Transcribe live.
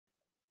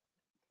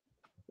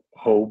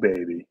Oh,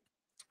 baby.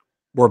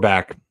 We're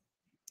back.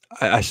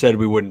 I said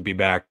we wouldn't be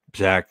back,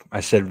 Zach. I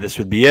said this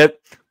would be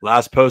it.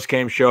 Last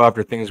post-game show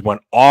after things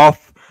went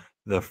off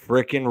the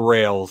freaking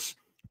rails.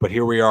 But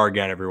here we are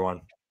again,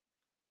 everyone.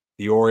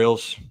 The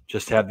Orioles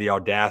just have the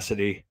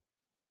audacity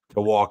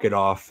to walk it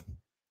off,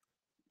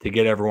 to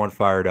get everyone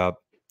fired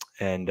up.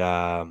 And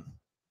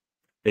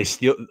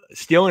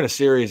stealing a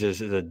series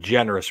is a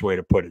generous way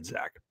to put it,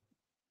 Zach.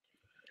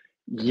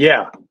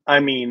 Yeah. I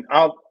mean,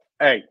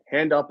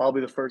 hand up, I'll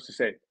be the first to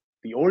say it.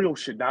 The Orioles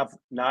should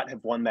not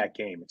have won that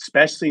game,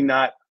 especially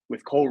not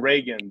with Cole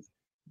Reagan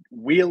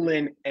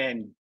wheeling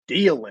and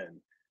dealing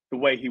the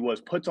way he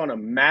was. Puts on a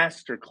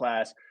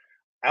masterclass,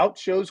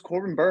 outshows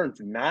Corbin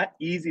Burns. Not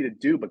easy to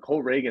do, but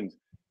Cole Reagan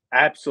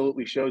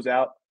absolutely shows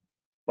out.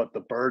 But the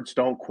Birds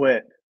don't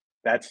quit.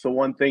 That's the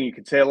one thing. You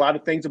could say a lot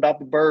of things about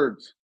the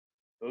Birds.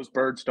 Those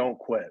Birds don't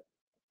quit.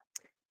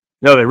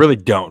 No, they really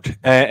don't.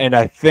 And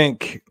I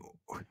think,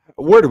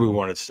 where do we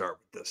want to start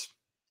with this?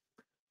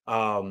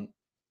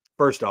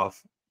 First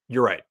off,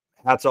 you're right.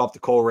 Hats off to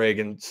Cole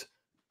Reagan's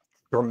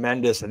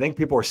tremendous. I think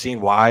people are seeing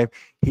why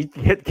he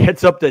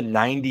gets up to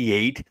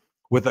 98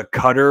 with a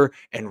cutter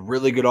and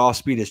really good off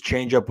speed. His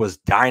changeup was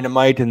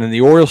dynamite, and then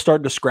the Orioles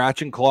started to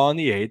scratch and claw in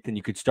the eighth, and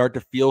you could start to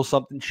feel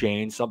something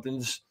change.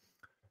 Something's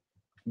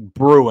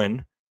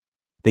brewing.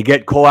 They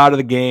get Cole out of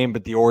the game,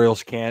 but the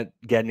Orioles can't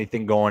get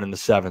anything going in the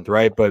seventh,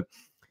 right? But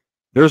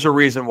there's a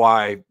reason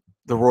why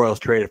the Royals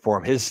traded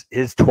for him.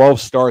 His 12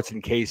 starts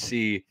in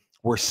KC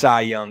were Cy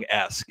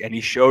Young-esque, and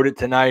he showed it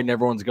tonight, and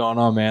everyone's going,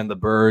 oh, man, the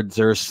Birds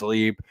are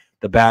asleep.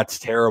 The bat's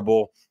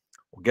terrible.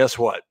 Well, guess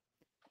what?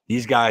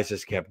 These guys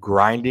just kept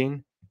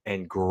grinding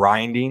and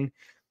grinding.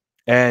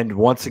 And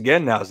once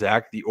again now,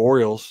 Zach, the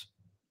Orioles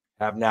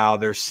have now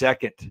their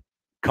second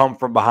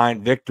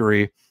come-from-behind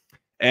victory.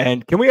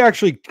 And can we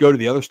actually go to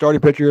the other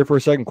starting pitcher here for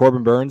a second,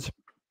 Corbin Burns?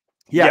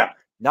 Yeah.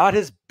 Not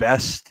his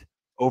best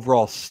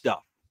overall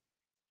stuff.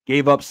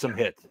 Gave up some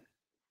hits.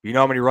 You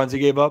know how many runs he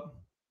gave up?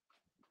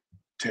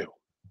 2.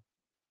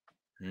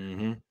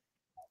 Mm-hmm.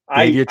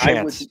 Gave you a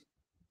chance.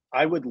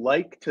 I would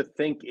like to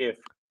think if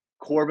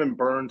Corbin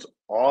Burns'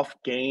 off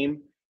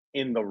game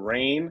in the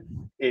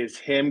rain is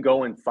him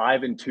going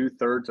 5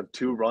 2/3 of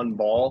 2-run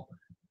ball,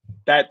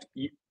 that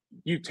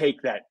you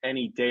take that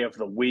any day of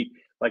the week.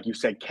 Like you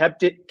said,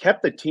 kept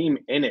the team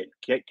in it,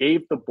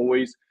 gave the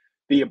boys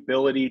the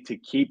ability to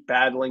keep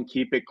battling,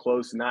 keep it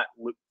close, not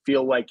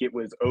feel like it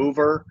was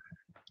over.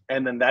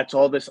 And then that's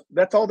all this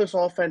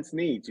offense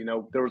needs. You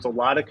know, there was a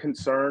lot of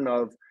concern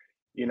of,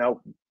 you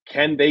know,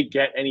 can they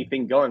get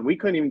anything going? We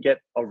couldn't even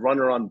get a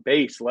runner on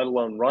base, let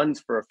alone runs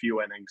for a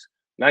few innings.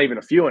 Not even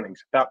a few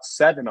innings, about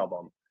 7 of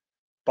them.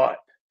 But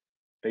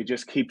they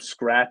just keep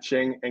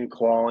scratching and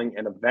clawing,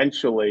 and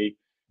eventually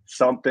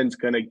something's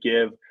going to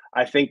give.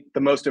 I think the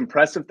most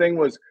impressive thing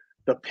was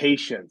the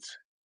patience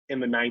in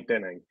the 9th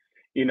inning.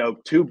 You know,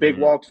 2 big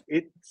walks,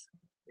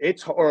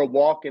 or a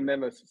walk and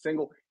then a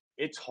single.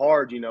 It's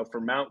hard, you know, for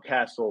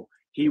Mountcastle.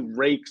 He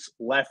rakes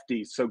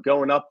lefties. So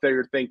going up there,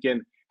 you're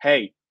thinking,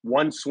 hey,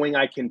 one swing,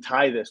 I can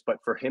tie this. But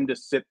for him to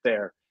sit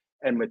there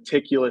and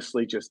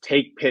meticulously just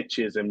take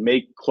pitches and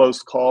make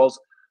close calls,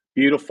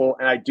 beautiful.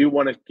 And I do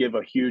want to give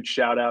a huge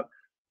shout out.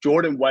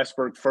 Jordan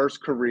Westberg,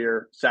 first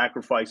career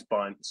sacrifice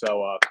bunt.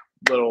 So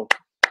little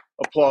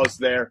applause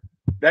there.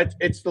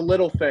 It's the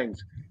little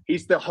things.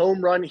 He's the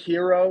home run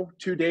hero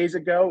 2 days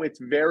ago. It's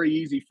very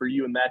easy for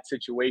you in that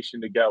situation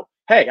to go,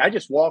 hey, I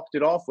just walked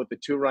it off with the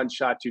 2-run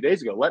shot 2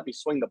 days ago. Let me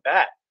swing the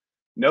bat.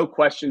 No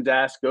questions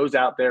asked, goes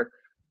out there,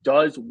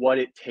 does what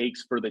it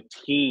takes for the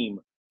team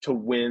to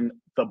win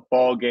the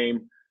ball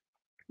game.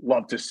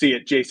 Love to see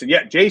it, Jason.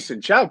 Yeah,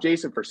 Jason, shout out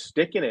Jason for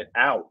sticking it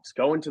out,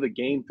 going to the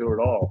game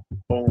through it all.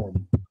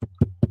 Boom.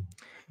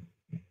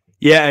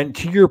 Yeah, and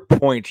to your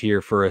point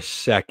here for a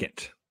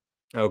second,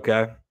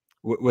 okay,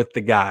 with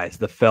the guys,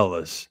 the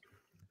fellas,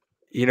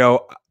 you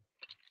know,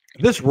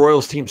 this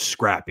Royals team's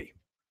scrappy,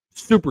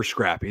 super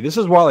scrappy. This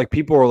is why, like,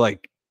 people are,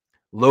 like,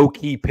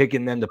 low-key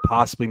picking them to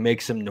possibly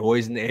make some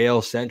noise in the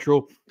AL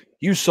Central.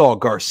 You saw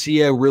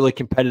Garcia really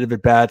competitive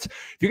at bats.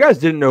 If you guys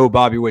didn't know who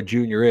Bobby Witt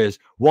Jr. is,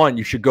 one,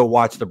 you should go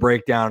watch the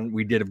breakdown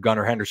we did of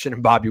Gunnar Henderson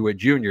and Bobby Witt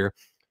Jr.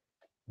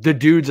 The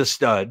dude's a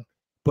stud,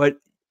 but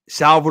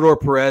Salvador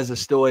Perez is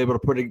still able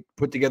to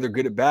put together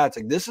good at bats.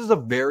 Like, this is a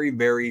very,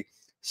 very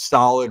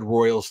solid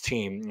Royals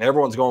team. And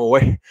everyone's going,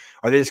 wait,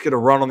 are they just going to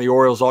run on the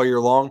Orioles all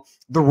year long?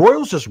 The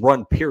Royals just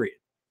run, period.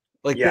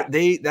 Like,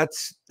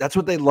 that's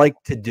what they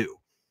like to do.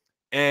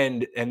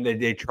 And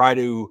they try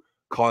to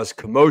cause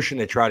commotion.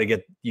 They try to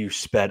get you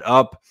sped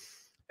up.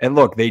 And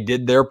look, they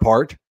did their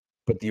part,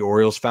 but the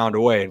Orioles found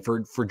a way. And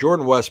for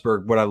Jordan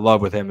Westberg, what I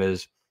love with him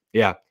is,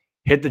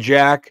 hit the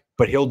jack,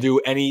 but he'll do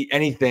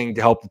anything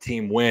to help the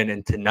team win.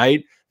 And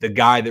tonight, the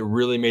guy that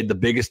really made the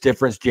biggest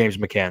difference, James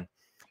McCann.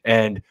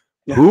 And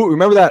who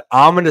remember that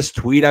ominous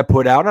tweet I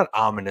put out? Not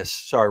ominous,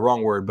 sorry,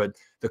 wrong word, but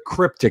the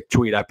cryptic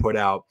tweet I put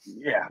out.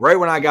 Yeah. Right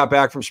when I got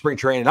back from spring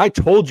training. I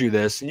told you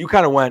this, and you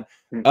kind of went,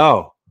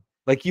 oh,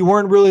 like you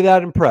weren't really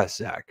that impressed,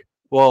 Zach.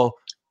 Well,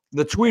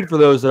 the tweet, for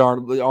those that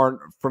aren't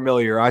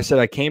familiar, I said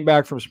I came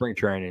back from spring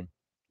training.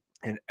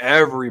 And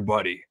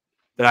everybody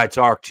that I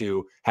talked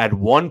to had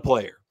one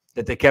player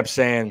that they kept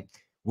saying,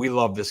 we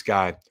love this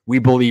guy. We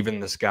believe in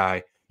this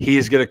guy. He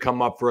is going to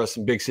come up for us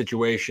in big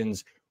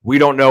situations. We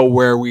don't know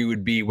where we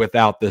would be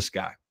without this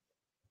guy.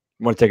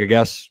 You want to take a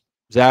guess,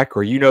 Zach,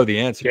 or you know the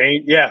answer?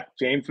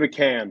 James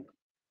McCann.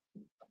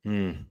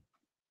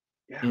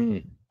 Yeah.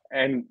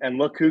 And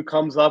look who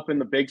comes up in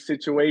the big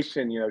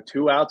situation,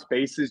 2 outs,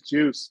 bases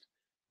juiced,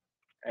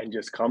 and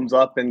just comes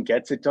up and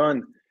gets it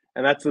done.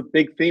 And that's the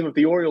big theme of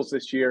the Orioles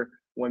this year.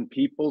 When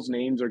people's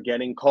names are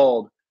getting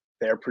called,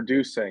 they're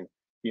producing.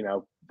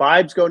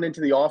 Vibes going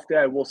into the off day,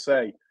 I will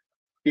say,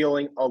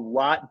 feeling a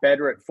lot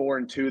better at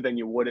 4-2 than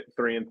you would at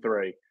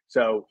 3-3.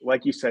 So,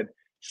 like you said,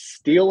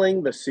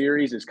 stealing the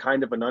series is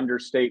kind of an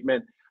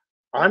understatement.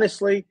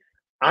 Honestly,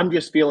 I'm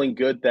just feeling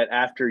good that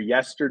after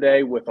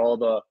yesterday with all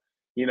the,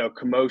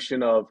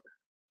 commotion of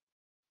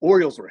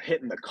Orioles were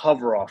hitting the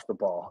cover off the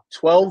ball.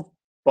 12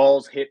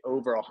 balls hit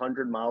over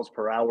 100 miles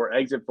per hour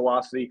exit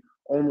velocity.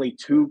 Only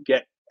 2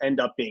 end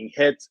up being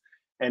hits.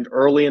 And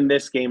early in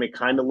this game, it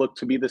kind of looked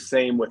to be the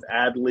same with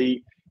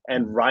Adley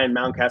and Ryan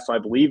Mountcastle. I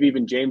believe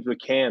even James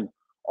McCann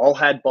all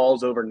had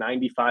balls over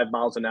 95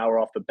 miles an hour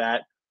off the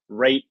bat,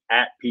 right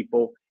at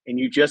people. And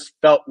you just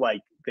felt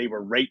like they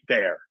were right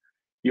there.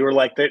 You were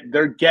like,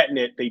 they're getting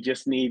it. They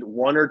just need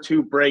 1 or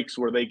 2 breaks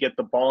where they get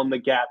the ball in the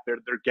gap. They're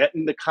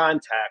getting the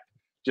contact,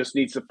 just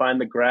needs to find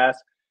the grass.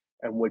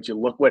 And would you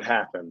look what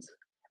happens?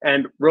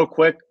 And real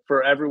quick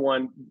for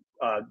everyone,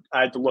 I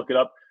had to look it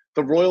up.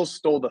 The Royals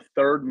stole the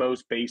 3rd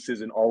most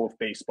bases in all of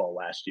baseball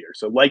last year.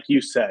 So like you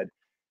said,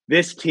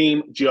 this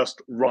team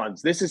just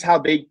runs. This is how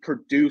they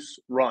produce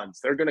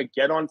runs. They're going to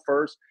get on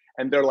first,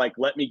 and they're like,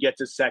 let me get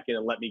to second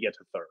and let me get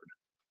to third.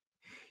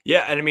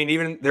 Yeah, and I mean,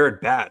 even their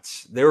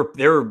at-bats, they were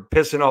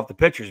pissing off the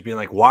pitchers, being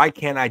like, why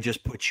can't I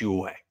just put you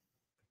away?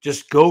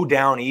 Just go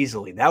down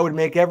easily. That would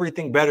make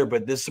everything better,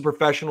 but this is a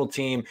professional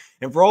team.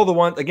 And for all the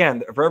one,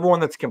 again, for everyone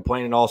that's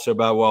complaining also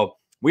about, well,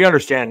 we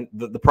understand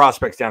the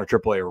prospects down at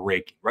AAA are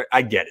raking, right?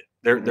 I get it.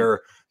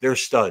 They're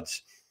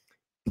studs.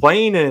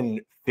 Playing in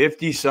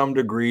 50-some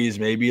degrees,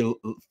 maybe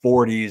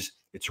 40s,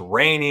 it's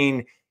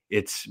raining,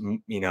 it's,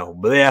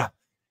 bleh.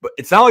 But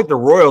it's not like the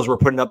Royals were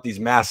putting up these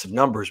massive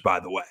numbers,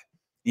 by the way.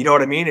 You know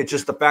what I mean? It's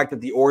just the fact that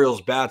the Orioles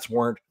bats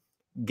weren't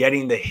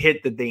getting the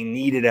hit that they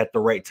needed at the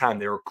right time.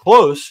 They were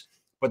close,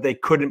 but they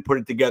couldn't put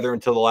it together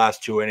until the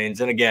last 2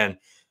 innings. And again,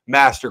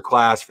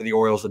 masterclass for the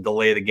Orioles to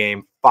delay the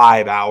game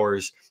 5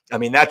 hours. I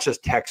mean, that's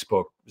just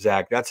textbook,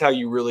 Zach. That's how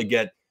you really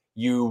get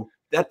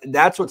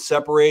that's what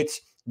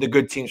separates the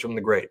good teams from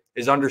the great,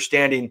 is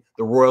understanding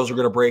the Royals are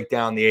going to break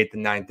down the 8th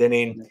and 9th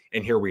inning,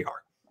 and here we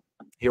are.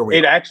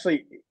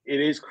 It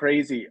is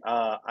crazy.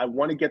 I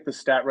want to get the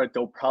stat right.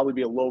 They'll probably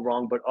be a little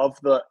wrong, but of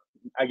the,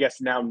 I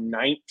guess now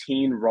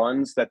 19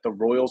 runs that the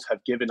Royals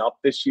have given up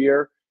this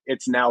year,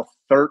 it's now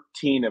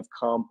 13 have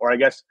come, or I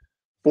guess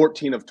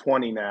 14 of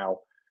 20 now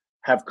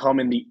have come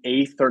in the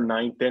 8th or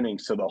 9th inning.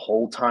 So the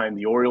whole time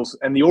the Orioles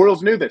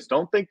knew this.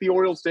 Don't think the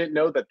Orioles didn't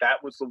know that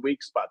was the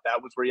weak spot.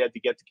 That was where you had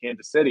to get to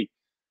Kansas City.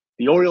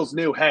 The Orioles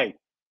knew, hey,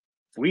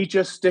 if we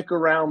just stick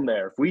around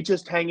there, if we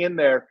just hang in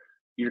there,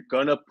 you're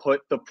going to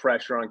put the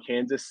pressure on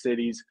Kansas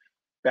City's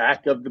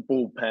back of the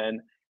bullpen.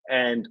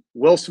 And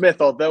Will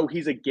Smith, although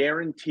he's a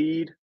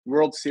guaranteed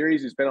World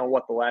Series, he's been on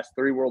the last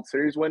 3 World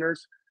Series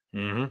winners.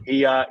 Mm-hmm.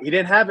 He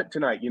didn't have it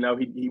tonight.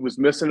 He was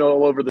missing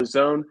all over the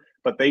zone,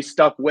 but they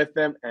stuck with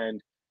him.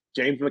 And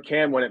James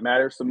McCann, when it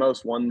matters the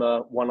most, won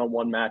the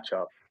one-on-one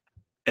matchup.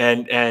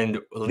 And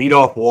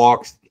leadoff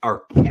walks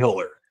are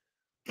killer.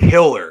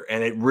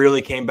 And it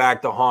really came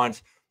back to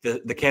haunt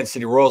the Kansas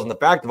City Royals. And the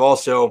fact of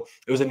also,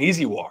 it was an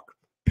easy walk.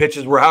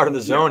 Pitches were out of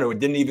the zone. It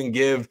didn't even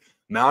give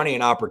Mountie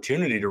an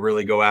opportunity to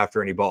really go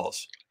after any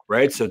balls,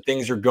 right? So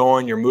things are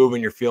going, you're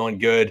moving, you're feeling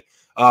good.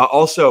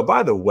 Also,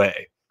 by the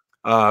way,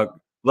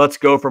 let's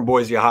go from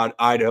Boise,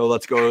 Idaho.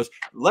 Let's go.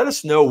 Let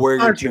us know where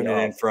you're tuning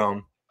in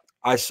from.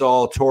 I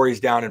saw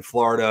Tori's down in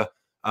Florida.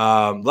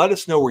 Let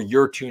us know where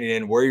you're tuning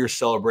in, where you're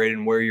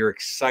celebrating, where you're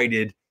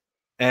excited.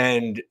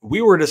 And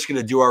we were just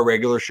going to do our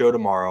regular show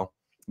tomorrow,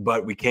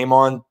 but we came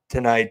on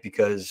tonight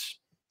because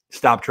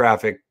stop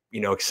traffic,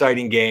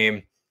 exciting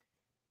game.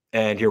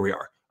 And here we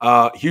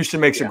are. Houston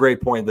makes a great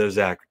point, though,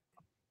 Zach.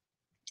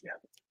 Yeah.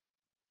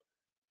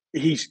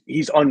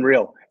 He's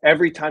unreal.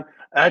 Every time.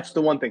 That's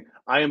the one thing.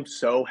 I am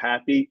so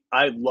happy.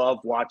 I love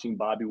watching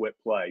Bobby Witt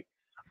play.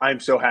 I'm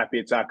so happy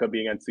it's not going to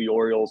be against the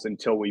Orioles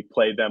until we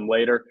play them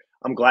later.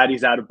 I'm glad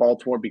he's out of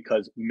Baltimore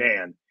because,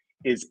 man,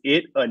 is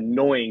it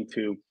annoying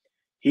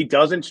he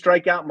doesn't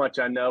strike out much.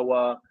 I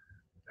know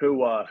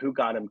who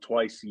got him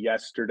twice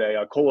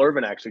yesterday. Cole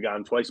Irvin actually got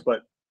him twice,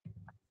 but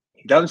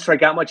he doesn't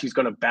strike out much. He's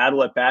going to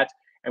battle at bats.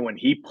 And when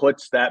he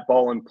puts that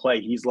ball in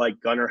play, he's like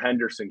Gunnar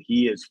Henderson.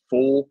 He is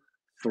full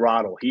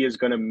throttle. He is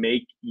going to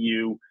make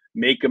you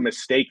make a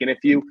mistake. And if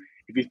you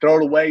throw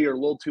it away, you're a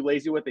little too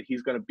lazy with it,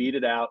 he's going to beat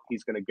it out.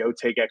 He's going to go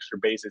take extra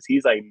bases.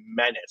 He's a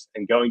menace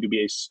and going to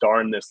be a star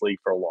in this league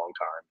for a long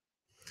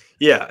time.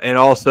 Yeah, and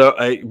also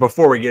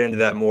before we get into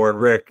that more,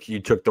 Rick, you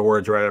took the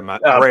words right out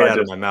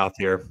of my mouth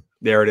here.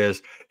 There it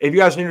is. If you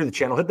guys are new to the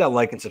channel, hit that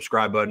like and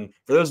subscribe button.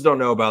 For those who don't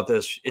know about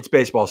this, it's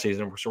baseball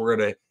season, so we're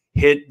going to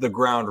hit the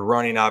ground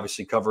running,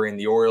 obviously covering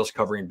the Orioles,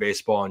 covering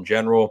baseball in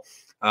general.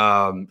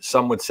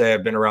 Some would say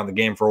I've been around the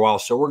game for a while,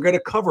 so we're going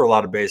to cover a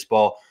lot of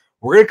baseball.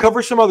 We're going to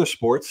cover some other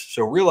sports,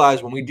 so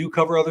realize when we do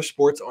cover other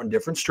sports on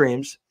different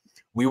streams,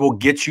 we will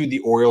get you the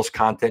Orioles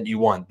content you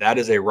want. That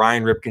is a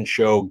Ryan Ripken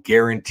Show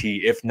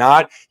guarantee. If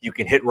not, you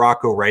can hit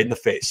Rocco right in the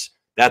face.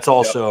 That's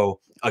also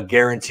a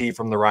guarantee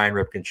from the Ryan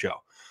Ripken Show.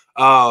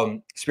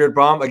 Spirit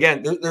Bomb,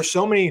 again, there's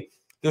so many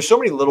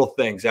little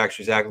things,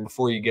 actually, Zach,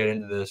 before you get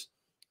into this.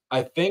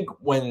 I think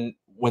when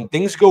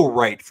things go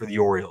right for the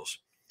Orioles,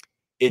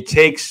 it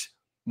takes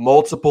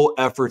multiple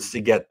efforts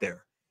to get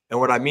there. And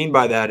what I mean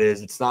by that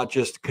is it's not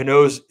just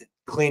Cano's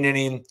clean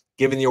inning,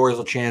 giving the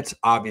Orioles a chance,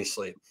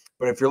 obviously.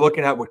 But if you're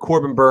looking at what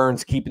Corbin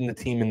Burns keeping the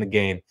team in the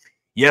game,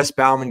 yes,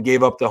 Baumann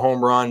gave up the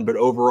home run, but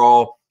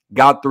overall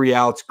got 3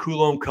 outs.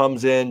 Coulomb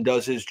comes in,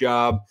 does his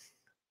job.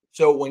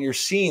 So when you're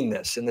seeing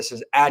this and this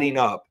is adding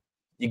up,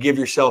 you give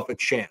yourself a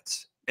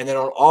chance. And then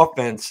on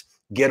offense,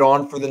 get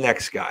on for the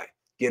next guy.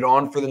 Get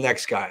on for the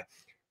next guy.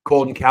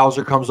 Colton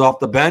Cowser comes off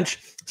the bench.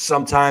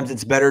 Sometimes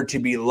it's better to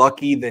be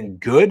lucky than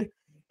good.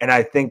 And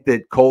I think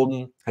that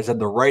Colton has had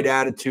the right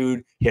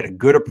attitude. He had a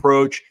good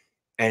approach.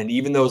 And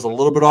even though it was a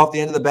little bit off the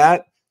end of the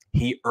bat,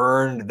 he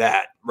earned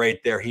that right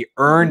there. He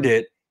earned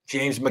it.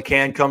 James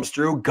McCann comes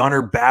through.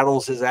 Gunnar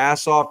battles his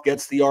ass off,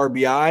 gets the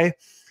RBI.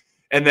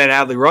 And then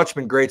Adley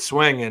Rutschman, great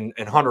swing.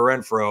 And Hunter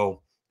Renfroe,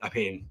 I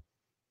mean,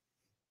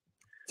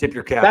 tip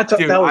your cap.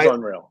 That was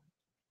unreal.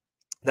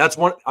 That's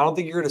one. I don't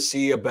think you're going to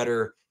see a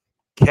better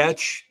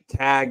catch,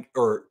 tag,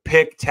 or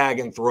pick, tag,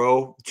 and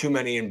throw. Too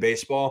many in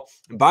baseball.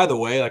 And by the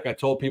way, like I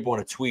told people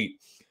in a tweet,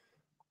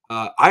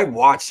 I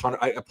watched Hunter.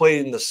 I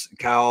played in the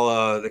Cal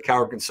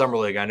Ripken Summer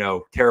League. I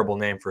know, terrible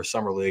name for a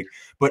summer league.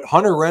 But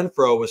Hunter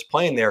Renfroe was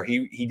playing there.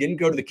 He didn't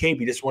go to the Cape.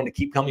 He just wanted to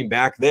keep coming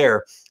back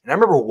there. And I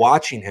remember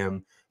watching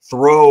him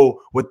throw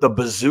with the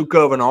bazooka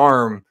of an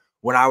arm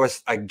when I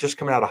was just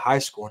coming out of high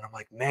school. And I'm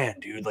like, man,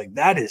 dude, like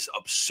that is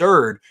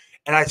absurd.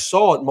 And I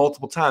saw it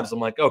multiple times. I'm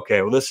like,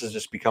 okay, well, this is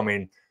just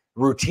becoming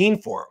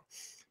routine for him.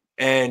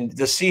 And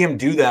to see him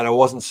do that, I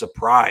wasn't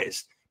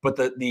surprised. But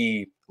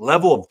the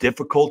level of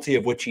difficulty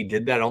of which he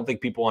did that, I don't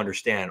think people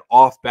understand.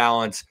 Off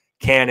balance,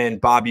 cannon,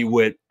 Bobby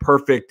Witt,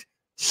 perfect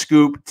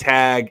scoop,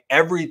 tag,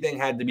 everything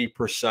had to be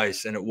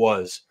precise, and it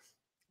was.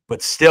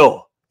 But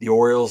still, the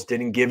Orioles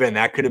didn't give in.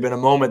 That could have been a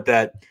moment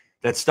that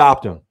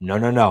stopped him.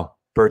 No.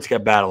 Birds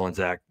kept battling,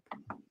 Zach.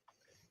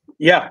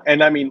 Yeah,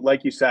 and I mean,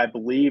 like you said,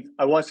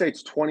 I want to say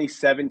it's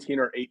 2017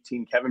 or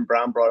 18. Kevin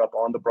Brown brought up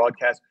on the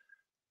broadcast.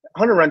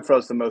 Hunter Renfroe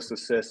is the most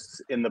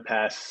assists in the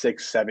past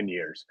 6-7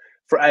 years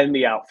in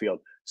the outfield.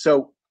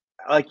 So,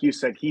 like you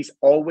said, he's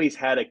always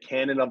had a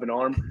cannon of an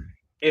arm.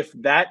 If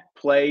that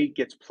play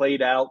gets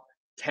played out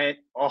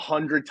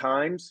 100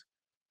 times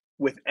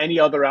with any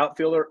other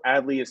outfielder,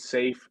 Adley is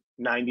safe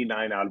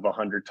 99 out of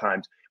 100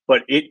 times.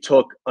 But it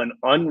took an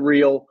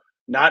unreal,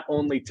 not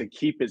only to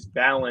keep his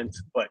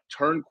balance, but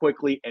turn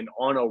quickly and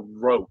on a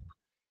rope,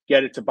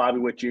 get it to Bobby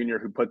Witt Jr.,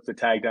 who puts the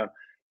tag down.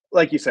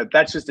 Like you said,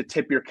 that's just a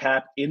tip your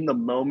cap. In the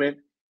moment,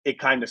 it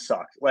kind of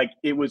sucked. Like,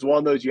 it was one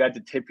of those you had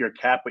to tip your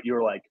cap, but you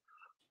were like,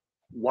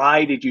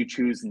 why did you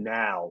choose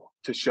now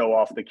to show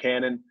off the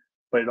cannon?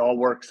 But it all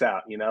works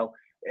out, you know?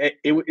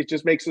 It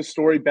just makes the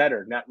story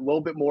better. Now, a little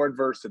bit more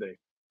adversity.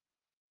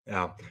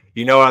 Yeah.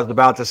 You know, I was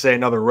about to say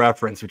another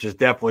reference, which is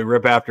definitely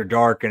Rip After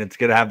Dark, and it's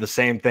going to have the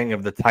same thing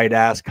of the tight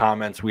ass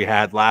comments we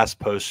had last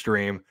post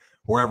stream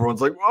where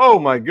everyone's like, oh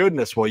my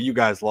goodness, well, you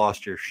guys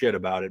lost your shit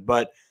about it.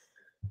 But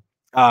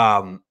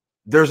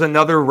there's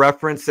another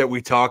reference that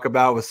we talk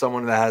about with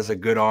someone that has a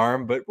good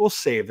arm, but we'll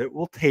save it.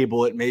 We'll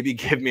table it. Maybe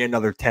give me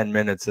another 10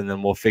 minutes and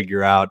then we'll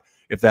figure out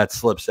if that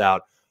slips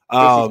out.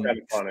 This is kind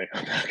of funny.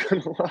 I'm not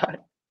going to lie.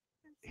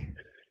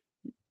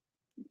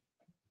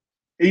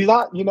 He's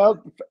not, you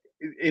know,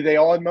 they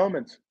all had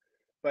moments.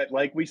 But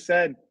like we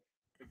said,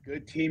 the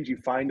good teams, you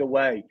find a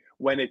way.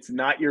 When it's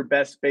not your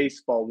best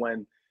baseball,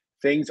 when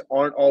things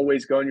aren't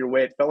always going your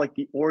way, it felt like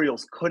the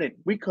Orioles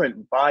we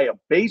couldn't buy a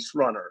base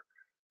runner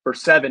for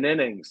 7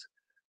 innings.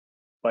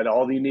 But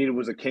all you needed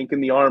was a kink in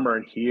the armor,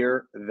 and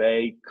here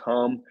they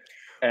come,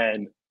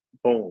 and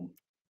boom.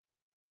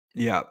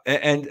 Yeah,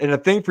 and a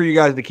thing for you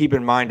guys to keep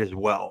in mind as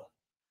well.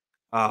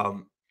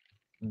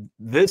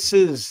 This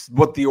is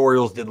what the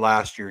Orioles did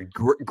last year.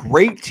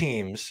 Great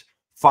teams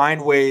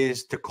find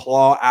ways to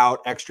claw out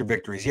extra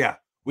victories. Yeah,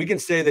 we can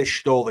say they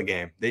stole the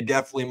game. They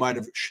definitely might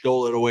have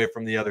stole it away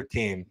from the other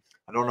team.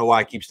 I don't know why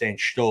I keep saying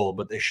stole,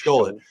 but they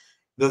stole it.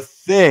 The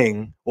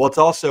thing, well, it's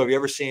also, have you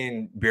ever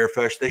seen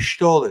Beerfish? They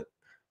stole it.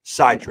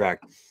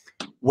 Sidetrack.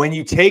 When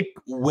you take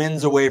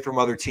wins away from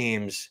other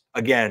teams,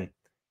 again,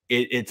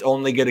 it's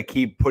only going to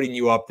keep putting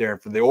you up there.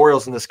 And for the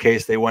Orioles in this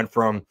case, they went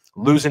from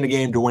losing a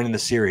game to winning the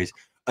series.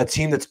 A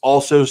team that's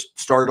also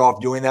started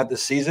off doing that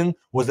this season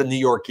was the New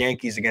York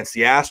Yankees against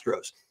the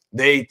Astros.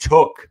 They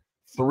took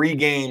 3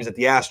 games that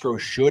the Astros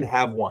should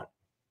have won.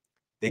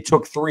 They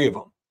took 3 of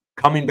them,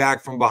 coming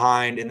back from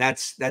behind, and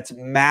that's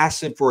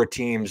massive for a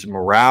team's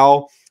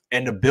morale,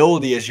 and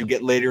ability as you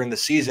get later in the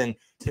season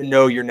to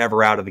know you're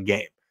never out of the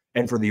game.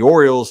 And for the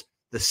Orioles,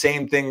 the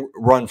same thing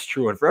runs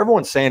true. And for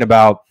everyone saying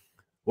about,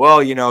 well,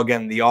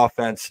 again, the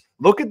offense,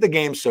 look at the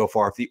game so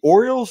far. If the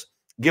Orioles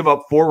give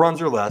up 4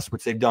 runs or less,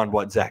 which they've done,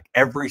 what, Zach,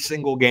 every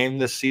single game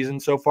this season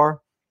so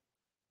far?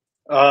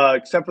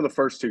 Except for the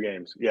first 2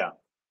 games. Yeah.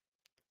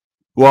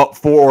 Well,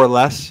 4 or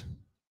less.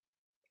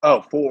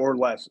 Oh, 4 or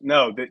less.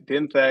 No,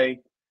 didn't they?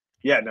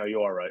 Yeah, no,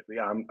 you are right.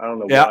 Yeah, I don't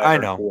know Yeah, why I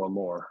heard know. 4 or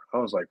more. I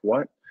was like,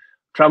 what?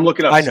 I'm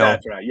looking up I know.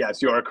 stats right now.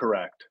 Yes, you are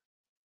correct.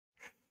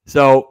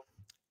 So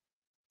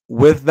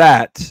with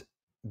that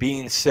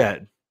being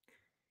said,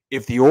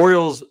 if the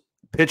Orioles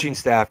pitching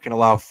staff can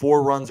allow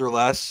 4 runs or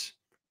less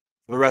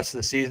for the rest of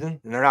the season,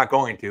 and they're not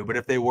going to, but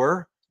if they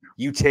were,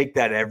 you take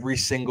that every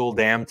single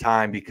damn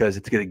time because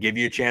it's going to give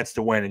you a chance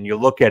to win. And you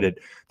look at it,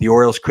 the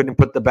Orioles couldn't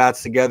put the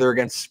bats together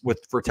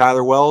for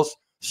Tyler Wells.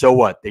 So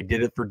what? They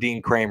did it for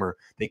Dean Kramer.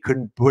 They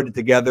couldn't put it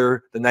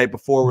together the night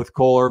before with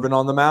Cole Irvin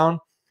on the mound.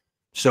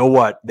 So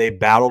what? They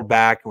battled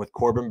back, and with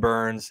Corbin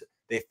Burns,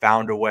 they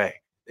found a way.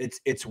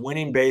 It's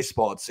winning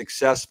baseball. It's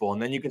successful.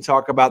 And then you can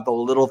talk about the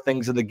little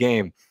things of the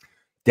game.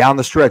 Down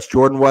the stretch,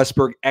 Jordan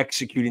Westberg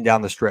executing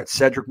down the stretch.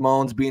 Cedric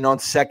Mullins being on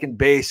second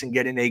base and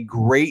getting a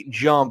great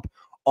jump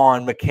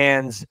on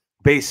McCann's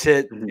base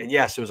hit. Mm-hmm. And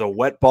yes, it was a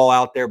wet ball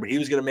out there, but he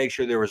was going to make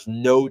sure there was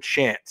no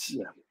chance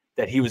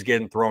that he was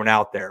getting thrown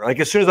out there. Like,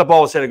 as soon as the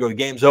ball was set, I go, the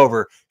game's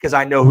over, because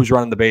I know who's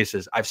running the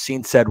bases. I've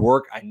seen Ced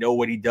work. I know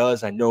what he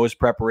does. I know his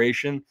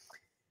preparation.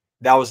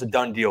 That was a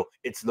done deal.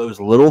 It's those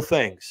little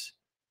things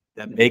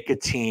that make a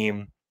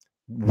team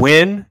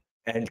win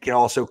and can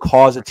also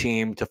cause a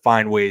team to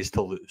find ways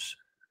to lose.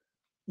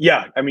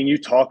 Yeah, I mean, you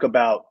talk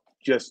about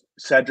just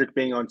Cedric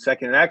being on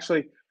second. And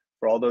actually,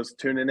 for all those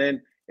tuning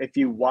in, if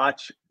you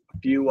watch a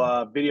few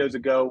videos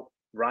ago,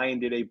 Ryan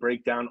did a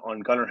breakdown on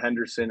Gunnar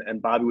Henderson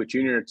and Bobby Witt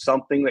Jr. It's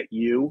something that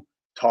you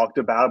talked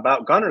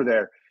about Gunnar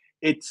there.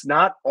 It's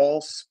not all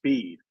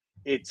speed.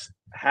 It's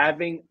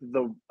having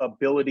the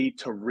ability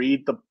to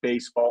read the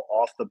baseball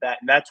off the bat.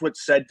 And that's what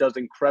Ced does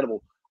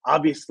incredible.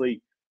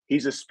 Obviously,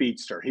 he's a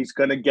speedster. He's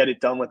going to get it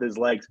done with his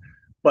legs.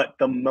 But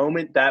the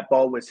moment that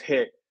ball was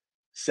hit,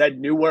 Ced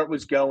knew where it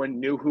was going,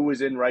 knew who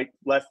was in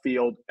left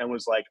field, and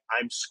was like,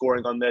 I'm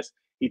scoring on this.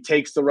 He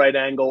takes the right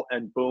angle,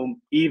 and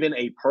boom, even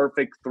a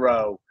perfect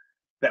throw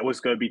that was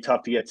going to be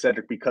tough to get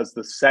Cedric, because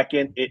the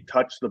second it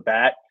touched the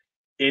bat,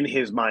 in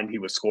his mind he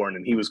was scoring,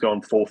 and he was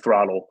going full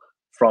throttle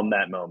from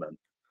that moment.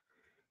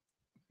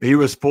 He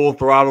was full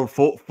throttle,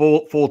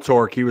 full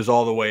torque. He was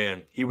all the way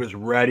in. He was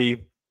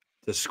ready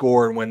to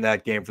score and win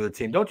that game for the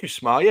team. Don't you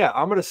smile? Yeah,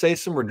 I'm going to say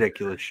some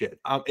ridiculous shit.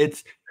 I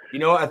think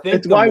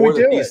it's why we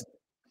do it.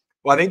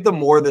 Well, I think the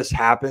more this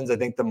happens, I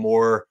think the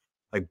more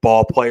like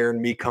ball player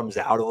in me comes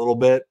out a little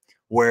bit,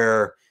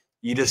 where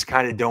you just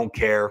kind of don't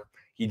care.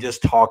 You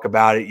just talk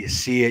about it. You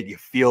see it. You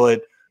feel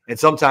it. And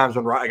sometimes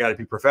when I got to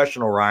be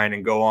professional, Ryan,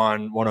 and go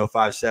on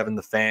 105.7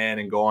 The Fan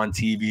and go on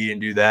TV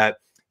and do that,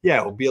 yeah,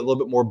 it'll be a little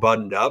bit more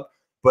buttoned up.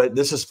 But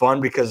this is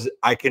fun because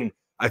I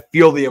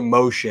feel the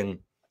emotion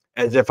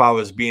as if I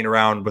was being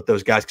around with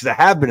those guys, because I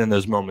have been in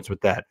those moments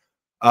with that.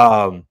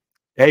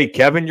 Hey,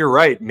 Kevin, you're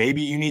right.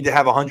 Maybe you need to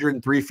have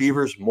 103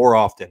 fevers more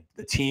often.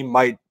 The team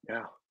might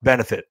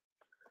benefit.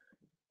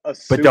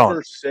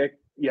 Super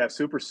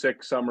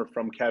sick summer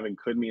from Kevin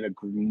could mean a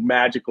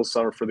magical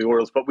summer for the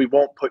Orioles, but we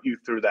won't put you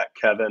through that,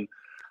 Kevin.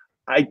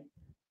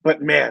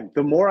 But man,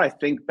 the more I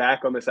think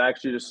back on this, I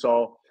actually just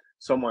saw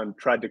someone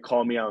tried to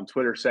call me out on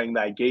Twitter saying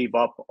that I gave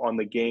up on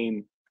the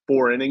game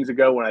 4 innings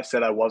ago when I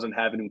said I wasn't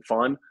having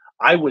fun.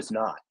 I was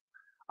not.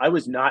 I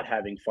was not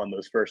having fun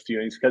those first few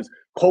innings, because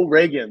Cole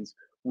Reagans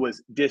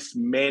was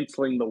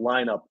dismantling the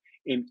lineup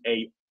in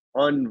a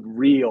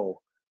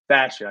unreal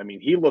fashion. I mean,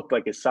 he looked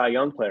like a Cy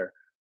Young player,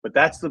 but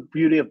that's the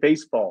beauty of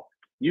baseball.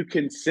 You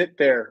can sit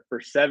there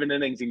for 7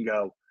 innings and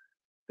go,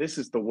 this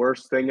is the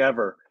worst thing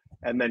ever.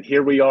 And then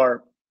here we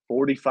are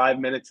 45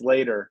 minutes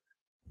later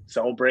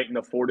celebrating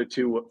the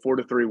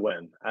 4-3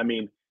 win. I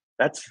mean,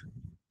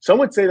 some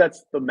would say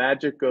that's the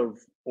magic of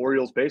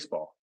Orioles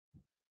baseball.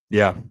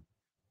 Yeah.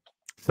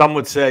 Some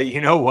would say,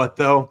 you know what,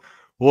 though?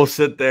 We'll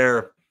sit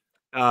there.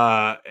 When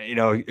I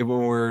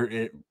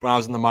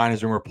was in the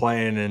minors and we're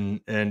playing, and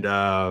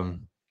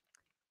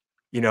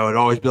it'd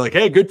always be like,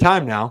 hey, good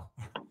time now.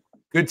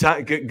 Good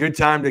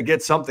time to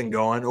get something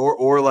going.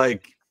 Or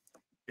like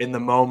in the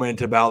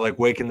moment about like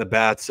waking the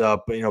bats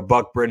up.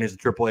 Buck Britton, who's a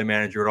AAA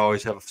manager, would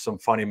always have some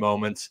funny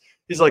moments.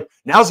 He's like,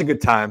 now's a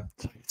good time.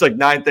 It's like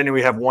 9th inning,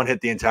 we have 1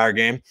 hit the entire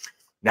game.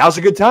 Now's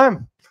a good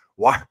time.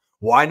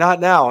 Why not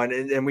now?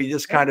 And we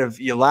just kind of,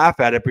 you laugh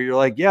at it, but you're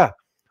like, yeah,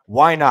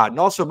 why not? And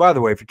also, by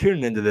the way, if you're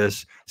tuning into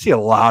this, I see a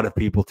lot of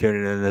people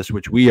tuning into this,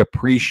 which we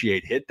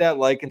appreciate. Hit that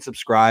like and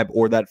subscribe,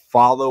 or that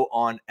follow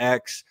on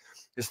X.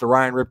 It's the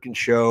Ryan Ripken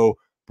Show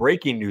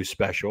breaking news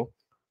special.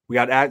 We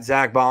got at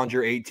Zach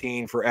Bollinger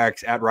 18 for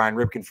X, at Ryan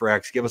Ripken for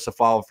X. Give us a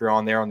follow if you're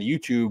on there on the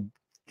YouTube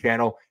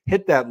channel.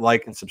 Hit that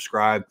like and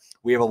subscribe.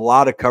 We have a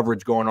lot of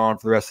coverage going on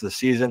for the rest of the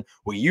season.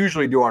 We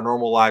usually do our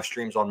normal live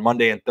streams on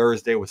Monday and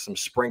Thursday with some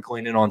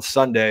sprinkling in on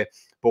Sunday.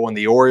 But when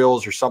the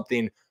Orioles or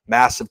something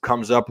massive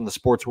comes up in the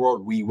sports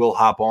world, we will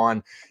hop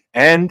on.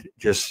 And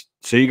just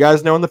so you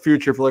guys know in the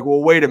future, if you're like,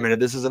 well, wait a minute,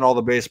 this isn't all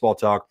the baseball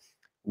talk.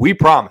 We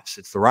promise,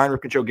 it's the Ryan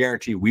Ripken Show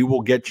guarantee, we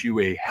will get you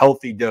a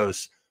healthy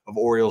dose of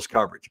Orioles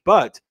coverage.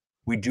 But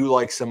we do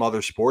like some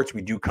other sports.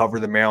 We do cover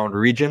the Maryland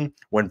region.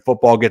 When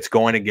football gets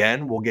going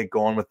again, we'll get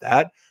going with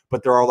that.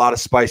 But there are a lot of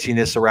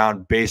spiciness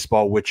around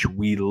baseball, which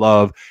we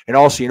love. And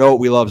also, you know what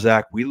we love,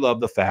 Zach? We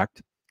love the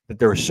fact that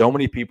there are so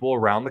many people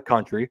around the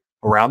country,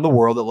 around the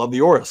world that love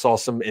the Orioles. Saw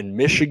some in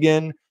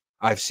Michigan.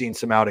 I've seen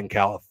some out in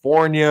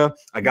California.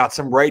 I got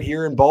some right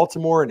here in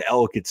Baltimore and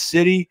Ellicott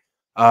City.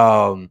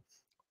 I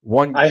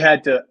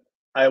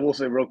will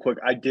say real quick,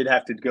 I did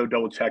have to go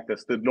double check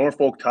this. The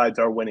Norfolk Tides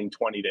are winning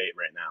 20-8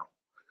 right now.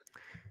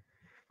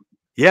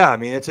 Yeah, I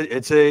mean it's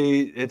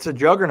a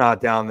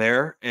juggernaut down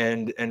there,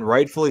 and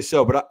rightfully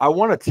so. But I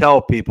want to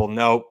tell people,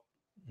 nope,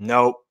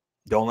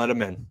 don't let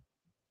them in.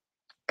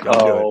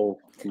 Oh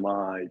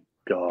my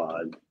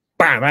God!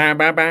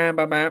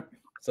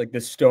 It's like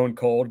the stone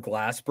cold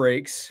glass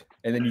breaks,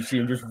 and then you see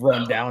him just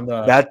run down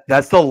the.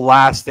 That's the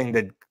last thing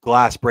that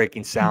glass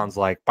breaking sounds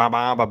like. That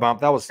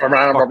was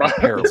terrible.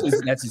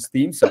 That's his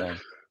theme song.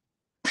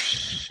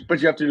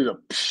 But you have to do the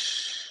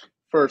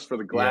first for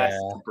the glass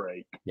to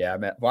break. Yeah,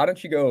 man. Why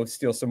don't you go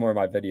steal some more of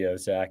my videos,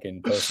 Zach,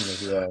 and post them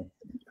as well?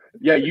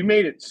 Yeah, you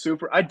made it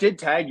super. I did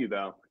tag you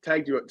though.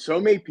 Tagged you. So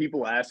many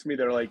people asked me,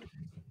 they're like,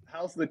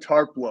 "How's the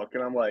tarp look?"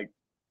 And I'm like,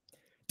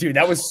 dude,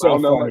 that was so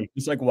funny.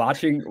 It's like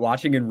watching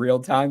in real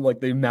time, like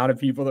the amount of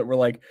people that were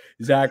like,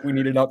 "Zach, we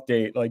need an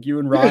update." Like you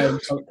and Ryan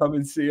come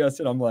and see us,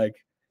 and I'm like,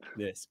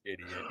 this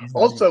idiot.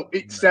 Also,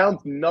 it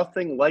sounds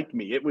nothing like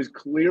me. It was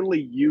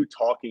clearly you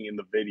talking in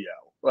the video.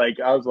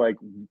 Like I was like,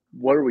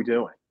 "What are we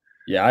doing?"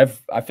 Yeah,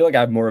 I feel like I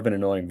have more of an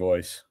annoying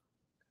voice.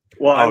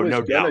 Well, I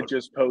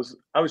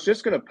was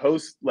just gonna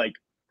post like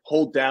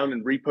hold down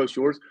and repost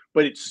yours,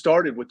 but it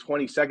started with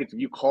 20 seconds of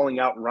you calling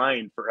out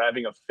Ryan for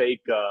having a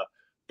fake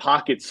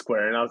pocket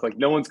square, and I was like,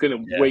 no one's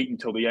gonna wait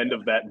until the end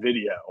of that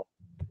video.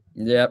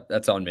 Yep,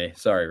 that's on me.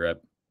 Sorry,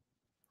 Rip.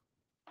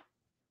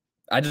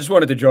 I just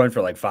wanted to join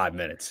for like 5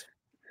 minutes,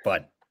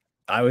 but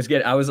I was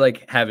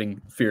like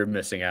having fear of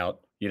missing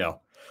out,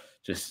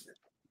 just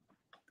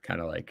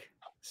kind of like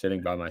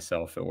sitting by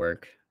myself at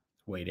work,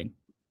 waiting,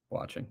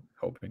 watching,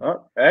 hoping.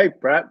 Oh, hey,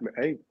 Brad.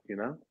 Hey,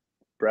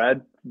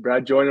 Brad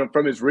joined him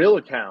from his real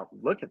account.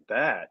 Look at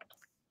that.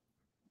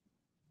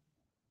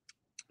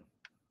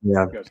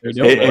 Yeah.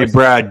 Hey,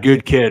 Brad,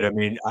 good kid. I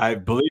mean, I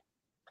believe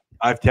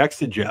I've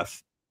texted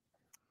Jeff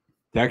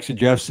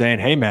saying,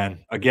 hey,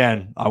 man,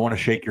 again, I want to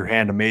shake your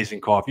hand. Amazing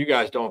call. If you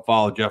guys don't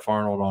follow Jeff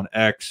Arnold on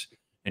X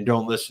and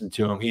don't listen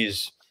to him,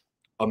 he's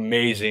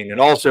amazing.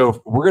 And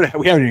also, we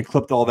haven't even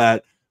clipped all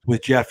that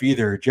with Jeff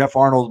either. Jeff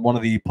Arnold, one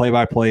of the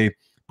play-by-play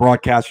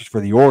broadcasters for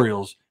the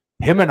Orioles,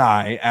 him and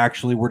I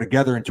actually were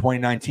together in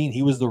 2019.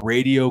 He was the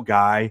radio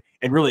guy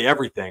and really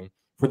everything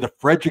for the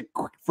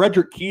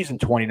Frederick Keys in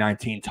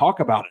 2019.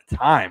 Talk about a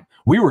time.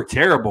 We were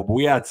terrible, but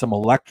we had some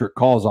electric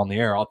calls on the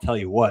air. I'll tell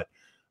you what.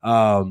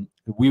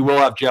 We will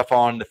have Jeff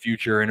on in the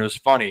future, and it was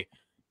funny.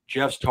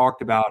 Jeff's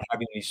talked about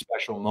having these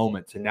special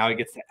moments, and now he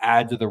gets to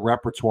add to the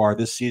repertoire.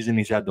 This season,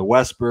 he's had the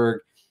Westberg.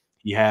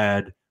 He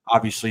had,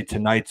 obviously,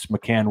 tonight's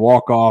McCann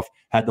walk-off.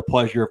 Had the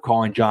pleasure of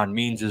calling John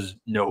Means'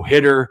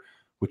 no-hitter,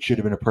 which should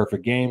have been a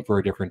perfect game for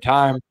a different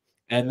time.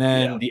 And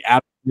then the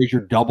Adam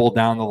Frazier double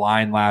down the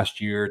line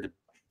last year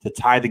to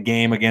tie the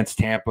game against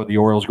Tampa. The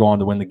Orioles go on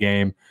to win the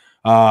game.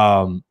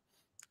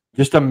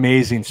 Just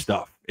amazing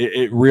stuff.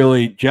 It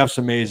really, Jeff's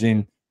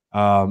amazing.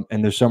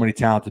 And there's so many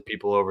talented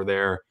people over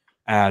there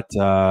at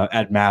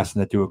Masson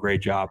that do a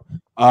great job.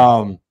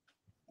 One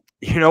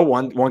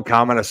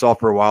comment I saw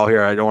for a while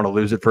here, I don't want to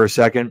lose it for a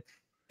second,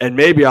 and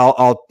maybe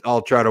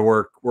I'll try to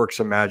work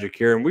some magic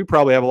here, and we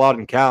probably have a lot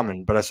in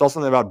common. But I saw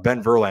something about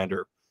Ben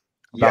Verlander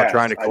about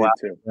trying to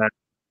collapse.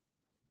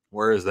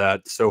 Where is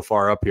that? So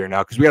far up here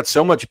now because we got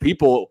so much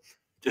people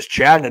just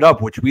chatting it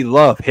up, which we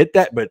love. Hit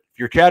that, but if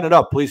you're chatting it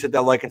up, please hit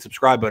that like and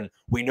subscribe button.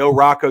 We know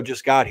Rocco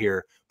just got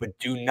here, but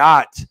do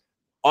not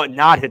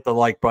hit the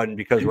like button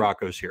because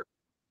Rocco's here.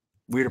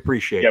 We'd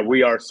appreciate it. Yeah,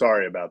 we are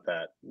sorry about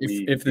that.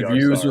 If the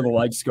views or the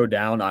likes go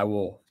down, I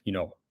will,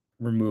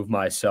 remove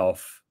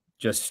myself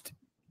just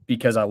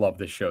because I love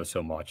this show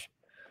so much.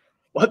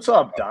 What's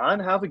up, Don?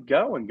 How's it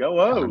going? Go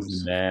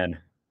O's.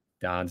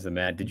 Don's the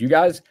man. Did you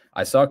guys,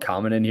 I saw a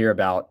comment in here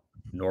about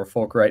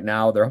Norfolk right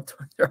now. They're up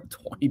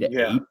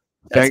 20-8.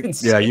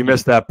 Yeah, you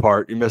missed that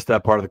part. You missed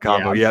that part of the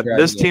combo. Yeah,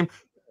 this team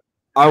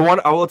 –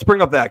 let's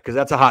bring up that because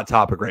that's a hot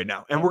topic right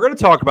now. And we're going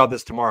to talk about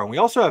this tomorrow. And we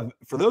also have,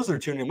 for those that are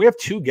tuning in, we have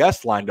 2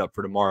 guests lined up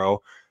for tomorrow.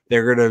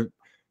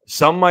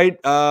 Some might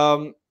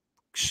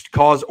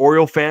cause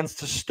Oriole fans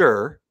to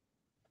stir,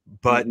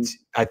 but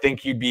I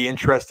think you'd be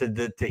interested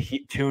to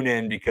tune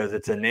in because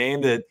it's a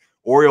name that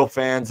Oriole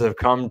fans have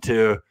come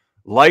to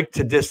like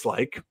to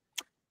dislike.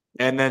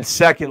 And then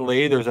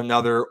secondly, there's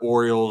another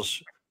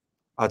Orioles,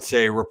 I'd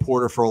say,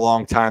 reporter for a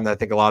long time that I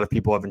think a lot of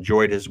people have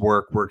enjoyed his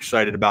work. We're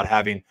excited about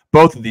having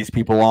both of these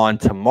people on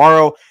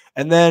tomorrow.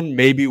 And then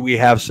maybe we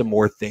have some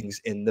more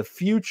things in the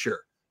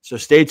future. So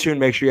stay tuned.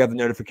 Make sure you have the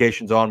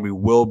notifications on. We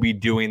will be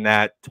doing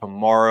that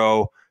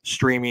tomorrow,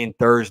 streaming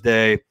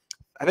Thursday.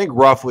 I think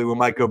roughly we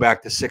might go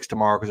back to 6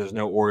 tomorrow because there's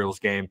no Orioles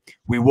game.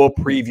 We will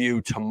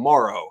preview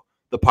tomorrow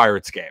the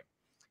Pirates game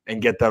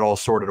and get that all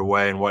sorted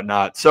away and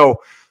whatnot.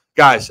 So,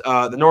 guys,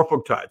 the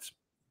Norfolk Tides.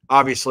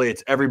 Obviously,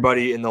 it's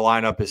everybody in the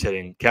lineup is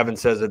hitting. Kevin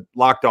says it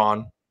locked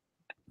on.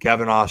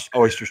 Kevin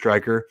Oyster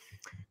Striker.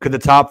 Could the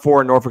top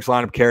 4 in Norfolk's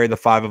lineup carry the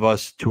 5 of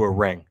us to a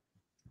ring?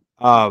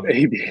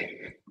 Maybe.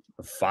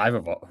 5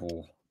 of us.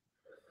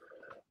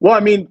 Well, I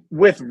mean,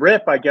 with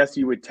Rip, I guess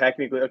you would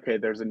technically, okay,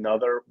 there's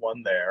another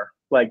one there.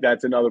 Like,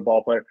 that's another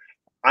ball player.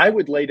 I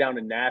would lay down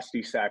a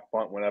nasty sack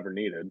bunt whenever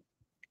needed.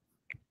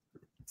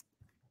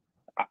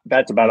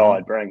 That's about all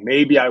I'd bring.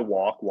 Maybe I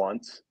walk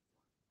once.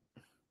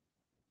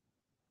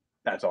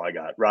 That's all I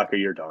got. Rocco,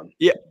 you're done.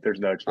 Yeah. There's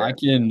no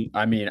chance.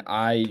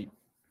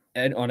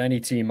 And on any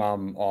team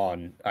I'm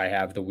on, I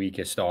have the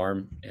weakest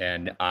arm,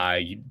 and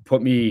I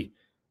put me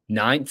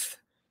 9th.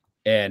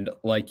 And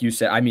like you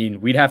said, I mean,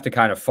 we'd have to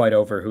kind of fight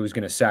over who's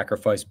going to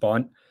sacrifice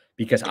bunt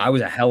because I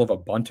was a hell of a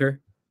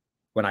bunter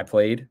when I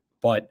played.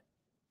 But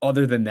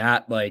other than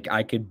that, like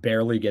I could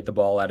barely get the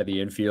ball out of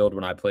the infield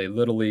when I played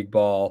Little League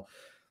ball,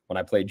 when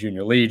I played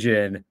Junior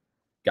Legion,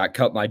 got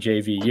cut my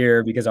JV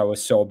year because I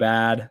was so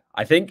bad.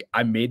 I think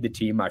I made the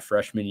team my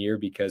freshman year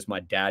because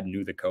my dad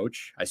knew the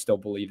coach. I still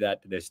believe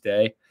that to this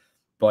day.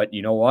 But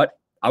you know what?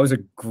 I was a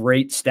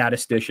great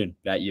statistician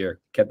that year,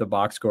 kept the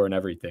box score and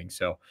everything.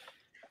 So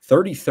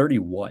 30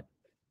 what?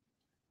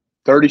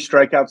 30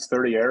 strikeouts,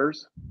 30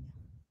 errors?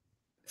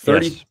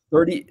 30 Yes.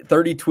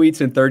 30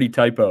 tweets and 30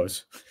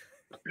 typos.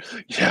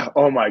 Yeah.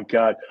 Oh my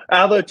God.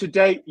 Although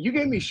today you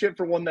gave me shit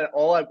for one that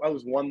I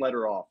was one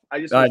letter off.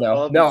 I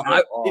know. No,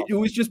 it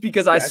was just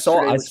because I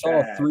saw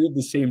bad. 3 of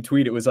the same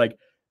tweet. It was like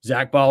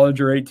Zach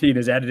Bollinger 18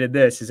 has edited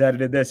this, has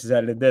edited this, has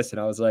edited this, and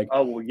I was like,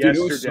 oh well, dude,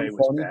 yesterday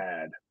was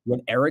bad.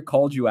 When Eric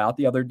called you out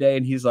the other day,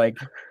 and he's like,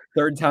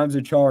 3rd time's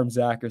a charm,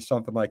 Zach, or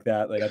something like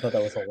that. Like I thought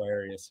that was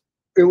hilarious.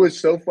 It was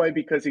so funny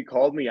because he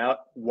called me out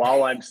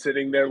while I'm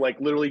sitting there, like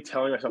literally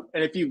telling myself.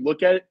 And if you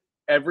look at it,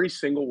 every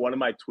single one of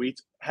my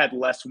tweets had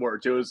less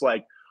words. It was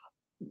like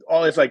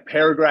all this like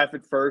paragraph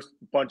at first,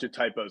 bunch of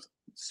typos.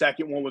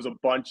 Second one was a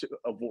bunch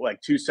of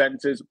like 2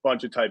 sentences,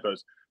 bunch of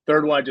typos.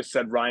 Third one I just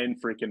said Ryan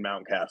freaking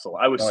Mountcastle.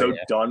 I was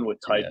done with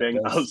typing.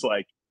 I was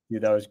like,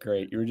 dude, that was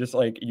great. You were just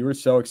like, you were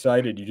so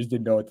excited. You just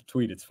didn't know what to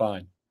tweet. It's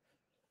fine.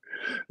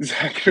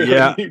 Zach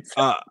really needs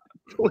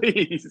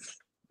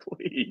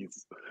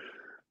please.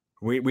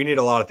 We need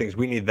a lot of things.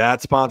 We need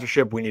that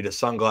sponsorship. We need a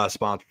sunglass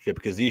sponsorship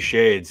because these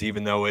shades,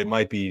 even though it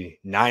might be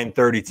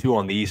 9:32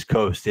 on the East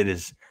Coast, it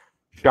is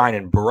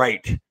shining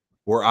bright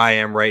where I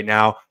am right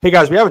now. Hey,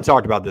 guys, we haven't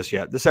talked about this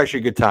yet. This is actually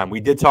a good time. We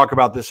did talk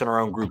about this in our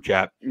own group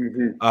chat.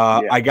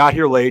 I got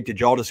here late. Did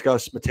y'all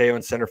discuss Mateo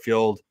in center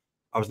field?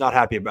 I was not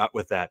happy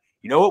with that.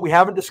 You know what? We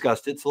haven't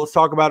discussed it, so let's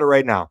talk about it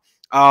right now.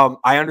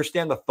 I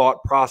understand the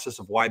thought process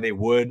of why they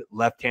would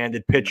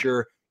left-handed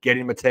pitcher,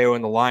 getting Mateo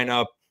in the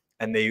lineup.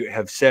 And they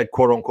have said,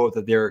 quote unquote,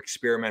 that they're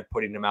experiment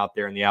putting him out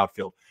there in the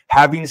outfield.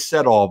 Having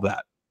said all of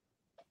that,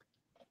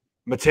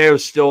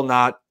 Mateo's still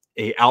not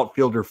a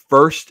outfielder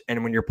first.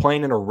 And when you're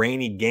playing in a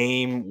rainy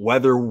game,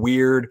 weather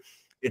weird,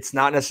 it's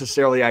not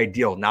necessarily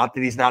ideal. Not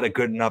that he's not a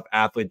good enough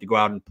athlete to go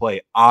out and play,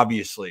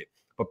 obviously.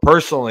 But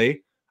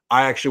personally,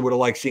 I actually would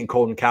have liked seeing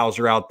Colton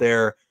Cowser out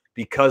there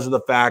because of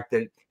the fact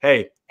that,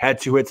 hey,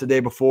 had 2 hits the day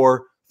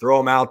before, throw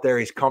him out there.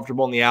 He's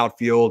comfortable in the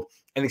outfield.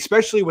 And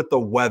especially with the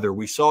weather,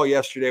 we saw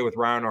yesterday with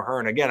Ryan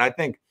O'Hearn. Again, I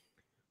think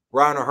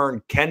Ryan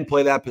O'Hearn can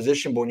play that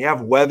position, but when you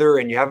have weather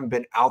and you haven't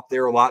been out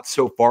there a lot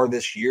so far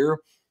this year,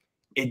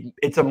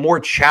 it's a more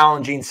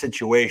challenging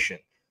situation.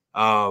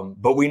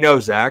 But we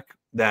know, Zach,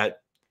 that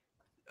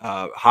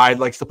Hyde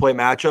likes to play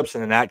matchups.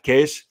 And in that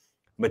case,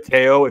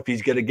 Mateo, if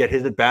he's going to get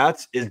his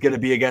at-bats, is going to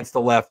be against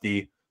the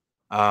lefty.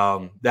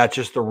 That's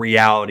just the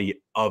reality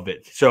of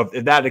it. So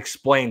if that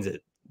explains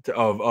it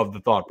of the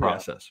thought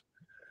process.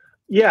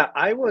 Yeah,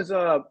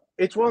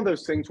 it's one of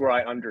those things where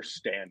I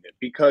understand it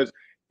because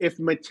if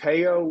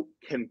Mateo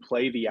can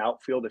play the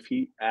outfield, if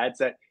he adds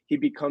that, he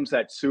becomes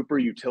that super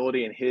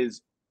utility and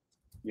his,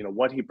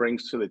 what he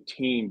brings to the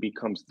team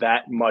becomes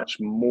that much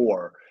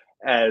more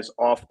as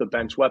off the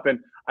bench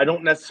weapon. I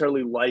don't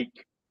necessarily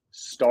like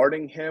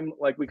starting him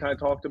like we kind of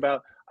talked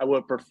about. I would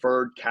have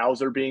preferred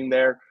Cowser being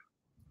there,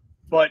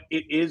 but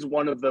it is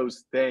one of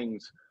those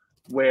things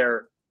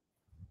where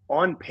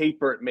on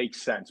paper, it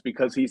makes sense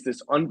because he's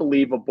this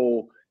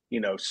unbelievable,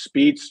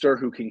 speedster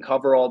who can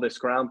cover all this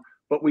ground.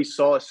 But we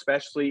saw,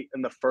 especially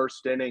in the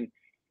first inning,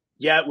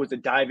 it was a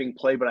diving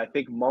play, but I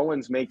think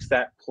Mullins makes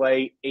that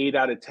play 8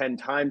 out of 10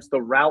 times.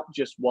 The route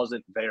just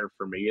wasn't there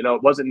for me.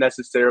 It wasn't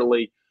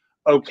necessarily,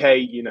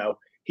 okay,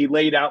 he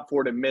laid out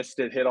for it and missed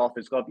it, hit off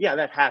his glove. Yeah,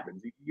 that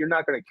happens. You're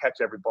not going to catch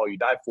every ball you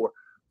dive for.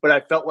 But I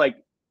felt like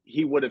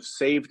he would have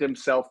saved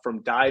himself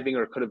from diving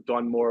or could have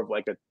done more of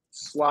like a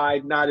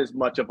slide, not as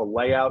much of a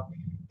layout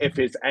if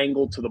his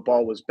angle to the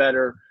ball was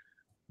better.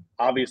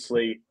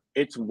 Obviously,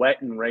 it's wet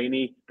and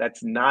rainy.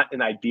 That's not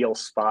an ideal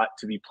spot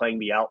to be playing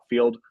the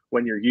outfield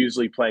when you're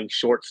usually playing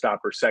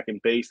shortstop or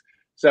second base.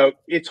 So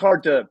it's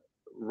hard to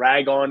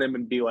rag on him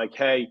and be like,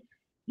 hey,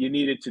 you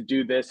needed to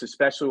do this,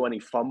 especially when he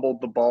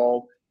fumbled the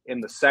ball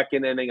in the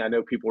second inning. I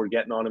know people were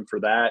getting on him for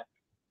that.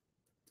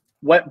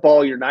 Wet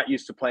ball, you're not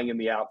used to playing in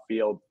the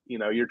outfield. You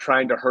know, you're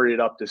trying to hurry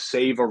it up to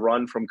save a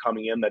run from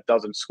coming in that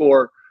doesn't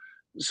score.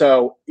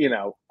 So, you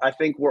know, I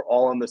think we're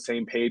all on the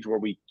same page where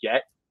we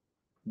get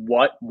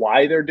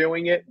why they're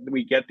doing it.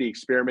 We get the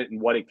experiment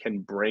and what it can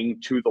bring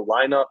to the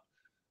lineup.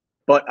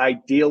 But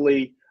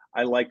ideally,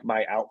 I like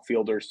my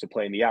outfielders to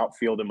play in the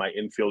outfield and my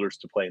infielders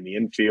to play in the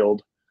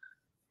infield.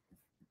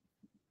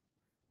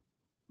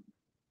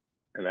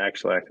 And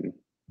actually, I can.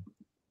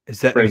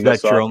 Is that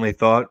your only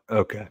thought?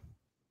 Okay.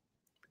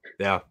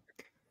 Yeah.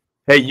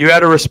 Hey, you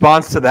had a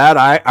response to that.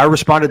 I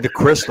responded to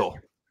Crystal.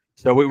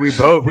 So we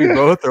both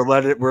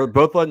we're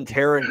both letting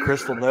Tara and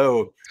Crystal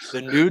know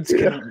the nudes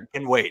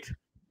can wait.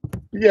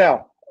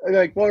 Yeah.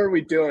 Like, what are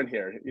we doing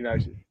here? You know,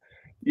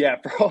 yeah,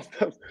 for all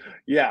those,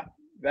 yeah.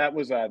 That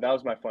was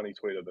my funny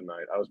tweet of the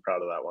night. I was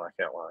proud of that one.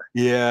 I can't lie.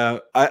 Yeah,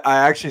 I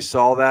actually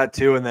saw that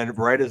too. And then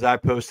right as I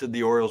posted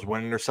the Orioles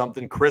winning or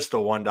something,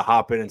 Crystal wanted to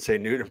hop in and say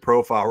nude and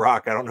profile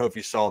rock. I don't know if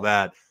you saw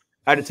that.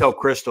 I had to tell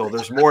Crystal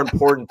there's more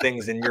important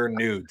things than your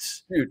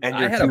nudes. Dude, and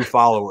your 2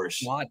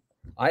 followers.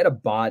 I had a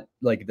bot,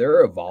 like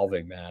they're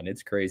evolving, man.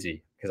 It's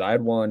crazy. Because I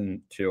had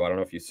one too. I don't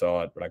know if you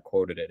saw it, but I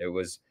quoted it. It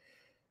was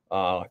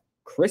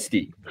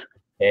Christy.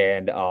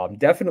 And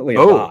definitely a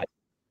bot.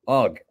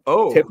 Ugh.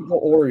 Oh. Typical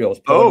Orioles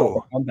pulling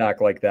a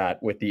comeback like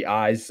that with the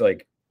eyes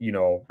like, you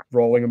know,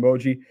 rolling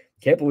emoji.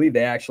 Can't believe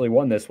they actually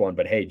won this one.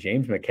 But hey,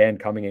 James McCann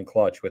coming in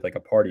clutch with like a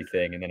party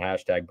thing and then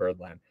hashtag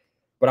Birdland.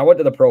 But I went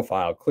to the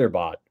profile, clear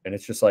bot, and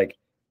it's just like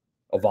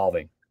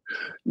evolving.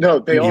 No,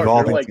 they are.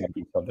 Evolving. They're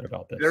like, something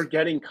about this. They're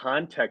getting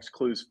context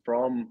clues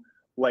from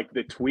like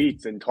the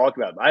tweets and talk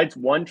about it. I had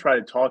one try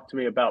to talk to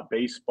me about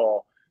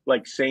baseball,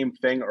 like same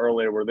thing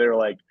earlier, where they're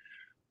like,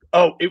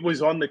 oh, it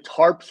was on the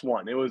Tarps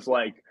one. It was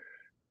like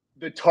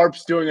the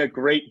Tarps doing a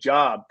great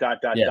job, ...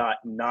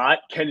 Not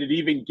can it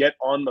even get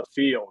on the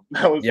field?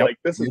 I was like,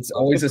 it's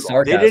always a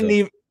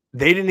sarcasm.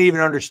 They didn't even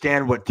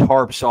understand what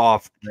tarps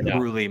off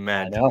truly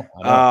meant. I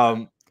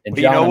know. And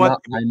John, you know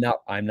what?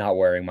 I'm not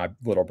wearing my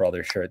little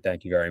brother's shirt.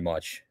 Thank you very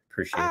much.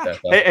 Appreciate that.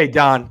 Hey,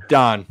 Don.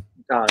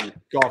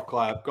 Golf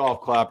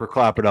clap or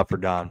clap it up for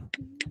Don.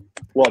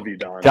 Love you,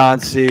 Don. Don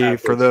C.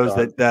 For those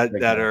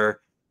that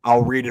are,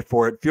 I'll read it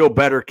for it. Feel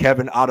better,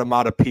 Kevin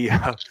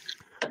Automatopia.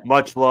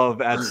 Much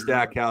love at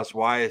Stackhouse.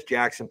 Why is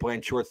Jackson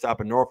playing shortstop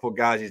in Norfolk,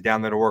 guys? He's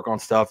down there to work on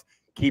stuff.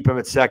 Keep him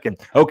at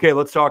second. Okay,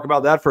 let's talk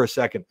about that for a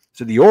second.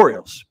 So the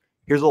Orioles.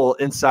 Here's a little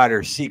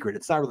insider secret.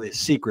 It's not really a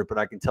secret, but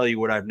I can tell you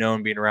what I've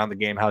known being around the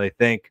game, how they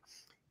think.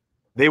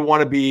 They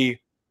want to be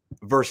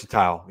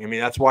versatile. I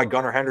mean, that's why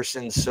Gunnar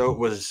Henderson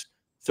was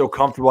so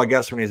comfortable, I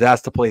guess, when he was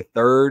asked to play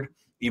third,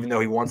 even though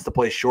he wants to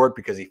play short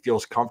because he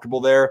feels comfortable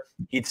there.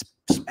 He's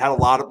had a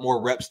lot of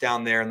more reps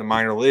down there in the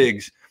minor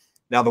leagues.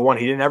 Now, the one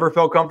he didn't ever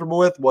feel comfortable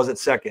with was at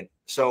second.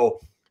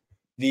 So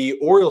the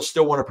Orioles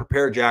still want to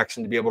prepare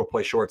Jackson to be able to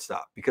play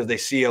shortstop because they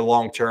see a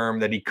long-term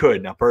that he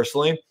could. Now,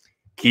 personally,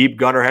 keep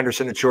Gunnar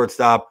Henderson at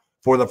shortstop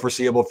for the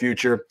foreseeable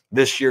future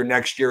this year,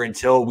 next year,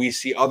 until we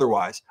see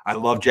otherwise. I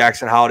love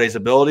Jackson Holliday's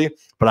ability,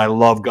 but I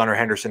love Gunnar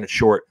Henderson at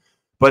short.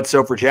 But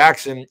so for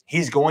Jackson,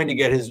 he's going to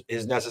get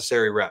his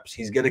necessary reps.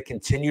 He's going to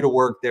continue to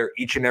work there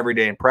each and every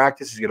day in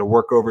practice. He's going to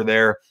work over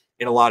there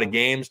in a lot of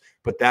games,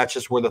 but that's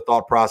just where the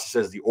thought process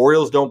is. The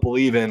Orioles don't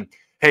believe in,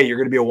 hey, you're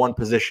going to be a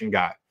one-position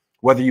guy.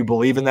 Whether you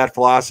believe in that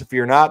philosophy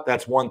or not,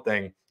 that's one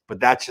thing, but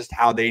that's just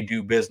how they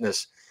do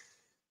business.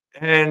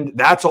 And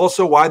that's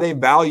also why they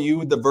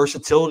value the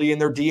versatility in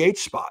their DH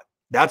spot.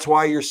 That's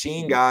why you're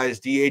seeing guys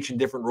DH in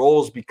different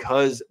roles,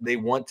 because they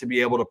want to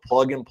be able to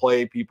plug and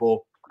play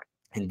people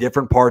in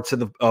different parts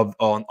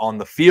on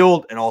the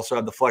field, and also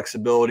have the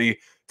flexibility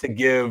to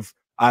give,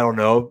 I don't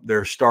know,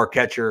 their star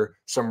catcher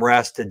some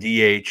rest to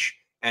DH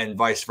and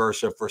vice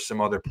versa for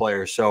some other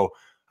players. So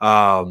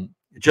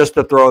just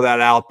to throw that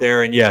out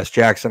there. And yes,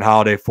 Jackson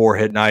Holliday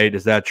 4-hit night.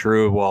 Is that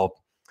true? Well,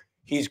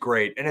 he's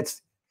great. And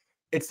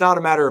it's not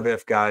a matter of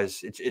if,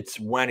 guys. It's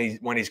when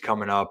he's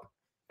coming up.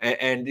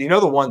 And you know,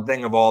 the one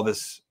thing of all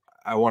this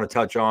I want to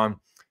touch on,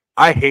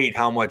 I hate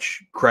how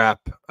much crap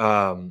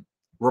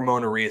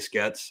Ramon Arias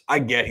gets. I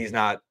get he's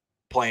not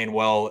playing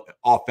well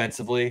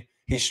offensively.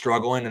 He's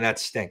struggling, and that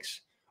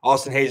stinks.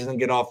 Austin Hayes doesn't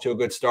get off to a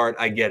good start.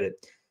 I get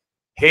it.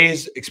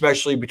 Hayes,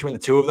 especially between the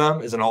two of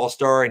them, is an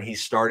all-star, and he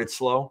started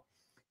slow.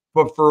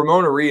 But for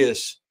Ramon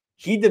Arias,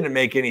 he didn't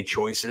make any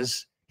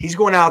choices. He's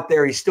going out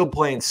there. He's still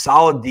playing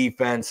solid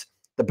defense.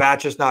 The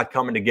bat's just not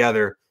coming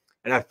together.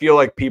 And I feel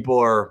like people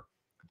are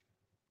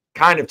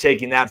kind of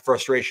taking that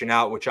frustration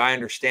out, which I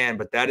understand,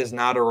 but that is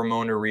not a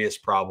Ramon Arias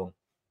problem.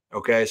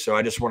 Okay, so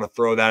I just want to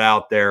throw that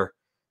out there.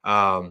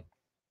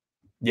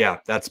 Yeah,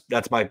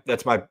 that's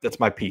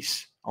my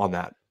piece on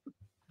that.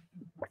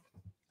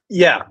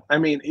 Yeah, I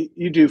mean,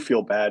 you do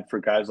feel bad for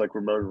guys like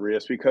Ramon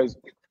Arias because,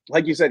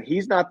 like you said,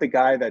 he's not the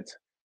guy that's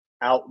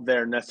out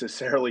there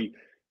necessarily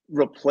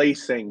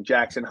replacing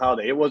Jackson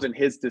Holliday. It wasn't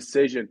his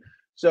decision.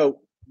 So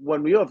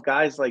when we have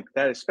guys like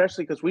that,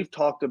 especially because we've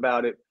talked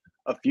about it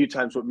a few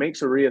times, what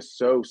makes Arias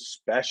so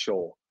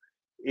special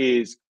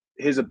is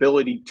his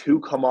ability to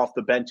come off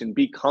the bench and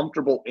be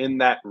comfortable in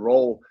that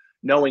role,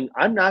 knowing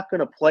I'm not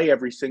going to play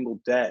every single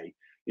day,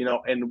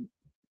 and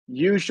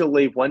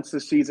usually once the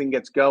season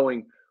gets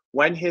going,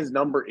 when his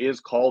number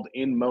is called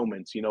in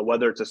moments,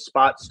 whether it's a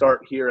spot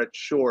start here at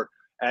short,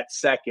 at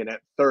second,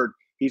 at third,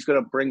 he's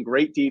going to bring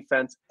great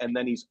defense, and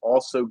then he's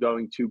also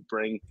going to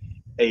bring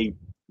a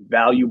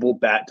valuable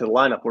bat to the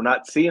lineup. We're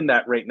not seeing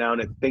that right now,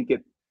 and I think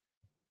it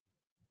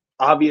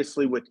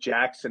obviously with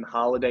Jackson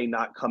Holiday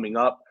not coming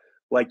up,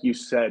 like you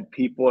said,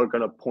 people are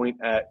going to point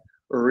at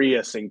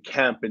Arias and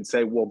Kemp and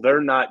say, well,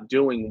 they're not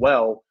doing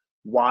well.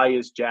 Why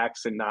is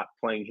Jackson not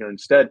playing here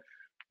instead?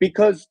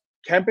 Because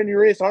Kemp and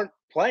Arias aren't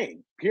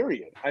playing,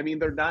 period. I mean,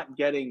 they're not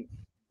getting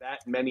that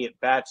many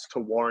at-bats to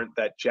warrant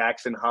that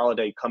Jackson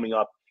Holiday coming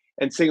up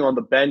and sitting on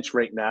the bench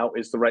right now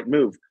is the right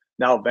move.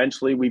 Now,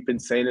 eventually, we've been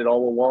saying it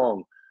all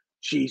along.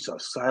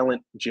 Jesus,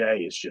 Silent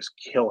J is just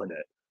killing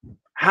it.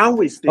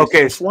 How is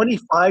this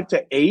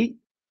 25-8?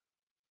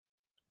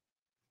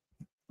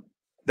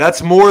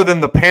 That's more than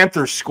the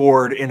Panthers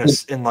scored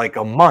in like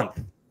a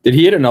month. Did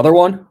he hit another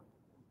one?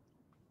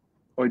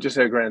 Oh, he just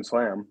hit a grand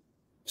slam.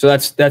 So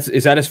is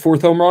that his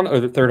fourth home run or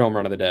the third home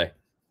run of the day?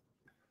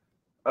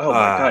 Oh my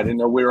God! I didn't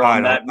know we were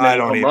on that many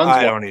home runs.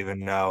 I don't even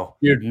know.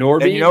 Dude,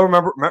 Norby. And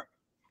remember?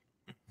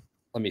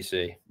 Let me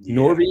see. Yeah.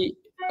 Norby,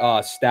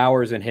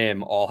 Stowers, and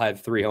him all had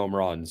 3 home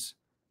runs,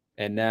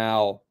 and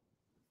now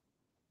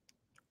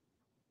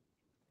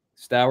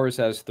Stowers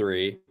has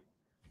 3.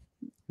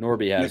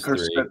 Norby has 3.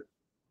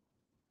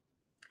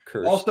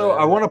 Also,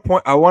 I want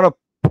to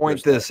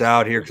point this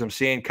out here because I'm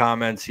seeing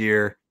comments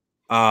here.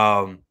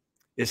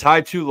 Is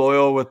Hyde too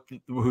loyal with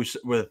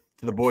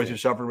the boys who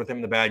suffered with him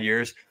in the bad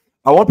years?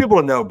 I want people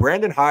to know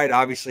Brandon Hyde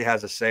obviously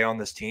has a say on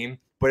this team,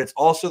 but it's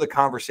also the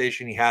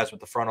conversation he has with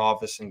the front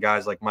office and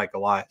guys like Mike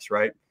Elias,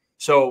 right?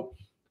 So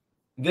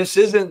this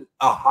isn't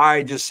a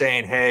Hyde just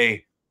saying,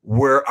 hey,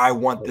 I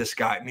want this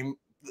guy. I mean,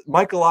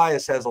 Mike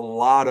Elias has a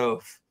lot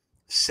of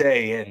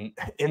say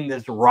in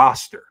this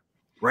roster,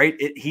 right?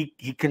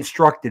 He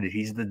constructed it.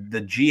 He's the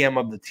GM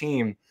of the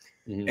team,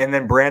 and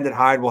then Brandon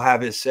Hyde will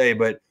have his say.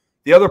 But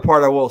the other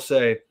part I will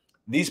say,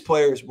 these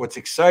players, what's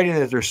exciting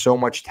is there's so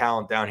much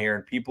talent down here,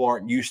 and people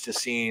aren't used to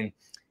seeing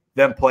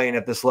them playing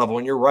at this level.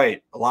 And you're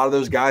right. A lot of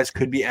those guys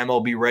could be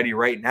MLB ready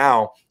right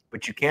now,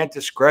 but you can't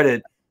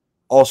discredit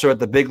also at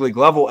the big league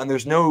level. And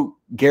there's no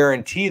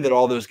guarantee that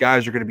all those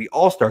guys are going to be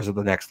all-stars at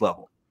the next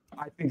level.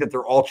 I think that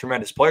they're all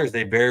tremendous players.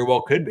 They very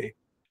well could be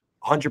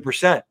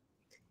 100%.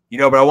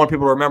 But I want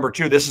people to remember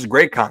too, this is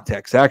great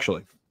context,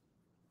 actually.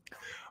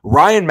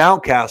 Ryan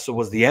Mountcastle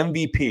was the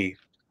MVP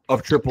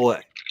of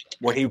AAA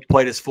when he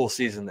played his full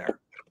season there.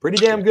 Pretty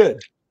damn good.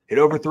 Hit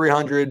over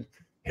 300,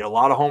 hit a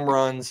lot of home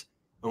runs.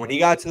 And when he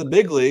got to the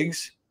big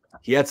leagues,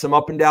 he had some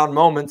up and down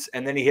moments,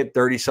 and then he hit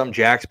 30-some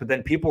jacks. But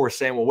then people were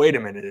saying, well, wait a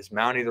minute, is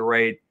Mountie the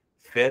right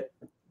fit?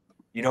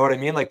 You know what I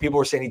mean? Like people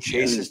were saying he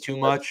chases too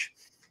much.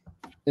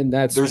 And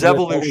there's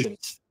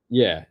evolutions.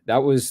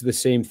 That was the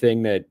same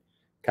thing that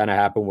kind of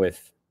happened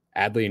with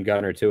Adley and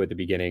Gunnar too at the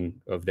beginning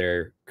of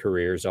their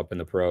careers up in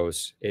the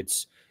pros.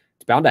 It's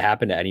bound to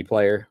happen to any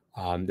player.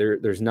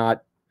 There's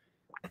not,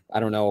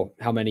 I don't know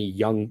how many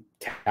young,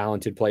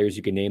 talented players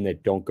you can name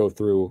that don't go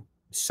through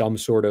some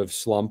sort of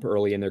slump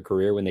early in their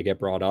career when they get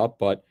brought up.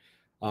 But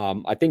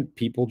I think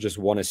people just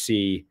want to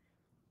see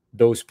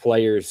those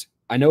players.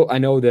 I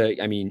know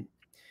the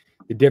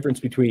difference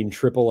between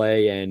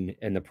AAA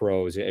and the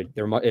pros,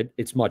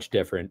 it's much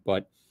different.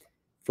 But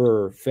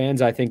for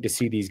fans, I think to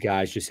see these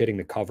guys just hitting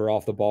the cover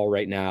off the ball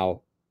right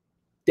now,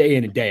 day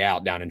in and day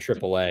out down in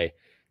AAA,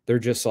 they're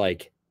just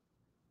like,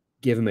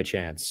 give them a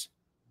chance,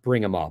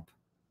 bring them up.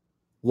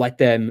 Let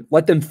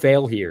them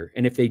fail here.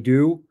 And if they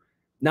do,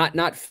 not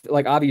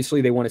like obviously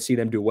they want to see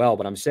them do well,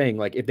 but I'm saying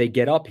like if they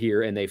get up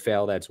here and they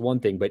fail, that's one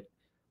thing, but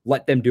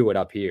let them do it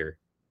up here.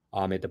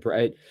 But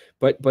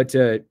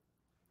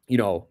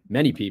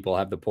many people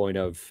have the point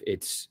of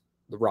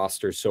the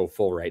roster's so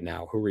full right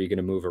now. Who are you going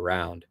to move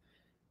around?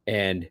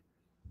 And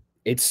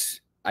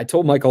I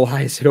told Michael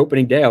Elias at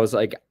opening day, I was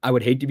like, I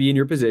would hate to be in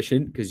your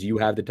position because you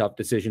have the tough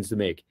decisions to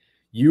make.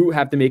 You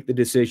have to make the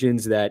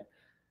decisions that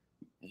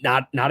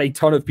not a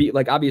ton of people,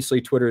 like obviously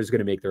Twitter is going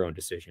to make their own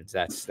decisions.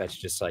 That's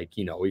just like,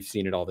 we've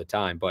seen it all the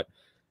time, but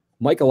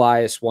Mike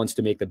Elias wants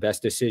to make the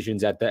best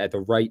decisions at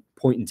the right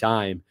point in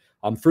time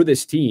for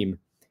this team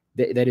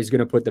that is going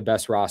to put the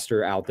best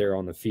roster out there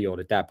on the field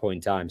at that point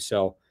in time.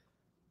 So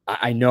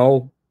I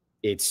know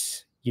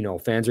it's,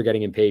 fans are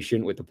getting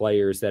impatient with the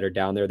players that are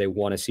down there. They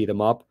want to see them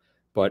up,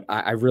 but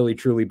I really,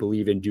 truly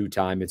believe in due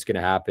time it's going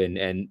to happen.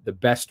 And the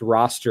best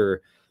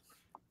roster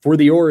for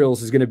the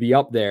Orioles is going to be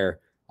up there.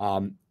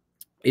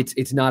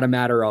 It's not a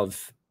matter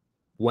of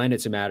when,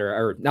 it's a matter,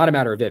 or not a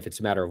matter of if, it's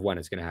a matter of when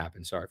it's going to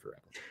happen. Sorry for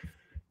that.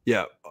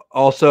 Yeah.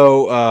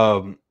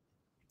 Also,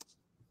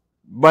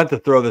 meant to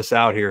throw this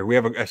out here.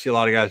 I see a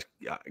lot of guys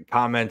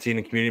commenting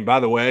in the community. By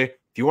the way,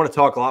 if you want to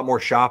talk a lot more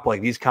shop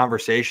like these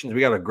conversations,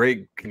 we got a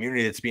great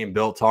community that's being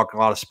built, talking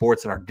a lot of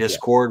sports in our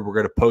Discord. We're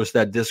going to post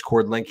that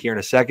Discord link here in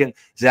a second.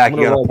 Zach,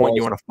 you got a point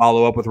you want to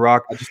follow up with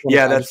Rock?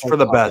 That's for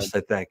the best,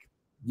 I think.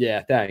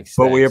 Yeah, thanks.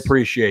 But we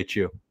appreciate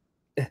you.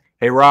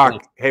 Hey,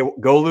 Rock, hey,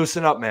 go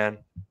loosen up, man.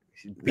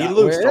 Be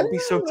loose. Don't be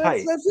so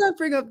tight. Let's not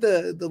bring up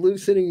the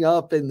loosening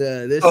up and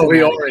the this. Oh,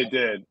 we already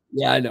did.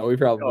 Yeah, I know. We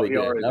probably did.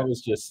 That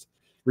was just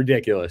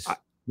ridiculous.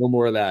 No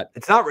more of that.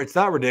 It's not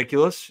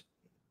ridiculous.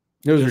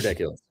 It was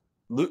ridiculous.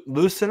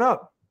 Loosen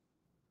up.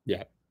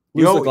 Yeah.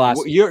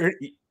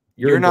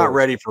 You're not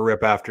ready for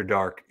Rip After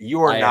Dark.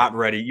 You are not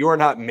ready. You are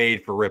not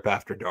made for Rip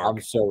After Dark.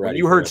 I'm so ready. When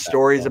you heard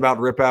stories about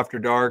Rip After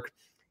Dark,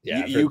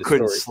 yeah, you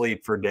couldn't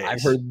sleep for days.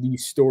 I've heard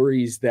these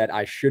stories that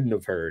I shouldn't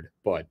have heard,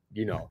 but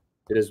it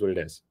is what it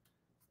is.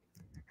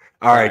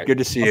 All right. Good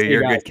to see you.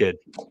 You're a good kid.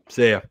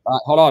 See ya.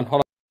 Hold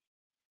on.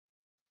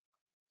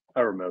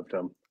 I removed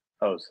him.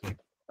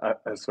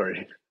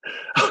 Sorry.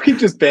 He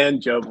just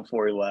banned Joe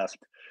before he left.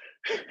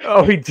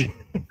 Oh, he did.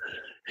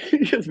 He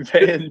just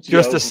banned Joe.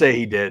 Just to say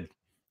he did.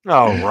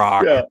 Oh,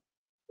 Rock. Yeah.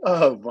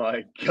 Oh,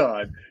 my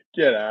God.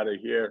 Get out of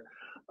here.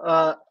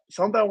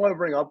 Something I want to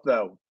bring up,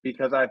 though,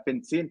 because I've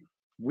been seeing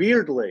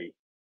weirdly,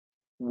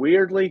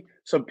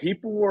 some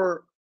people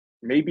were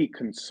maybe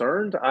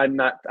concerned. I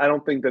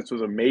don't think this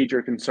was a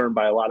major concern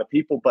by a lot of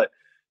people, but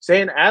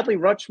saying Adley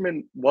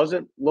Rutschman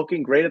wasn't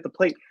looking great at the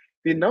plate.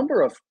 The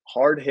number of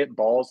hard hit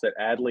balls that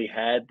Adley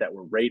had that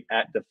were right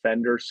at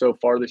defenders so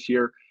far this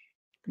year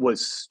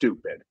was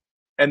stupid.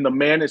 And the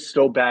man is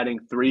still batting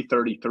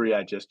 .333.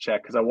 I just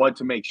checked because I wanted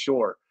to make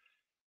sure.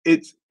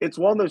 It's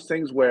one of those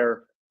things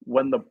where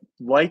when the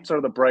lights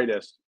are the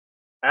brightest,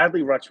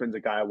 Adley Rutschman's a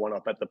guy I want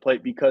up at the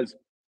plate because,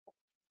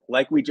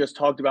 like we just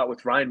talked about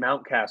with Ryan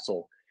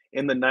Mountcastle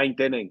in the 9th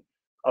inning,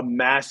 a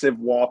massive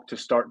walk to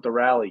start the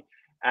rally.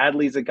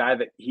 Adley's a guy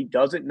that he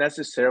doesn't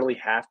necessarily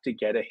have to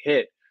get a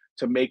hit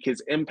to make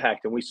his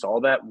impact. And we saw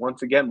that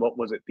once again. What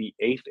was it? The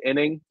 8th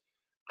inning,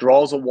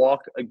 draws a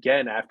walk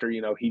again after,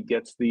 he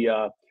gets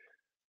the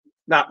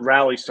not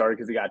rally started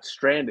because he got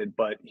stranded,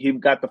 but he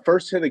got the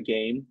first hit of the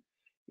game.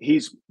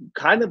 He's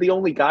kind of the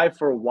only guy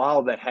for a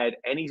while that had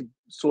any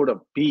sort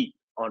of beat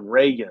on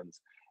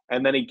Reagan's.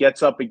 And then he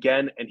gets up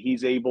again and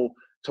he's able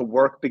to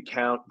work the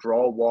count,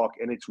 draw a walk.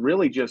 And it's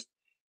really just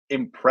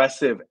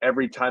impressive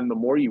every time. The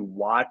more you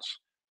watch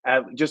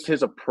just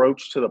his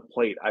approach to the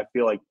plate, I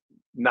feel like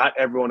not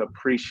everyone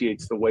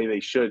appreciates the way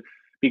they should,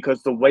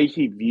 because the way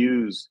he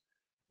views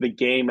the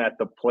game at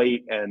the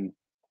plate and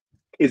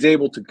is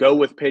able to go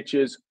with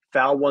pitches,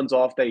 foul ones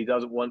off that he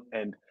doesn't want.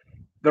 And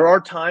there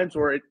are times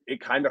where it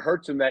kind of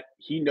hurts him that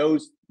he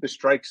knows the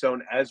strike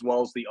zone as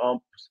well as the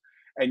umps.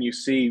 And you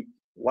see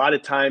a lot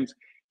of times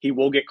he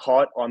will get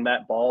caught on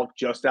that ball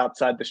just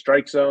outside the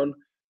strike zone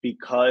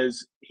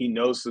because he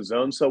knows the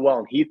zone so well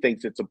and he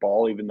thinks it's a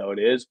ball even though it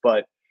is.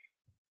 But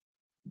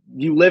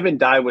you live and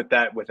die with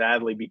that with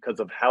Adley because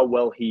of how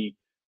well he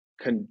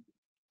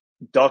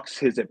conducts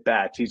his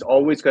at-bats. He's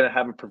always going to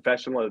have a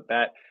professional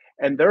at-bat.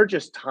 And there are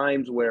just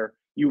times where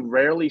you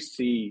rarely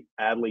see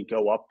Adley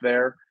go up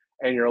there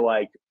and you're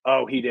like,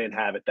 oh, he didn't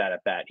have it that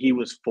at-bat. He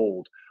was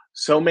fooled.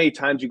 So many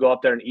times you go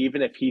up there and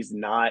even if he's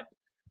not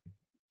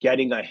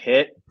getting a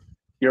hit,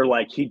 you're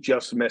like, he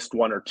just missed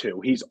one or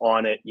two. He's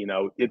on it.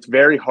 It's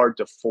very hard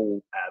to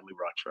fool Adley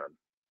Rutschman.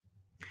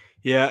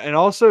 Yeah, and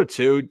also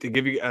too to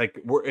give you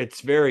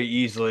it's very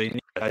easily.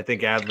 I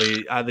think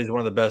Adley's one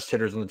of the best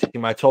hitters on the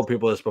team. I told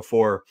people this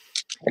before.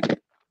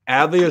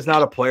 Adley is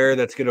not a player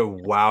that's going to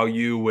wow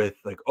you with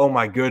like, oh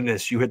my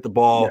goodness, you hit the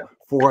ball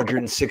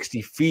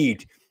 460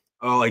 feet.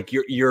 Oh, like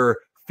you're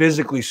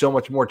physically so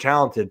much more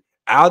talented.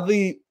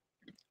 Adley's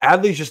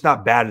just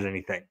not bad at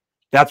anything.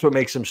 That's what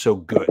makes him so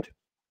good.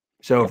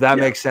 So if that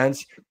makes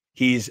sense,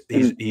 he's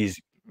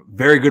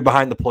very good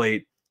behind the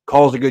plate,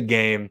 calls a good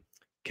game,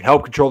 can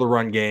help control the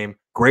run game,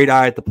 great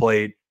eye at the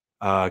plate,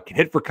 can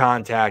hit for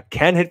contact,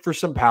 can hit for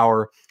some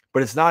power,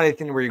 but it's not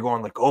anything where you're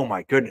going like, oh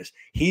my goodness.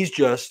 He's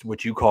just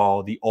what you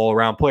call the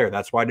all-around player.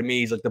 That's why to me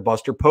he's like the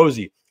Buster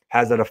Posey,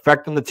 has that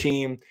effect on the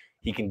team.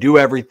 He can do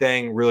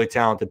everything, really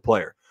talented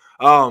player.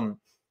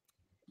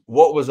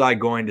 What was I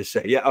going to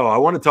say? Yeah, I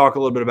want to talk a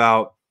little bit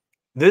about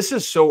this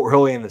is so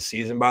early in the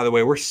season, by the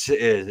way. Is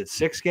it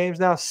 6 games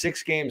now?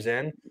 6 games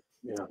in?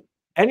 Yeah.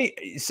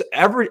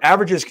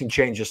 Averages can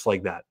change just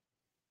like that.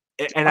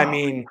 And I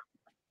mean,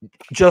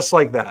 just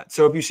like that.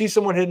 So if you see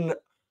someone hitting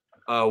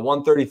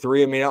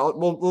 133, I mean,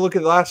 we'll look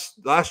at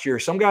last year.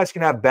 Some guys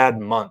can have bad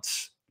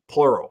months,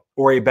 plural,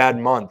 or a bad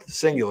month,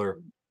 singular,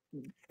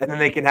 and then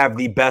they can have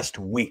the best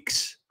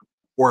weeks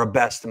or a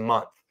best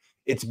month.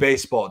 It's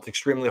baseball. It's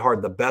extremely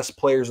hard. The best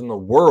players in the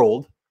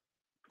world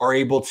are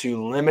able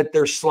to limit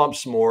their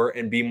slumps more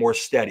and be more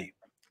steady.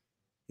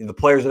 The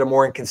players that are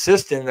more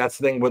inconsistent, that's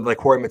the thing with like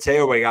Jorge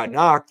Mateo where he got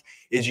knocked,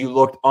 is you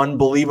looked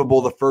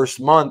unbelievable the first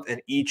month, and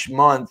each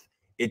month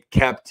it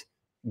kept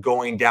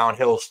going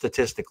downhill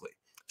statistically.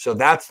 So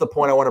that's the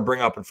point I want to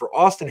bring up. And for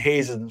Austin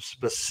Hayes is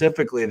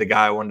specifically the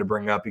guy I wanted to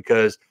bring up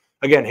because,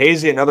 again,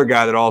 Hayes is another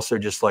guy that also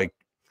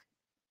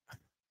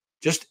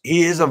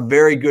he is a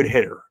very good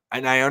hitter.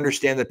 and I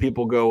understand that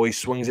people go, he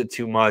swings it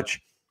too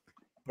much,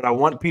 but I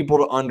want people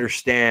to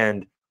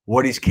understand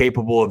what he's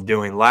capable of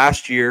doing.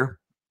 Last year,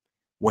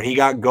 when he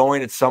got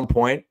going at some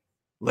point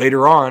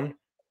later on,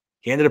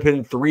 he ended up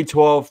hitting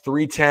 312,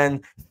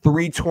 310,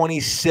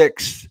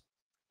 326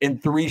 in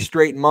 3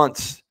 straight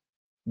months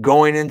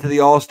going into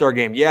the All-Star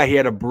game. Yeah, he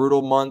had a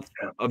brutal month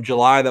of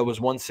July that was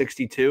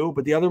 162,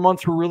 but the other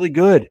months were really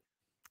good.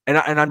 And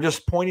I'm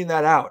just pointing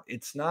that out.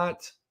 It's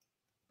not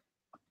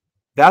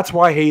 – that's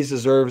why Hayes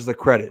deserves the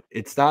credit.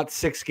 It's not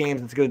 6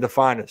 games that's going to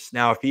define us.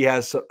 Now, if he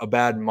has a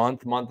bad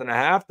month and a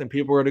half, then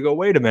people are going to go,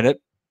 wait a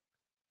minute.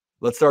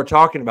 Let's start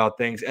talking about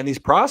things. And these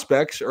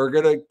prospects are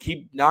going to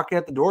keep knocking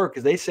at the door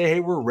because they say, hey,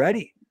 we're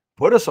ready.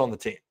 Put us on the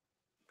team.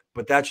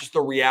 But that's just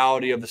the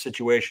reality of the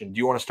situation. Do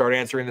you want to start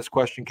answering this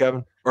question,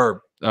 Kevin?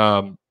 Or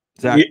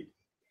Zach?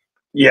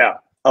 Yeah,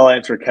 I'll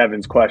answer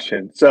Kevin's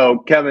question. So,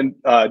 Kevin,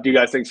 do you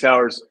guys think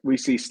Stowers – we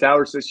see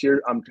Stowers this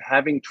year? I'm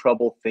having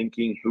trouble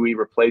thinking who he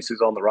replaces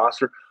on the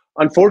roster.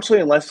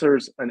 Unfortunately, unless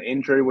there's an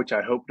injury, which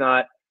I hope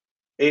not,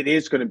 it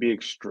is going to be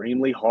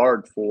extremely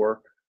hard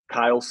for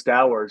Kyle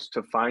Stowers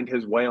to find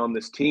his way on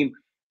this team.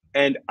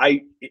 And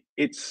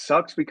it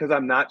sucks because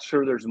I'm not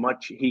sure there's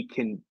much he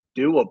can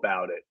do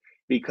about it.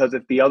 Because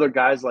if the other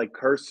guys like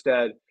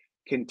Kjerstad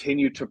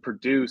continue to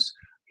produce,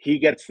 he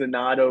gets the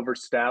nod over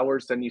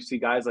Stowers. Then you see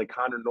guys like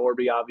Connor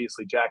Norby,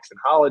 obviously Jackson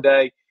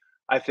Holiday.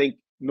 I think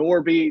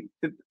Norby,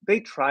 they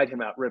tried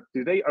him out. Rip,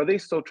 are they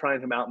still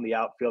trying him out in the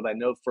outfield? I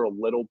know for a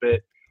little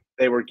bit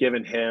they were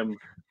giving him.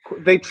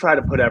 They try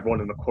to put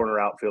everyone in the corner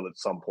outfield at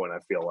some point, I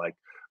feel like.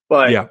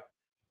 But yeah.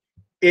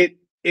 It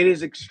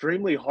is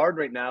extremely hard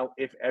right now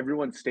if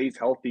everyone stays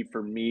healthy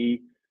for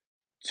me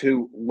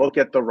to look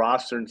at the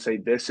roster and say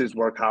this is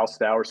where Kyle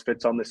Stowers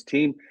fits on this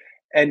team.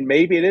 And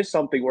maybe it is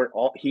something where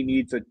he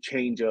needs a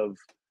change of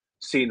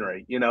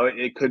scenery. You know,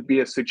 it could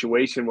be a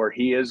situation where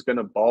he is going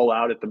to ball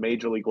out at the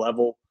major league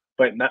level,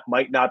 but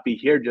might not be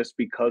here just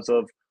because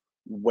of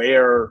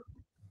where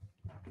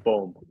 –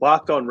 boom.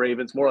 Locked on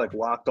Ravens, more like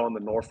locked on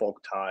the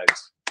Norfolk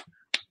Tides.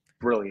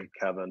 Brilliant,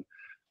 Kevin.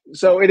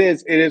 So it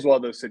is one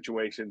of those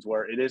situations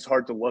where it is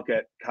hard to look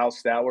at Kyle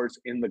Stowers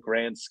in the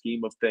grand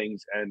scheme of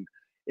things and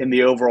in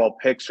the overall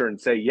picture and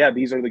say, yeah,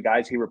 these are the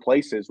guys he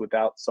replaces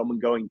without someone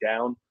going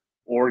down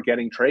or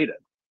getting traded.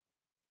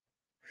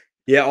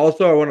 Yeah,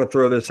 also I want to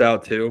throw this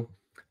out too,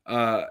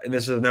 and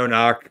this is no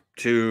knock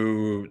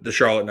to the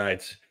Charlotte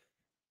Knights.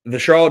 The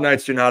Charlotte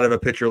Knights do not have a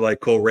pitcher like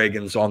Cole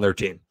Reagans on their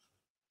team.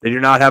 They do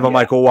not have a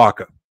Michael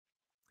Wacha.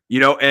 You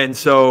know, and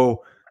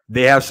so –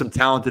 they have some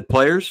talented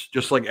players,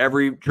 just like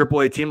every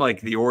AAA team.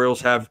 Like the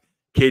Orioles have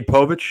Cade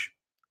Povich,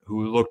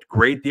 who looked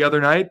great the other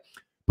night,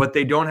 but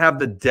they don't have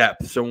the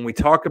depth. So when we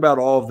talk about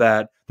all of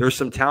that, there's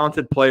some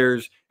talented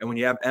players, and when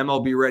you have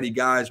MLB-ready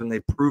guys, when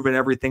they've proven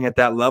everything at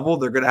that level,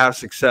 they're going to have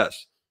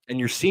success. And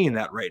you're seeing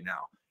that right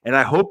now. And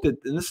I hope that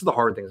 – and this is the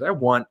hard thing – is I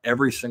want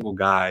every single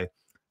guy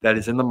that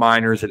is in the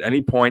minors at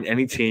any point,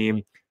 any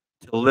team,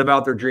 to live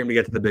out their dream to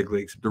get to the big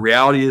leagues. The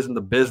reality is in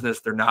the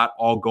business, they're not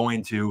all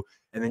going to.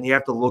 And then you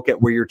have to look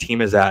at where your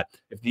team is at.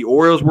 If the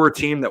Orioles were a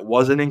team that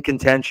wasn't in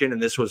contention,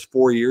 and this was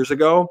 4 years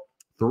ago,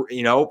 4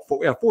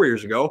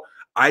 years ago,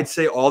 I'd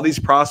say all these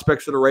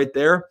prospects that are right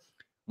there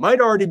might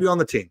already be on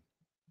the team.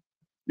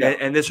 Yeah.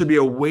 And this would be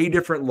a way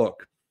different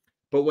look.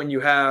 But when you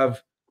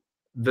have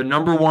the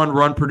number one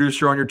run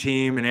producer on your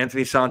team and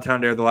Anthony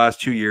Santander the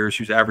last 2 years,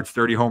 who's averaged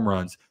 30 home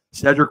runs,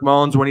 Cedric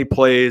Mullins, when he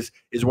plays,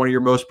 is one of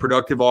your most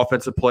productive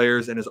offensive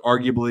players and is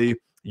arguably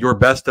your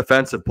best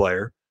defensive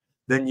player.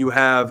 Then you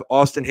have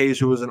Austin Hayes,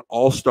 who is an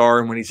all-star,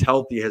 and when he's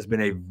healthy has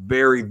been a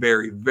very,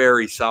 very,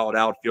 very solid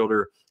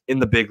outfielder in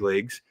the big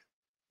leagues.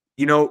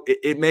 You know,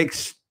 it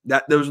makes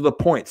that – those are the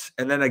points.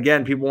 And then,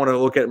 again, people want to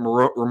look at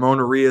Ramon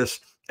Arias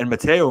and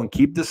Mateo and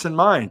keep this in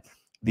mind.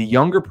 The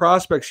younger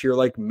prospects here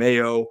like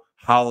Mayo,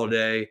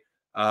 Holiday,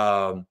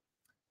 Norby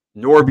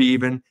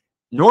even.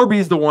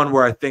 Norby's the one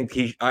where I think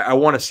I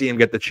want to see him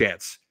get the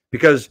chance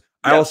because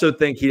I also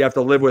think he'd have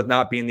to live with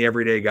not being the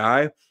everyday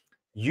guy.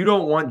 You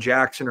don't want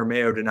Jackson or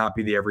Mayo to not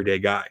be the everyday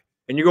guy.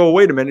 And you go,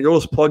 wait a minute, you'll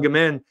just plug him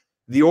in.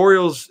 The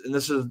Orioles, and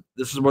this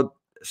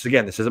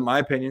isn't my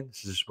opinion.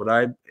 This is what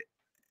I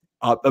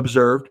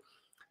observed.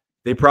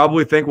 They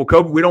probably think,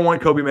 well, we don't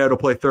want Kobe Mayo to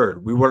play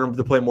third. We want him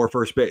to play more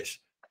first base.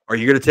 Are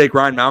you going to take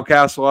Ryan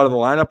Mountcastle out of the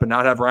lineup and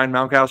not have Ryan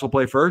Mountcastle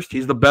play first?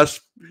 He's the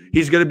best.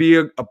 He's going to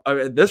be,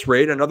 at this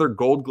rate, another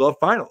Gold Glove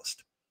finalist.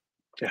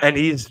 Yeah. And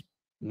he's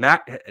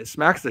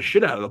smacks the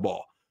shit out of the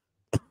ball.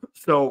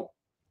 So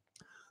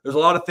there's a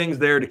lot of things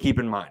there to keep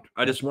in mind.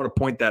 I just want to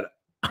point that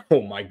out.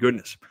 Oh, my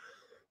goodness.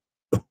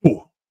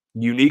 Ooh,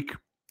 unique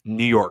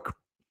New York.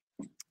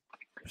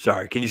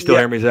 Sorry. Can you still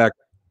hear me, Zach?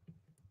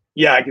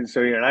 Yeah, I can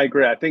still hear you. And I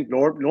agree. I think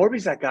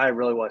Norby's that guy I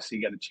really want to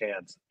see get a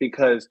chance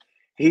because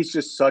he's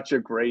just such a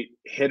great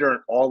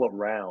hitter all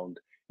around.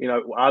 You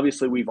know,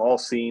 obviously we've all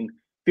seen,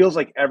 feels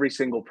like every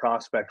single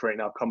prospect right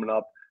now coming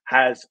up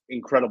has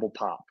incredible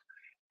pop.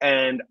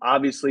 And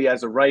obviously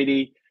as a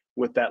righty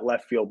with that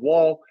left field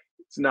wall,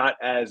 it's not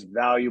as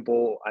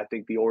valuable, I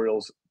think, the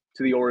Orioles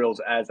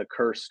as a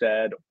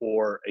Kjerstad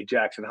or a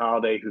Jackson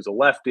Holiday who's a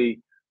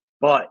lefty.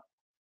 But,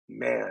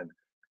 man,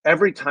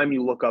 every time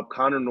you look up,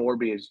 Connor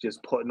Norby is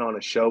just putting on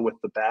a show with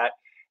the bat.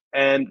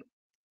 And,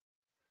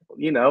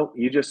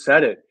 you just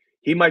said it.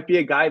 He might be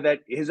a guy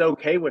that is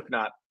okay with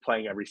not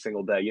playing every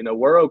single day.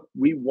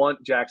 We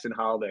want Jackson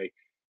Holiday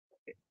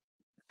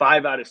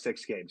 5 out of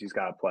 6 games he's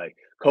got to play.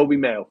 Kobe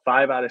Mayo,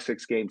 5 out of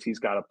 6 games he's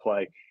got to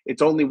play.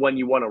 It's only when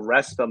you want to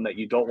rest them that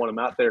you don't want him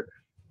out there.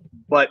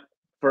 But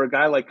for a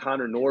guy like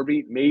Connor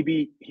Norby,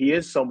 maybe he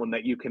is someone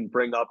that you can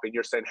bring up and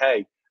you're saying,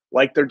 hey,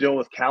 like they're doing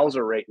with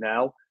Kowser right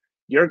now,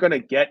 you're going to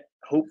get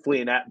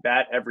hopefully an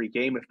at-bat every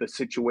game if the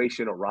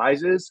situation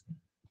arises.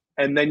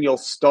 And then you'll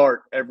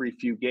start every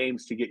few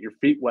games to get your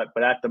feet wet.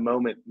 But at the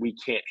moment, we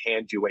can't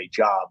hand you a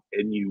job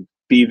and you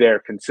be there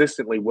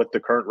consistently with the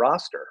current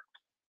roster.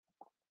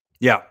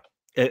 Yeah.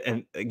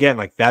 And again,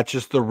 like that's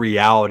just the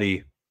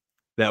reality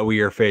that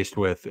we are faced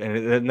with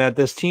and that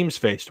this team's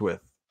faced with.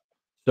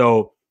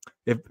 So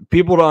if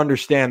people don't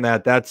understand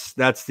that, that's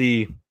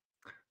the,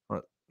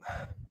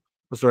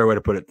 what's the right way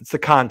to put it? It's the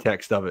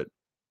context of it,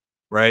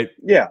 right?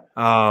 Yeah.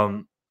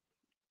 And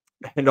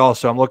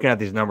also I'm looking at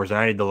these numbers and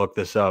I need to look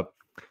this up.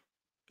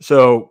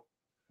 So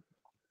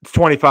it's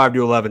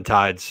 25-11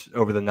 Tides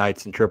over the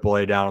Knights in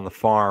AAA down on the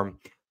farm.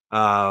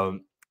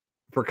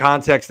 For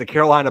context, the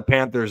Carolina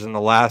Panthers in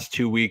the last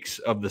 2 weeks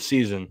of the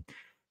season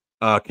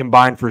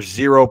combined for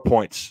 0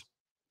 points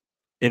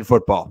in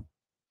football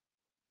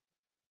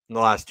in the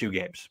last 2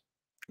 games.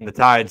 And the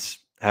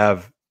Tides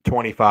have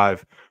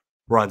 25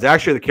 runs.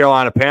 Actually, the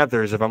Carolina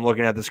Panthers, if I'm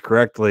looking at this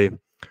correctly,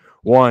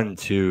 1,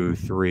 2,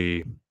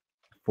 3,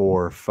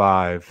 4,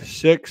 5,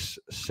 6,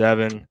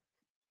 7,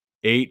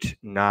 8,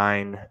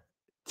 9,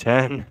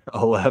 10,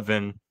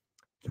 11,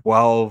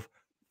 12,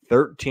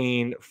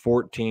 13,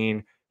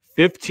 14,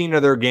 15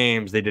 of their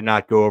games, they did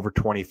not go over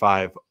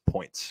 25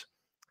 points.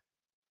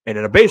 And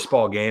in a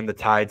baseball game, the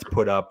Tides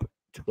put up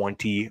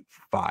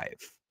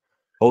 25.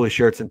 Holy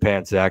shirts and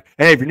pants, Zach.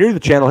 Hey, if you're new to the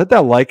channel, hit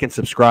that like and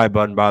subscribe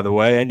button, by the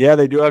way. And yeah,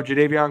 they do have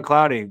Jadeveon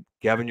Clowney.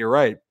 Kevin, you're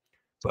right.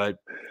 But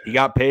he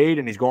got paid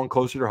and he's going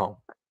closer to home.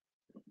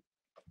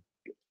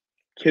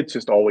 Kid's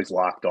just always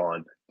locked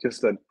on.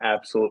 Just an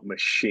absolute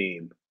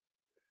machine.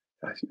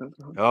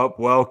 Oh,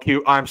 well,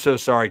 Cube. I'm so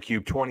sorry,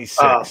 Cube.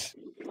 26.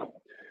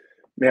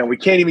 Man, we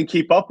can't even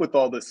keep up with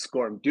all this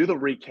scoring. Do the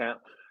recount.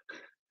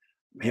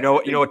 Man, you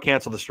know what?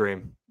 Cancel the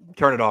stream.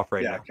 Turn it off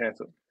right now. Yeah,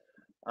 cancel.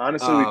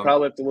 Honestly, we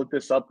probably have to look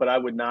this up, but I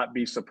would not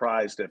be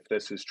surprised if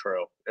this is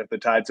true. If the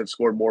Tides have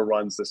scored more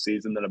runs this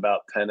season than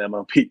about 10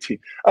 MLB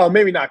teams. Oh,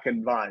 maybe not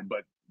combined,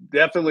 but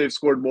definitely have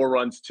scored more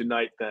runs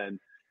tonight than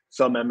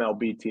some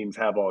MLB teams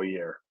have all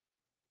year.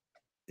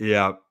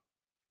 Yeah.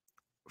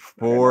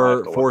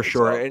 For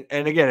sure.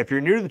 And again, if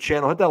you're new to the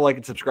channel, hit that like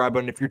and subscribe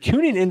button. If you're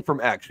tuning in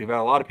from X, we've had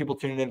a lot of people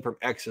tuning in from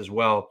X as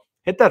well.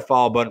 Hit that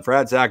follow button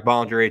for @Zach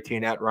Bollinger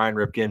 18, @Ryan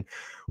Ripken.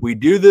 We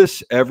do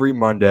this every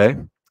Monday,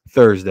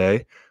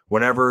 Thursday,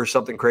 whenever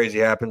something crazy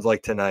happens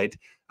like tonight.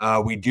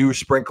 We do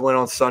sprinkle in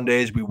on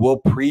Sundays. We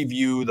will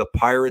preview the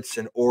Pirates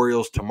and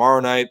Orioles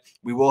tomorrow night.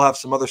 We will have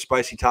some other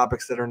spicy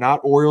topics that are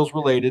not Orioles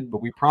related,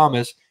 but we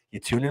promise you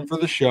tune in for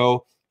the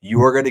show. You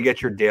are going to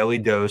get your daily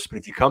dose. But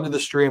if you come to the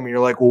stream and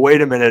you're like, well,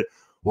 wait a minute,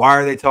 why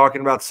are they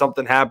talking about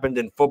something happened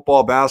in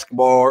football,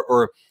 basketball,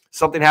 or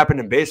something happened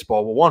in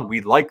baseball? Well, one,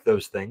 we like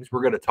those things.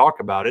 We're going to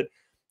talk about it.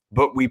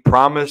 But we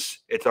promise,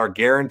 it's our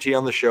guarantee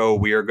on the show,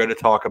 we are going to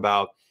talk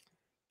about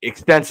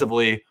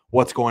extensively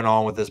what's going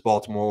on with this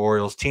Baltimore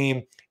Orioles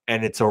team.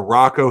 And it's a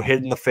Rocco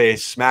hit in the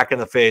face, smack in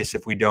the face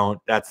if we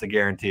don't. That's the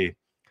guarantee.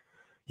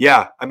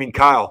 Yeah, I mean,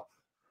 Kyle,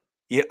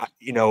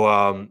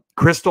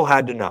 Crystal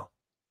had to know.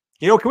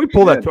 Can we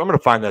pull that? I'm going to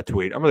find that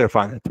tweet. I'm going to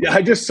find that tweet. Yeah,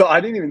 I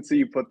didn't even see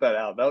you put that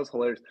out. That was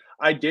hilarious.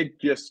 I did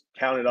just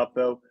count it up,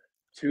 though.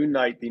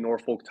 Tonight, the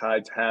Norfolk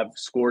Tides have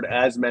scored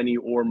as many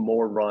or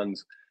more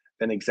runs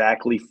than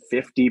exactly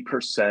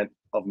 50%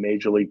 of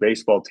Major League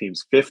Baseball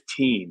teams.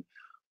 15.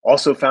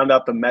 Also found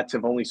out the Mets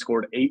have only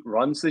scored 8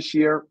 runs this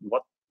year.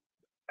 What?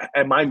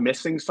 Am I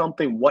missing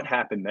something? What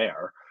happened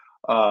there?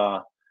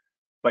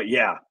 But,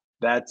 yeah,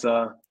 that's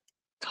a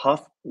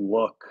tough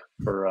look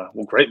for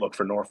great look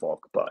for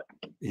Norfolk, but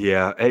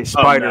yeah. Hey,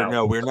 Spider,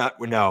 no, we're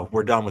not. No,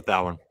 we're done with that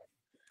one.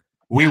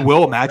 We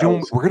will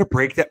imagine we're gonna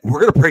break that. We're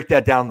gonna break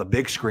that down on the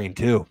big screen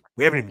too.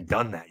 We haven't even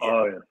done that yet.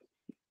 Oh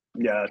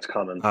yeah, it's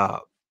coming.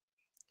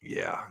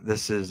 Yeah,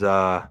 this is.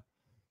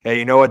 Hey,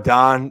 you know what,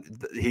 Don?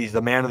 He's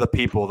the man of the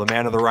people, the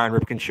man of the Ryan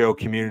Ripken Show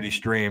community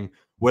stream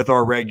with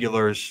our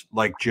regulars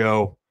like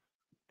Joe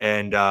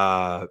and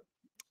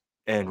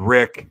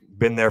Rick.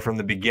 Been there from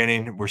the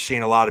beginning. We're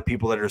seeing a lot of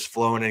people that are just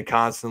flowing in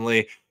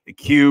constantly.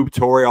 Cube,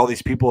 Tori, all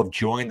these people have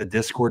joined the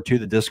Discord too.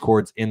 The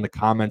Discord's in the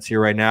comments here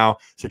right now.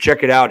 So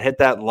check it out. Hit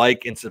that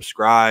like and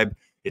subscribe.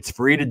 It's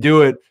free to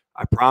do it.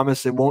 I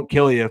promise it won't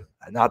kill you.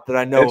 Not that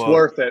I know it's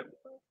worth it.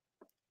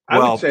 I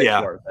would say yeah.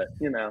 It's worth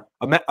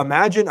it,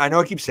 Imagine, I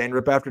know I keep saying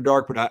Rip After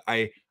Dark, but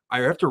I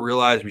have to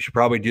realize we should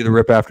probably do the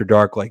Rip After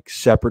Dark like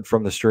separate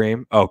from the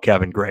stream. Oh,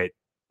 Kevin, great.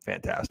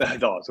 Fantastic.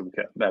 That's awesome,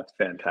 Kevin. That's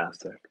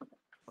fantastic.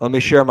 Let me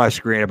share my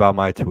screen about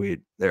my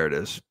tweet. There it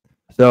is.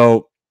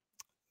 So,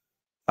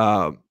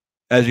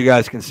 as you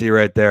guys can see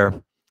right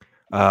there,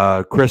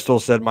 Crystal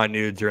said my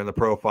nudes are in the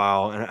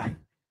profile, and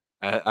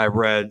I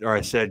read, or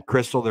I said,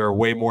 Crystal, there are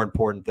way more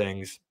important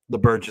things. The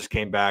Bird just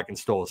came back and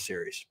stole a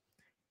series.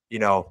 You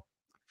know,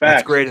 Facts.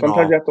 that's great and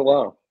Sometimes all. you have to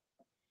allow.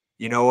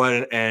 You know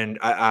what? And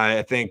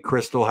I think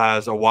Crystal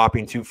has a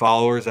whopping 2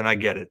 followers, and I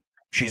get it.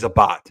 She's a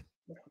bot,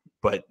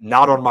 but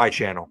not on my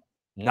channel,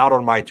 not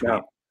on my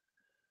tweet.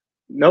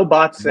 No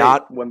bots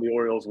safe when the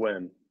Orioles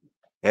win.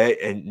 Hey,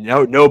 and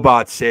no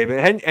bots saving.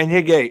 And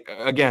hey,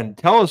 again,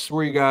 tell us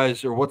where you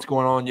guys or what's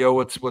going on, yo.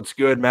 What's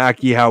good,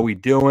 Mackie? How we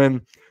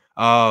doing?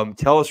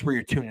 Tell us where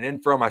you're tuning in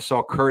from. I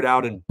saw Kurt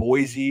out in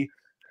Boise,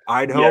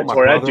 Idaho. Yeah, My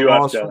Tori, I do have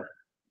brother-in-law's to.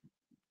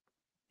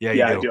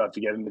 Yeah, I do have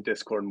to get in the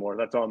Discord more.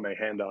 That's on my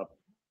hand up.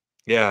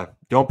 Yeah,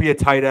 don't be a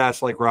tight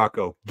ass like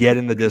Rocco. Get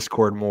in the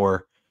Discord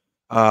more.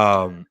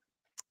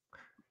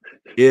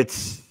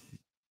 It's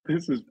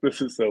this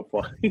is so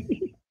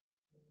funny.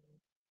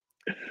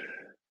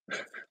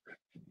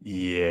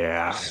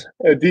 Yeah.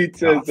 Deet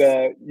says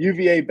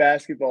UVA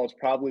basketball is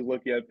probably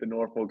looking at the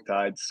Norfolk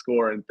Tide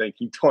score and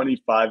thinking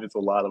 25 is a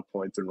lot of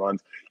points and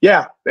runs.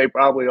 Yeah, they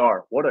probably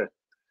are. What a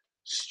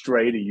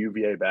stray to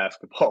UVA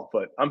basketball,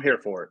 but I'm here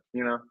for it,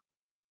 you know?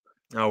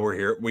 Oh, we're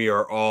here. We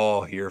are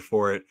all here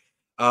for it.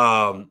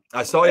 I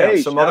saw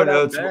some shout other out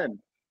notes. Ben.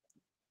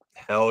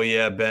 Hell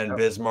yeah, Ben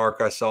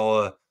Bismarck. I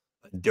saw a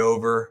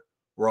Dover.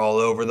 We're all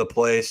over the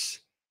place.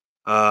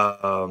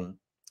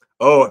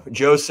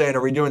 Joe's saying,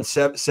 are we doing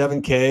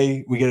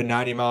 7K? We get a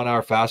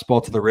 90-mile-an-hour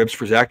fastball to the ribs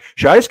for Zach.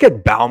 Should I just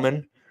get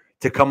Bauman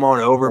to come on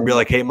over and be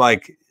like, hey,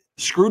 Mike,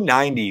 screw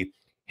 90.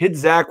 Hit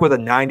Zach with a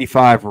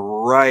 95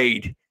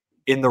 right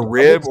in the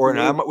rib,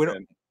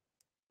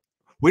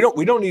 we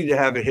don't need to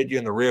have it hit you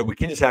in the rib. We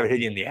can just have it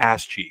hit you in the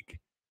ass cheek.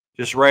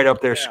 Just right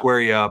up there,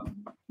 square you up.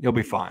 You'll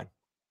be fine.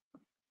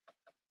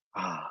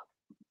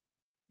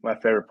 My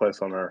favorite place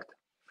on earth.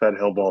 Fed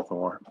Hill,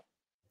 Baltimore.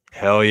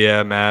 Hell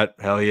yeah, Matt.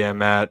 Yeah,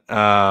 Matt,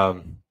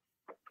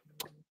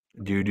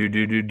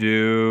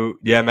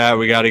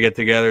 we got to get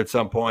together at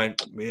some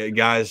point.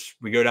 Guys,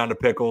 we go down to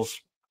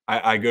Pickles.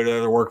 I go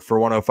to work for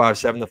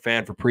 105.7 The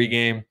Fan for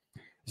pregame.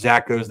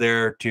 Zach goes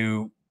there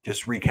to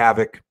just wreak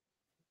havoc.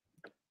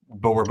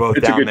 But we're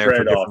both down there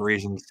for different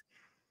reasons.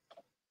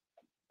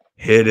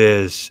 It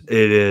is.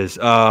 We'll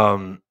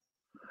have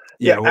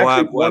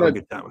a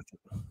good time with it.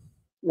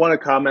 Want to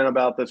comment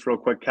about this real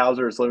quick?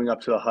 Cowser is living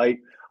up to the hype.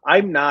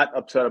 I'm not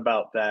upset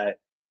about that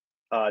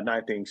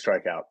ninth inning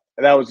strikeout.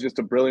 That was just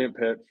a brilliant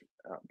pitch.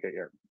 Get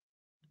here.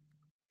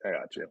 I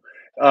got you.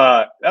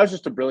 That was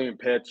just a brilliant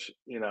pitch.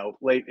 You know,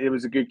 late. It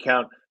was a good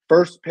count.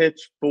 First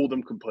pitch fooled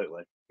him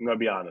completely. I'm going to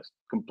be honest.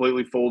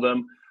 Completely fooled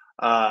him.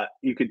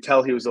 You could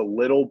tell he was a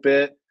little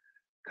bit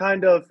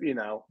kind of,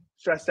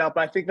 stressed out.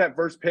 But I think that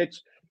first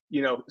pitch,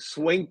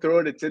 swing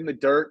through it. It's in the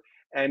dirt.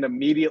 And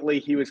immediately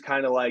he was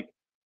kind of like,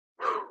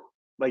 whew,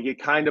 like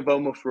it kind of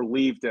almost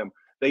relieved him.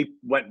 They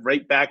went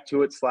right back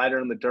to it, slider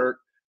in the dirt,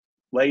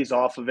 lays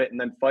off of it, and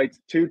then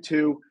fights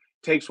 2-2,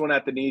 takes one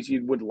at the knees.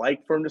 You would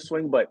like for him to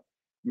swing, but,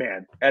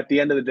 man, at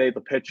the end of the day, the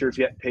pitcher's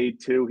get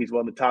paid too. He's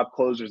one of the top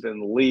closers in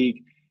the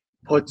league,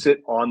 puts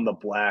it on the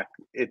black.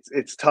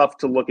 It's tough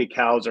to look at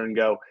Cowser and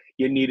go,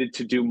 you needed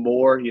to do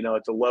more.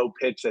 It's a low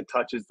pitch that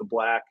touches the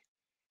black.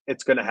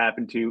 It's going to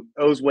happen to you.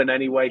 O's win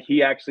anyway.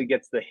 He actually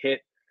gets the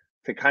hit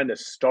to kind of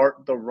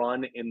start the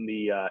run in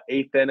the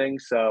eighth inning.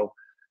 So,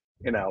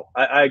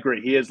 I agree.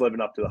 He is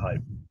living up to the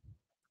hype.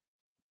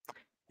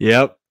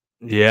 Yep.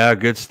 Yeah,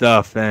 good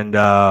stuff. And,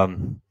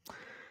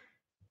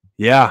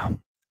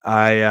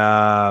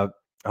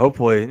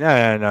 hopefully,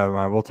 never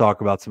mind. We'll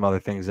talk about some other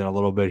things in a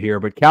little bit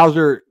here. But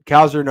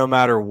Cowser, no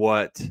matter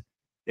what,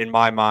 in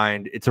my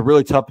mind, it's a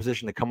really tough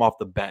position to come off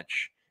the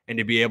bench and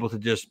to be able to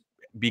just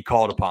be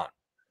called upon.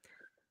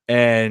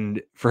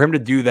 And for him to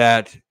do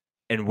that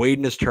and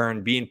waiting his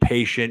turn, being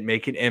patient,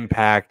 making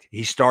impact,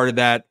 he started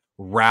that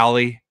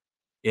rally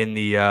in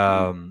the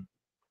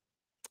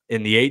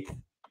eighth,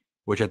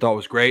 which I thought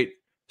was great.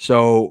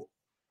 So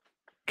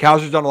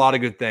Cowser's done a lot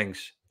of good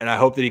things, and I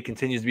hope that he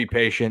continues to be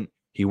patient.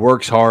 He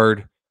works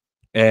hard,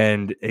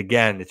 and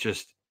again, it's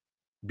just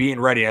being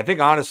ready. I think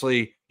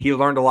honestly, he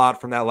learned a lot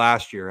from that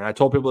last year. And I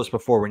told people this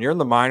before: when you're in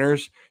the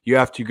minors, you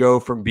have to go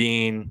from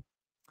being,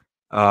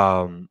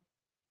 sorry,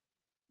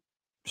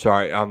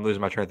 I'm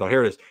losing my train of thought.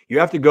 Here it is. You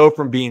have to go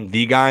from being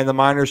the guy in the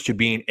minors to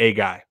being a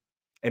guy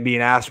and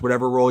being asked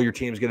whatever role your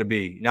team's going to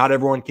be. Not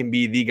everyone can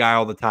be the guy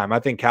all the time. I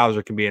think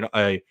Cowser can be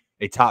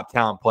a top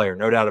talent player,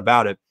 no doubt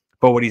about it.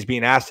 But what he's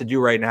being asked to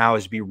do right now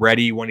is be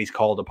ready when he's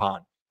called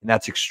upon. And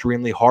that's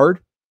extremely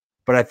hard.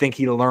 But I think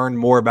he learned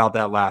more about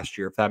that last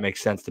year, if that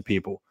makes sense to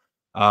people.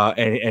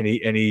 And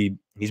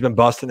he's been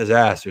busting his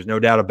ass. There's no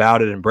doubt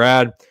about it. And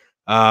Brad,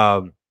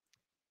 tough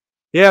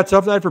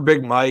night for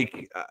Big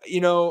Mike.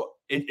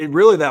 It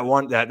really,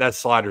 that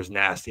slider's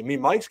nasty. I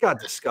mean, Mike's got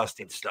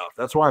disgusting stuff.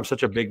 That's why I'm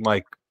such a Big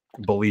Mike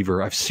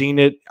believer. I've seen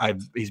it.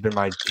 He's been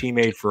my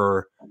teammate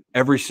for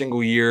every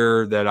single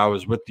year that I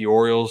was with the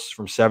Orioles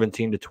from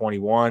 17 to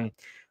 21.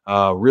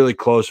 Really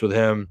close with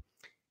him.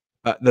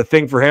 The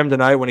thing for him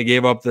tonight when he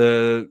gave up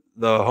the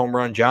home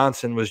run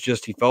Johnson was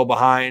just he fell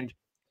behind.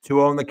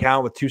 2-0 in the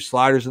count with 2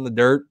 sliders in the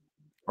dirt,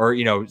 or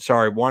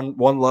one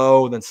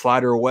low, then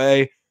slider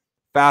away,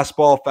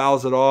 fastball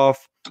fouls it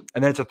off,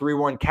 and then it's a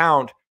 3-1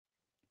 count.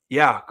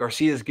 Yeah,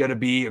 Garcia's going to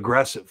be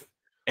aggressive,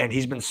 and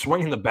he's been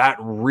swinging the bat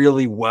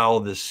really well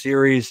this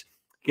series.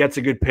 Gets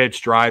a good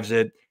pitch, drives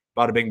it,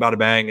 bada bing, bada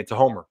bang. It's a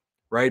homer,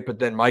 right? But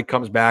then Mike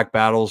comes back,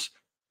 battles,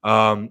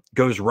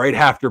 goes right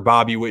after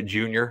Bobby Witt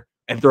Jr.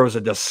 and throws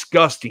a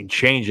disgusting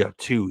changeup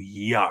too.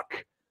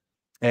 Yuck.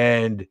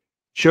 And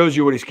shows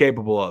you what he's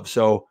capable of.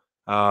 So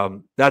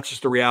that's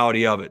just the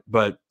reality of it.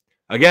 But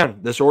again,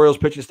 this Orioles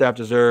pitching staff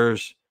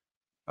deserves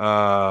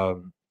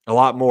a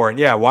lot more. And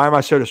yeah, why am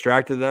I so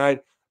distracted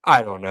tonight?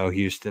 I don't know,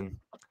 Houston.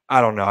 I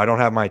don't know. I don't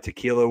have my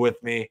tequila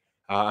with me.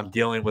 I'm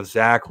dealing with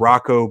Zach.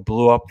 Rocco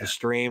blew up the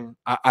stream.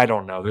 I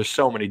don't know. There's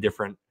so many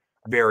different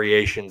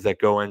variations that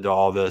go into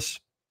all this.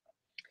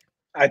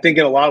 I think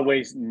in a lot of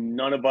ways,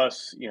 none of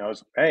us,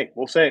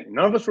 we'll say it,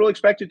 none of us really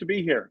expected to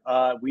be here.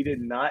 We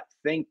did not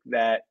think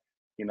that,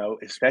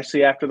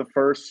 especially after the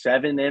first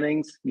 7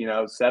 innings,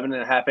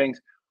 7.5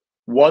 innings,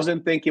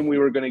 wasn't thinking we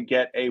were going to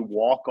get a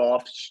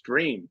walk-off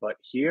stream. But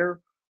here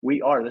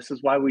we are. This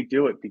is why we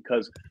do it,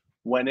 because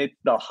when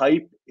the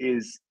hype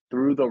is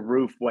through the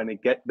roof, when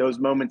those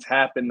moments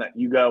happen that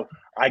you go,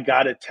 I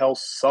got to tell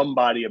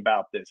somebody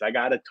about this. I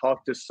got to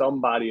talk to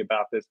somebody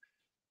about this.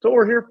 That's what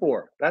we're here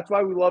for. That's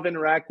why we love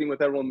interacting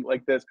with everyone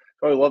like this.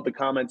 That's why we love the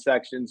comment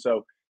section.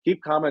 So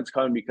keep comments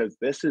coming, because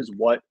this is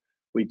what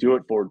we do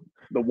it for.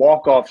 The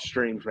walk-off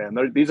streams, man.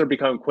 These are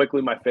becoming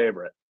quickly my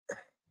favorite.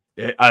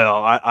 Yeah,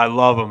 I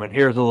love them. And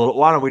here's a little –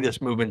 why don't we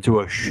just move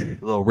into a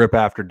little rip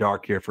after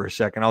dark here for a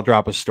second. I'll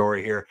drop a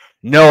story here.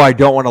 No, I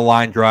don't want a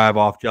line drive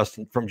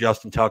from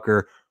Justin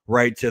Tucker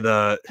right to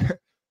the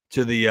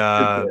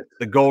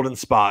golden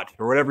spot,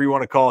 or whatever you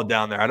want to call it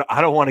down there.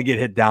 I don't want to get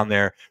hit down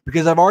there,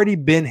 because I've already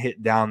been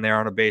hit down there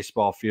on a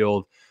baseball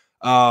field.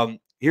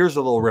 Here's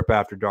a little rip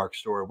after dark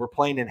story. We're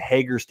playing in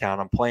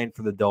Hagerstown. I'm playing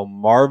for the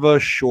Delmarva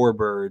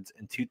Shorebirds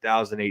in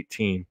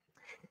 2018.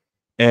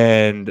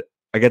 And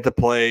I get to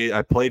play.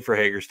 I played for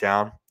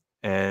Hagerstown,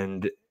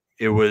 and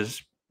it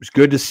was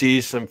good to see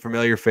some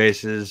familiar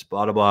faces,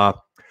 blah, blah, blah.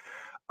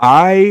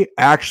 I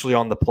actually,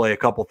 on the play, a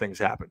couple things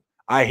happened.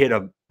 I hit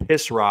a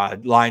piss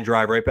rod line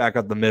drive right back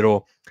up the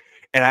middle,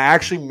 and I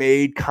actually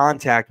made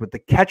contact with the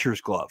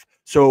catcher's glove.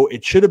 So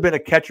it should have been a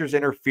catcher's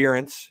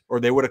interference, or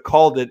they would have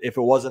called it if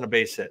it wasn't a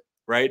base hit,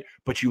 right?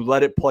 But you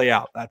let it play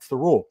out. That's the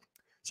rule.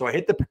 So I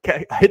hit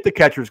the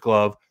catcher's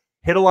glove,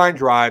 hit a line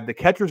drive. The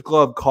catcher's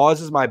glove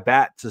causes my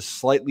bat to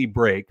slightly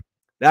break.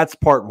 That's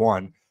part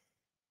one.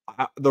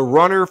 The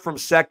runner from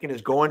second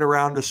is going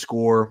around to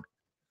score,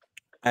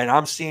 and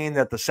I'm seeing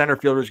that the center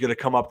fielder is going to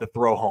come up to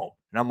throw home.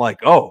 And I'm like,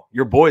 oh,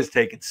 your boy's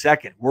taking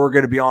second. We're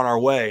going to be on our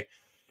way.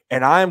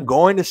 And I'm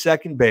going to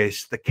second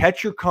base. The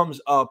catcher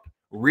comes up,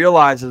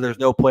 realizes there's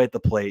no play at the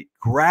plate,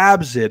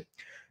 grabs it,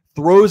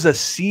 throws a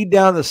seed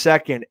down the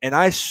second, and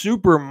I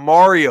Super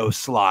Mario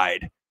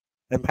slide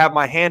and have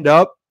my hand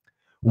up.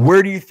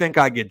 Where do you think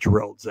I get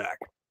drilled, Zach?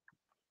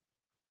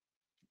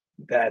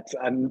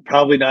 I'm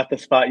probably not the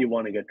spot you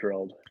want to get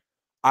drilled.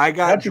 I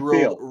got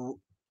drilled.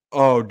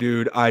 Oh,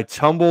 dude, I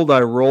tumbled. I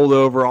rolled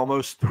over,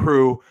 almost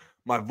through.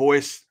 My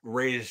voice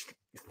raised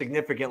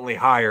significantly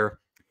higher.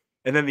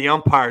 And then the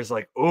umpire's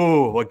like,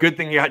 oh, well, good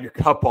thing you got your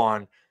cup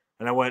on.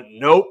 And I went,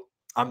 nope,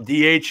 I'm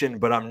DHing,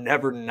 but I'm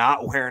never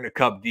not wearing a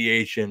cup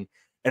DHing.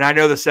 And I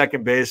know the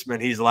second baseman,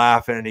 he's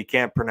laughing, and he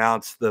can't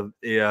pronounce the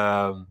P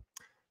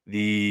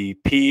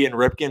in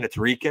Ripken. It's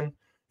Ripken.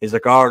 He's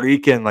like, oh,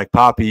 Ripken, like,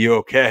 Poppy, you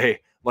okay?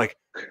 Like,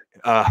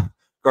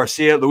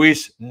 Garcia,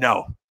 Luis,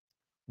 no,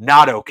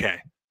 not okay.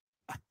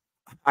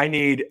 I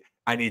need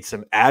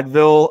some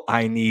Advil,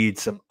 I need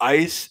some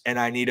ice, and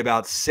I need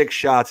about 6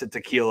 shots of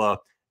tequila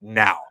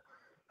now.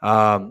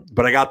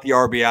 But I got the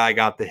RBI, I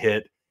got the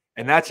hit,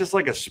 and that's just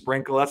like a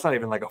sprinkle. That's not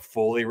even like a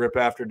fully rip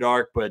after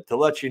dark, but to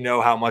let you know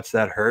how much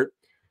that hurt,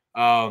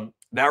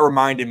 that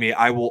reminded me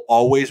I will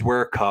always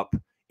wear a cup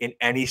in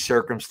any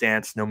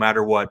circumstance, no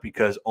matter what,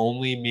 because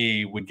only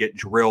me would get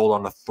drilled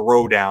on a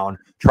throwdown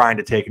trying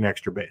to take an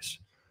extra base.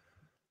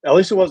 At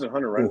least it wasn't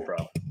Hunter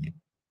Renfroe.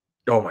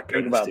 Oh my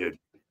goodness, dude.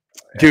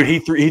 Dude,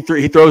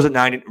 he throws at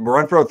 90.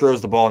 Renfroe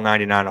throws the ball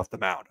 99 off the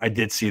mound. I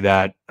did see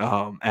that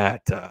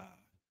at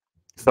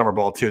Summer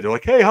Ball too. They're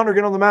like, "Hey, Hunter,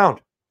 get on the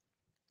mound."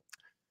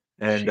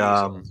 And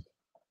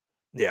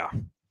yeah,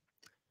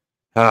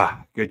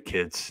 good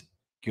kids,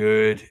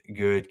 good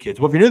kids.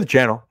 Well, if you're new to the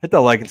channel, hit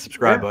that like and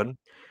subscribe button.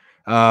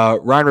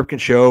 Ryan Ripken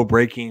Show,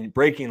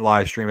 breaking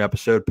live stream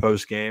episode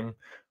post game.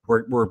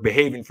 We're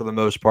behaving for the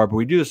most part, but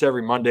we do this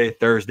every Monday,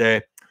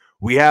 Thursday.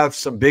 We have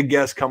some big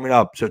guests coming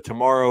up. So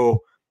tomorrow,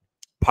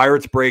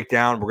 Pirates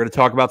breakdown. We're going to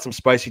talk about some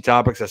spicy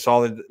topics. I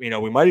saw that,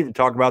 we might even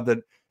talk about that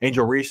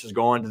Angel Reese is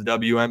going to the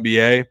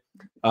WNBA.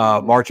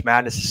 March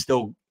Madness is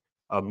still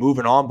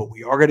moving on, but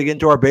we are going to get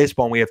into our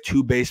baseball, and we have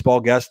 2 baseball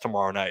guests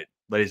tomorrow night,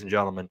 ladies and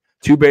gentlemen.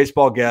 2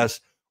 baseball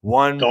guests.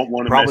 One don't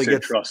want to probably miss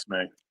it, trust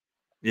me.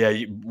 Yeah,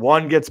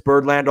 one gets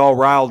Birdland all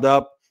riled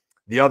up.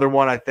 The other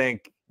one, I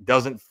think,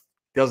 doesn't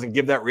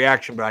give that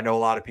reaction, but I know a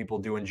lot of people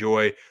do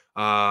enjoy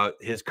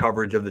his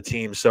coverage of the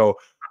team. So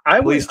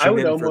I please tune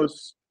would in for-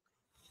 almost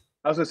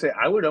I was gonna say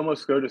I would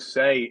almost go to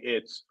say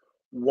it's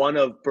one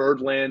of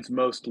Birdland's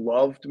most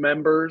loved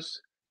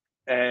members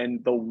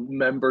and the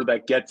member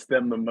that gets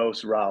them the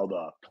most riled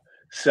up.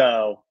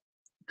 So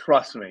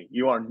trust me,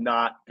 you are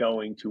not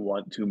going to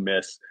want to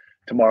miss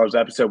tomorrow's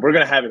episode. We're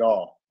gonna have it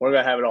all. We're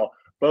gonna have it all.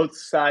 Both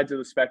sides of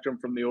the spectrum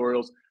from the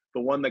Orioles,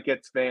 the one that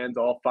gets fans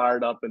all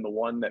fired up and the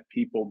one that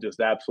people just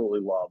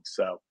absolutely love.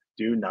 So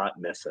do not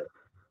miss it.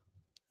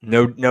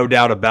 No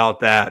doubt about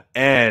that.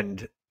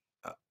 And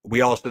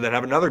we also then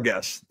have another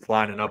guest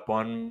lining up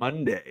on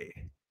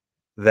Monday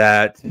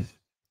that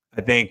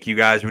I think you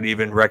guys would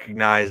even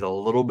recognize a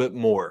little bit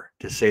more,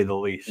 to say the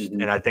least.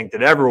 Mm-hmm. And I think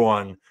that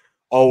everyone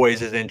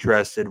always is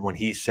interested when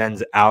he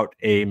sends out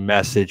a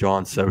message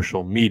on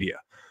social media.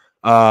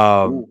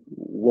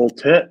 Little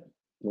tip.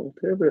 Little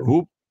pivot.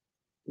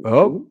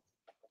 Oh.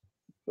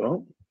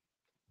 Oh.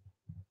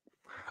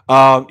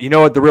 You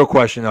know what? The real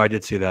question, though, I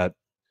did see that.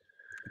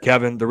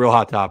 Kevin, the real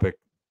hot topic: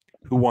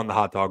 who won the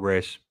hot dog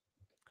race?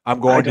 I'm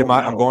going to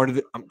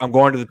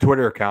the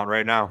Twitter account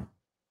right now.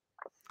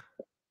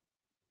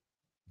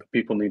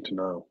 People need to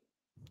know.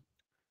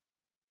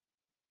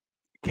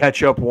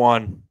 Ketchup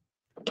won,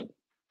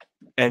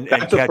 and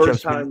That's the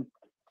first time.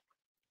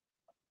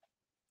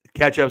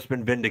 Ketchup's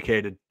been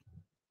vindicated.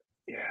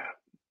 Yeah,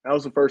 that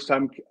was the first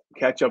time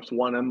Ketchup's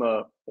won and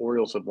the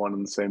Orioles have won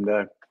in the same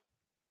day.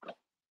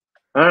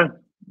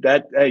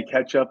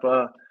 Ketchup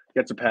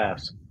gets a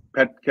pass.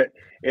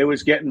 It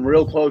was getting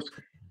real close.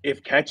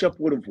 If Ketchup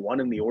would have won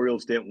and the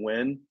Orioles didn't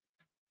win,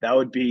 that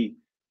would be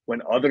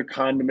when other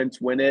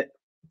condiments win it.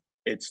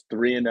 It's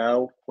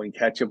 3-0. When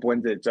Ketchup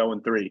wins it, it's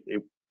 0-3.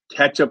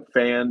 Ketchup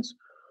fans,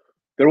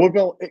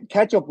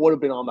 Ketchup would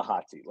have been on the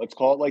hot seat. Let's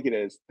call it like it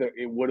is.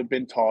 It would have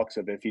been talks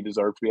of if he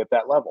deserved to be at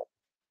that level.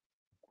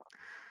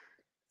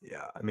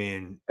 Yeah, I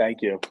mean,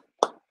 thank you.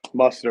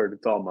 Mustard.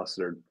 It's all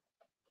mustard.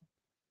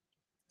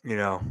 You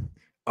know.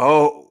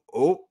 Well,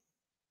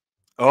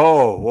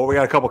 we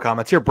got a couple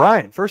comments here.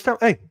 Brian, first time.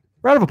 Hey,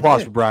 round of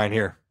applause for Brian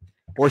here,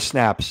 or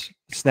snaps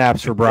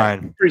for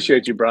Brian.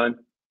 Appreciate you, Brian.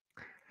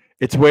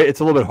 It's a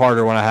little bit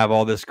harder when I have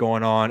all this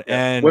going on,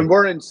 and when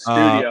we're in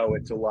studio,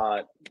 it's a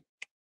lot.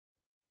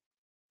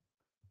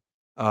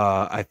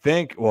 I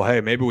think. Well,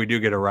 hey, maybe we do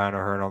get a Ryan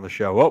O'Hearn on the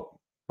show. Oh,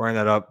 bring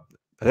that up.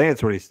 I think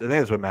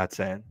that's what Matt's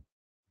saying.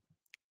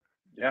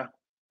 Yeah.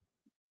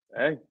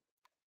 Hey.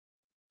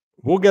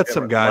 We'll get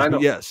some guys,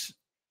 but yes.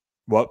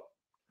 What?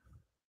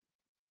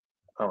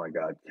 Oh my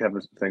God,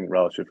 Kevin's thing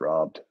relish is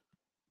robbed.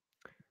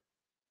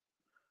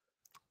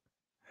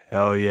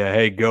 Hell yeah.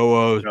 Hey,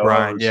 go O's,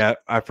 Brian. Yeah,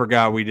 I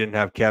forgot we didn't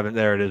have Kevin.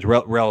 There it is.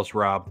 Relish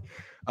robbed.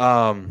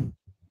 Kevin,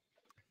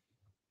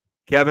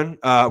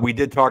 we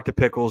did talk to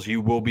Pickles.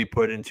 You will be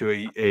put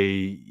into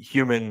a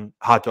human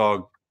hot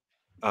dog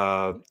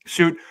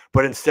suit,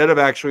 but instead of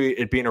actually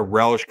it being a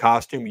relish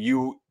costume,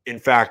 you, in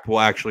fact, will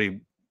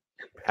actually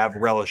have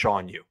relish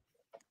on you.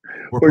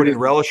 We're putting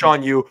relish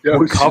on you.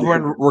 We're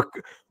covering.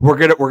 We're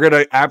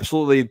gonna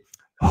absolutely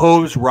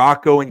hose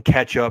Rocco and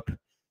Ketchup.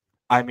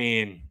 I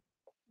mean,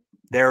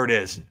 there it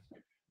is.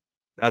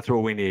 That's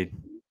what we need.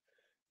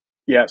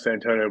 Yes,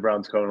 Antonio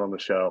Brown's coming on the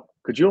show.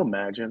 Could you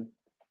imagine?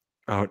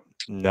 Oh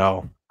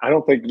no, I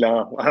don't think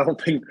that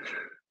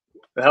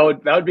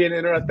would be an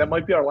interesting. That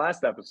might be our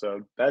last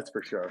episode. That's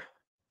for sure.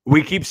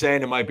 We keep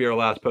saying it might be our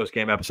last post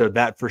game episode.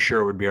 That for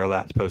sure would be our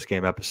last post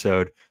game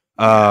episode.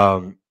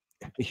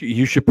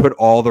 You should put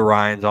all the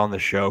Ryans on the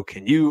show.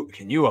 Can you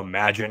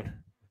imagine?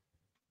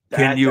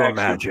 Can you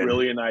imagine?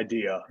 Really an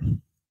idea.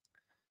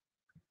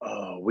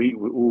 Oh,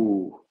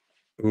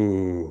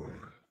 ooh.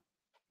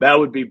 That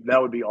would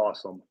be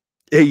awesome.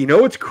 Hey, you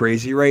know what's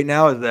crazy right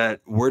now is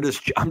that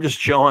I'm just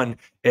chilling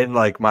in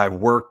like my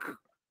work,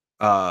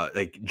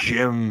 like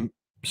gym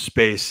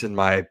space in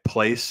my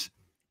place.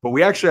 But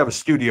we actually have a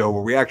studio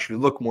where we actually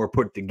look more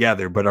put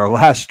together. But our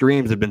last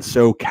streams have been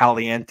so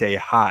caliente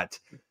hot,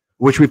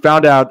 which we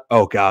found out,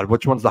 oh God,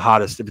 which one's the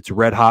hottest? If it's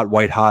red hot,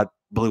 white hot,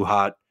 blue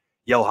hot,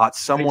 yellow hot.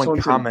 Someone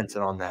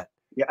commented on that.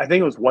 Yeah, I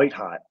think it was white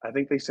hot. I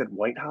think they said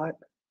white hot.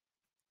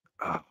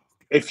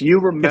 If you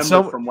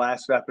remember from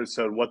last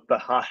episode what the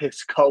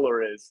hottest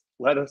color is,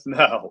 let us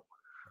know.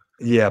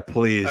 Yeah,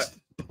 please.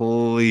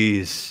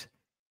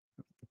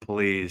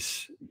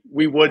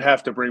 We would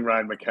have to bring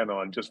Ryan McKenna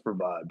on just for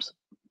vibes.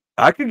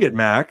 I could get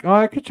Mac. Oh,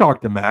 I could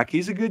talk to Mac.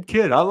 He's a good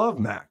kid. I love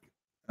Mac.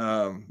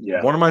 One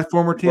of my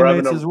former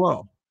teammates as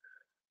well.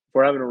 If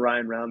we're having a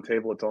Ryan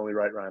roundtable, it's only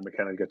right Ryan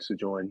McKenna gets to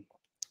join.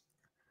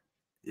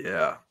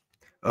 Yeah.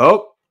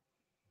 Oh,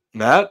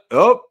 Matt.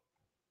 Oh.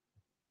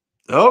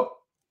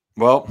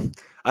 Well,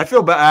 I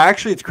feel bad.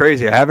 Actually, it's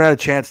crazy. I haven't had a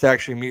chance to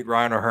actually meet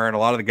Ryan O'Hearn. A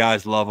lot of the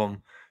guys love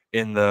him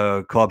in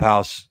the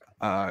clubhouse.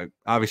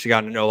 Obviously,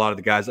 gotten to know a lot of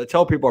the guys. I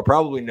tell people I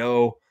probably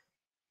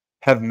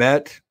have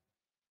met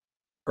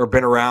or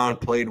been around,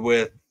 played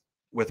with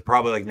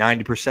probably like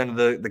 90% of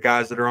the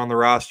guys that are on the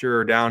roster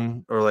or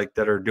down or like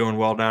that are doing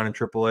well down in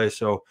AAA.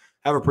 So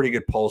have a pretty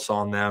good pulse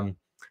on them.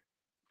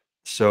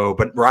 So,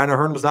 but Ryan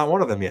O'Hearn was not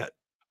one of them yet.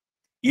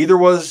 either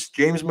was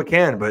James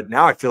McCann, but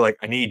now I feel like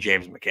I need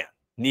James McCann.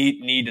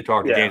 Need to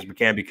talk to James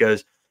McCann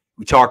because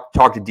we talked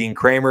to Dean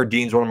Kramer.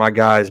 Dean's one of my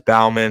guys.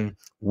 Bauman,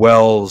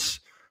 Wells,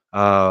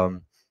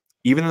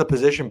 even the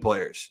position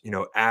players. You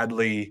know,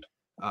 Adley.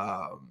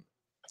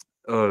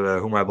 Who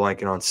am I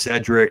blanking on?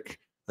 Cedric.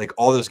 Like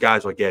all those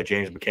guys. Like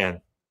James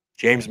McCann.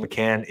 James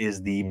McCann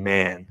is the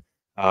man,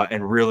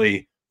 and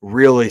really,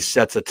 really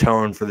sets a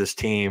tone for this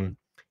team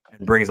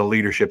and brings a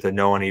leadership that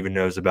no one even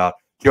knows about.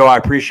 Joe, I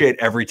appreciate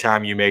every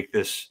time you make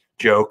this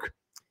joke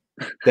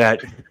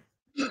that.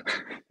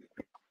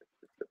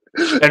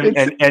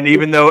 And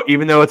even though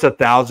it's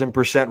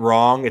 1,000%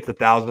 wrong, it's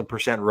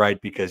 1,000% right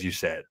because you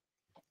said.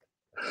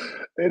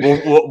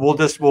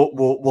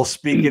 We'll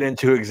speak it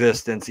into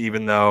existence,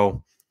 even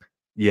though,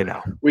 you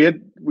know, we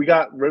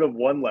got rid of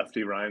one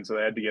lefty, Ryan, so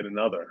they had to get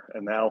another,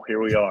 and now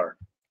here we are.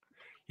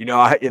 You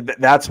know,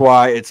 that's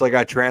why it's like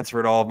I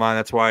transferred all of mine.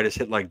 That's why I just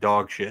hit like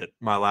dog shit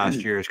my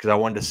last years because I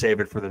wanted to save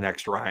it for the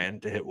next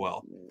Ryan to hit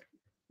well.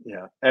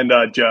 Yeah, and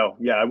Joe,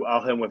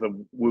 I'll hit him with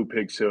a woo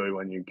pig suey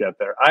when you get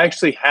there. I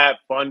actually have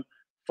fun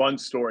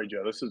story,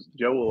 Joe.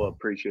 Joe will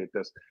appreciate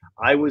this.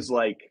 I was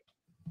like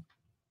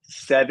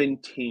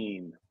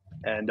 17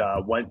 and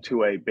went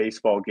to a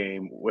baseball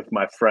game with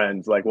my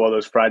friends, like one of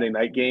those Friday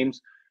night games,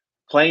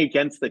 playing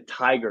against the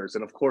Tigers,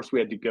 and of course we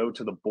had to go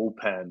to the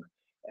bullpen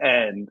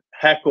and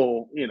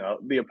heckle, you know,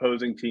 the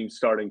opposing team's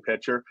starting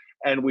pitcher.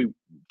 And we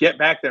get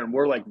back there and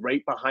we're like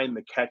right behind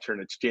the catcher,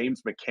 and it's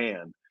James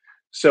McCann.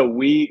 So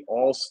we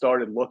all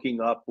started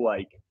looking up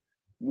like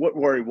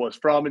where he was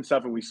from and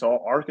stuff, and we saw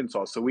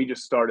Arkansas. So we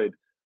just started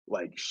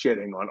like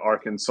shitting on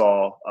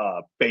Arkansas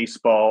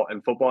baseball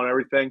and football and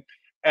everything.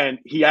 And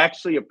he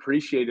actually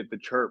appreciated the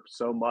chirp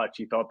so much.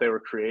 He thought they were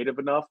creative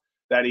enough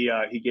that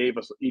he gave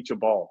us each a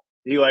ball.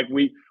 He like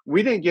we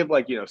didn't give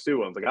like, you know, Stu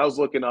ones. Like I was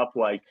looking up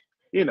like,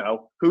 you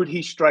know, who'd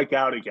he strike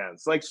out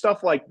against, like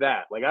stuff like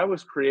that. Like I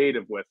was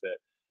creative with it,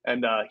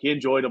 and he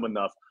enjoyed them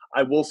enough.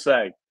 I will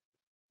say,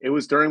 it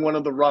was during one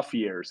of the rough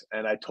years,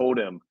 and I told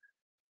him,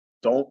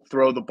 don't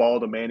throw the ball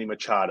to Manny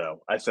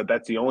Machado. I said,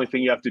 that's the only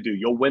thing you have to do.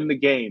 You'll win the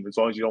game as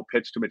long as you don't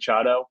pitch to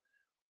Machado.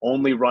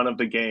 Only run of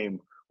the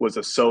game was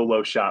a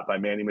solo shot by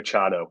Manny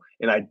Machado.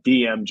 And I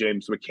DM'd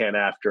James McCann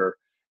after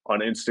on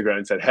Instagram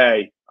and said,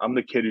 hey, I'm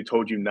the kid who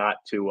told you not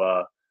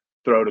to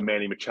throw to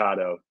Manny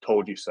Machado.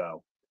 Told you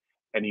so.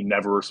 And he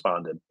never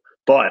responded.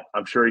 But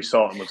I'm sure he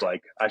saw it and was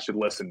like, I should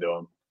listen to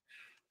him.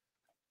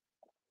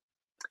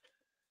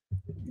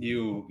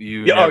 You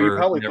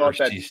probably thought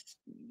that.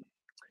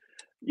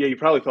 Yeah, you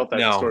probably thought that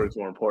the story was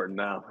more important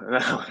now.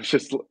 It's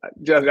just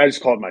I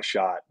just called my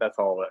shot. That's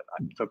all that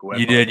I took away.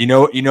 You did. You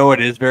know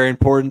what is very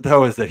important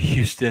though is that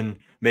Houston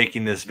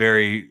making this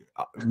very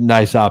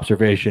nice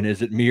observation.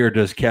 Is it me or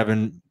does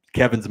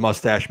Kevin's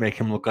mustache make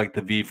him look like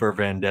the V for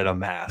Vendetta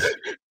mask?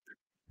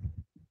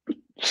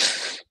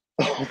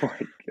 Oh my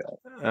god.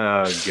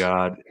 Oh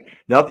god.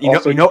 Now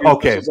Also,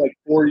 okay. This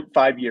was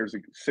like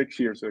 6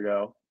 years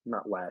ago,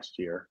 not last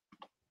year.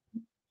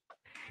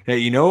 Hey,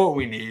 you know what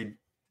we need,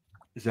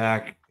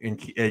 Zach and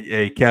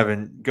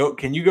Kevin?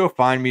 Can you go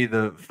find me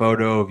the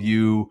photo of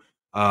you,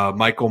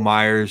 Michael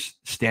Myers,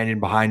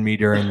 standing behind me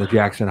during the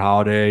Jackson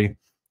Holiday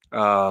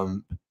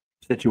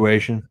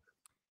situation,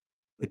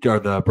 or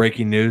the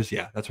breaking news?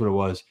 Yeah, that's what it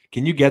was.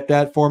 Can you get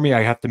that for me?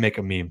 I have to make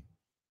a meme.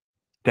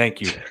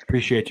 Thank you.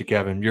 Appreciate you,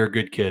 Kevin. You're a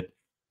good kid.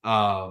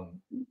 Gosh,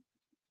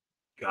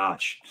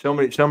 so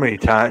many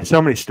times,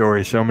 so many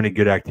stories, so many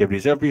good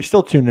activities. If you're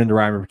still tuned into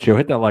Ryan Ripken Show,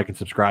 hit that like and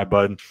subscribe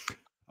button.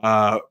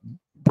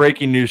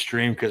 Breaking news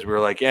stream because we were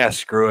like, yeah,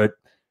 screw it.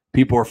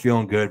 People are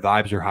feeling good.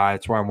 Vibes are high.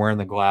 That's why I'm wearing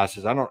the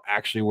glasses. I don't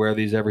actually wear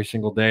these every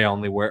single day. I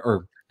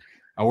wear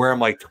them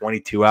like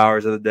 22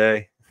 hours of the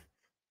day.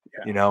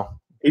 Yeah. You know,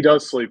 he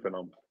does sleep in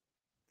them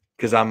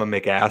because I'm a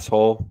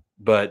McAsshole.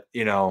 But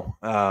you know,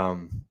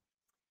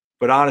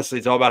 but honestly,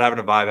 it's all about having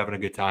a vibe, having a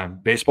good time.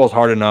 Baseball's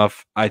hard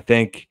enough. I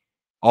think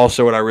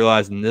also what I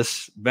realized in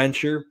this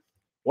venture,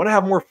 want to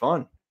have more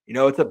fun. You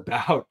know, it's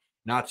about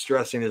not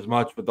stressing as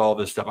much with all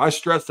this stuff. I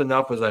stressed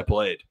enough as I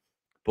played,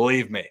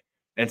 believe me.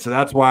 And so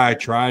that's why I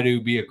try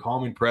to be a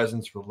calming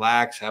presence,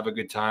 relax, have a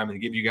good time,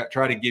 and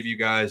try to give you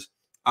guys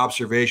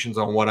observations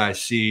on what I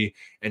see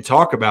and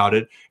talk about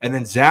it. And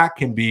then Zach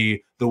can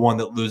be the one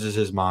that loses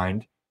his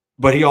mind,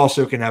 but he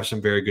also can have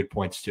some very good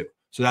points too.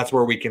 So that's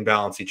where we can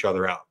balance each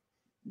other out.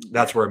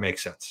 That's where it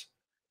makes sense.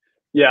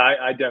 Yeah,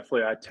 I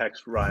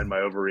text Ryan my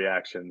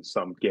overreaction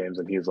some games,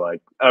 and he's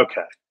like,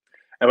 okay.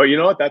 But you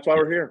know what? That's why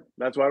we're here.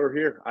 That's why we're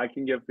here. I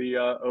can give the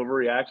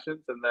overreactions,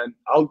 and then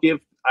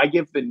I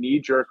give the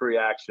knee-jerk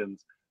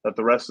reactions that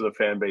the rest of the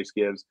fan base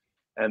gives,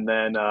 and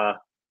then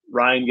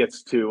Ryan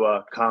gets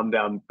to calm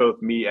down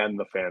both me and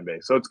the fan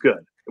base. So it's good.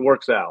 It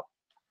works out.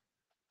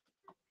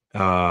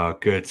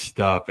 Good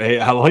stuff. Hey,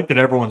 I like that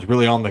everyone's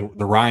really on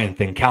the Ryan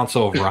thing.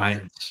 Council of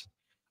Ryans.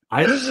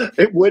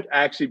 It would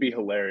actually be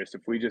hilarious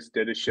if we just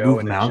did a show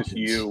and it's just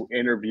you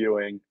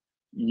interviewing.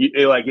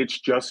 It's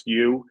just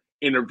you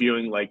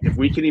interviewing. Like if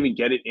we can even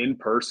get it in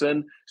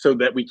person so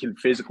that we can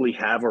physically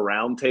have a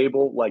round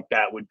table, like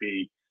that would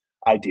be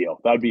ideal.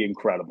 That would be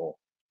incredible.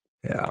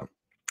 Yeah.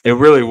 It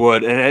really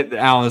would. And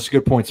Alan, that's a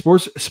good point.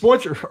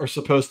 Sports are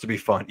supposed to be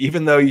fun,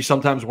 even though you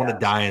sometimes want to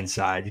die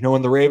inside. You know,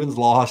 when the Ravens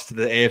lost to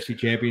the AFC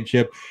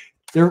Championship,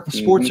 their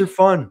sports are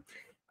fun.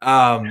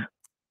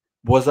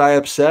 Was I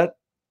upset?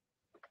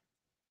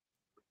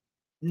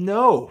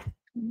 No.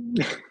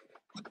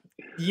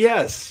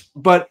 Yes,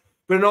 but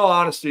in all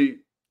honesty,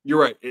 you're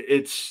right.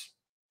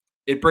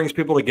 It brings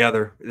people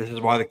together. This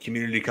is why the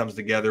community comes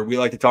together. We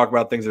like to talk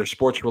about things that are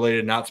sports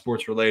related, not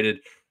sports related,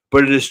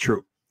 but it is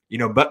true. You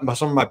know, but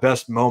some of my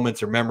best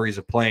moments or memories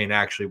of playing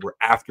actually were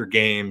after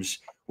games,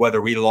 whether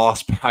we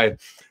lost by,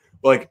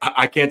 like,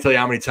 I can't tell you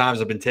how many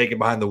times I've been taken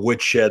behind the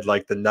woodshed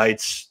like the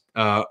Knights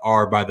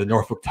are by the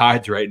Norfolk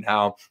Tides right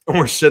now. And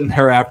we're sitting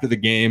there after the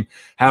game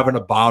having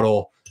a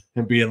bottle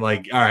and being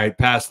like, all right,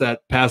 pass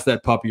that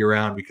puppy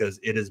around because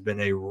it has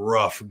been a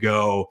rough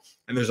go.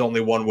 And there's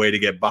only one way to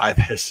get by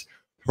this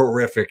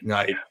horrific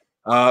night.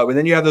 But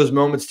then you have those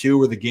moments too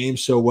where the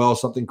game's so well,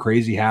 something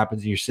crazy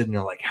happens and you're sitting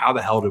there like, how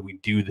the hell did we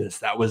do this?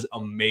 That was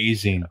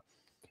amazing.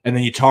 And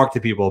then you talk to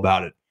people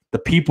about it. The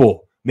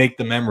people make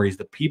the memories.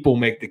 The people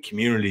make the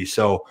community.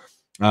 So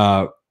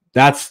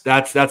that's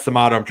the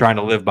motto I'm trying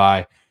to live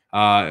by.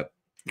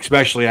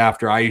 Especially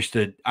after I used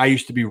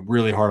to be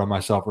really hard on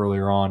myself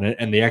earlier on,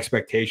 and the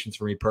expectations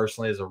for me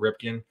personally as a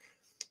Ripken,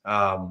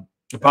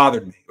 it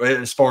bothered me.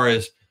 As far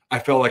as I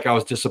felt like I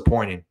was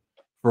disappointing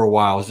for a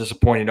while. I was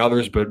disappointing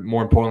others, but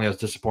more importantly, I was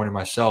disappointing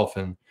myself.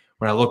 And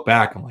when I look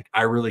back, I'm like,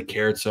 I really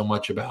cared so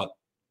much about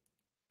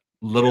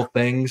little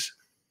things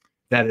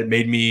that it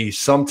made me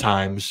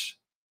sometimes,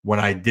 when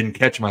I didn't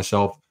catch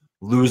myself,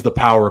 lose the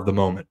power of the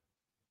moment.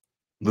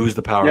 Lose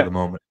the power of the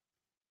moment.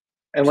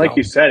 And like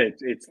you said,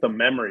 it's the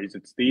memories.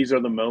 These are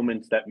the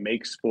moments that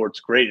make sports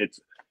great.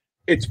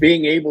 It's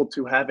being able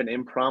to have an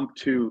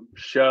impromptu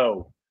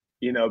show,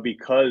 you know,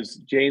 because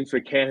James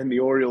McCann and the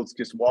Orioles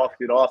just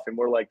walked it off and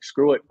we're like,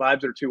 screw it,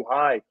 vibes are too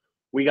high.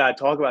 We got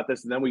to talk about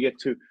this. And then we get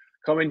to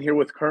come in here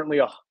with currently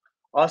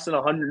us and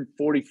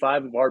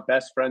 145 of our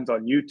best friends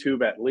on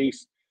YouTube, at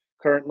least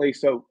currently.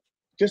 So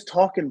just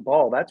talking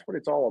ball, that's what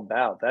it's all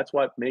about. That's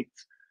what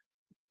makes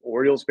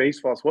Orioles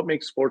baseball. It's what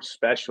makes sports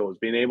special, is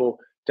being able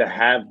to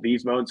have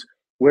these moments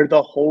where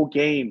the whole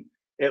game,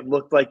 it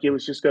looked like it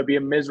was just going to be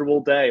a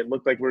miserable day. It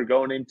looked like we were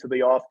going into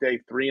the off day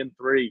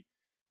 3-3,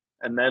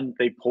 and then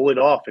they pull it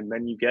off, and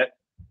then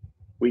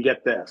we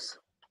get this.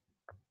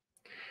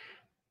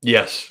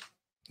 Yes,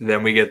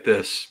 then we get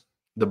this.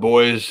 The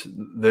boys,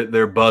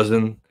 they're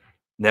buzzing.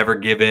 Never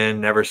give in.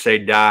 Never say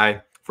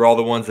die. For all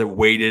the ones that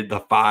waited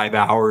the 5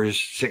 hours,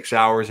 6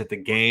 hours at the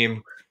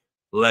game,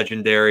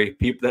 legendary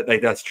people.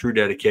 That's true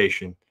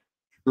dedication.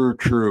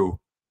 True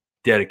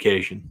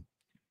dedication.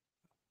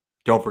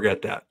 Don't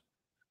forget that.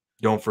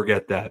 Don't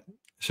forget that.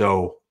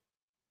 So,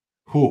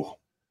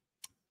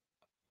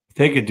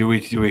 thinking, do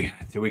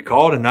we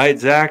call it a night,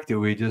 Zach? Do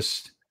we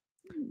just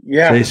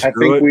I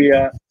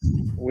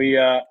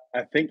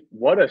think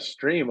what a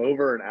stream,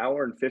 over an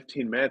hour and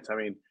 15 minutes. I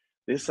mean,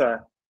 this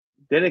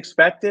didn't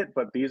expect it,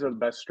 but these are the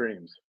best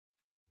streams.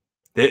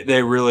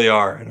 They really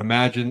are. And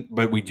imagine,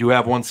 but we do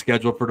have one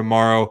scheduled for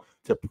tomorrow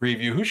to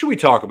preview. Who should we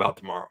talk about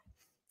tomorrow?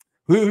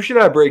 Who should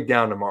I break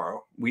down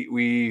tomorrow? Do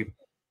we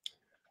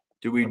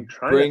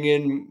bring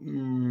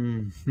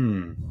in?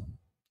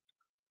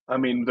 I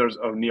mean, there's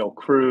O'Neal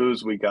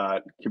Cruz. We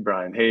got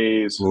Brian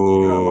Hayes.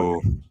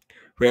 Ooh.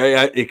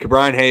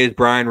 Brian Hayes,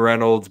 Brian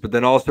Reynolds, but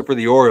then also for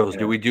the Orioles,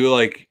 do we do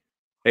like,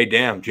 hey,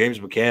 damn, James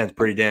McCann's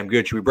pretty damn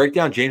good. Should we break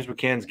down James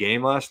McCann's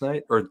game last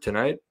night or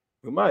tonight?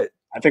 We might.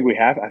 I think we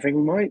have. I think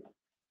we might.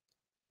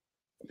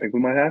 I think we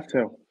might have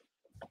to.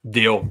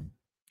 Deal.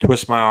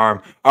 Twist my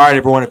arm. All right,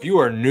 everyone. If you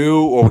are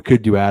new, or we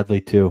could do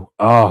Adley too.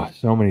 Oh,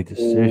 so many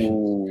decisions.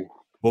 Ooh.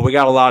 Well, we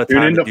got a lot of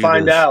time. Tune in to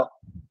find out.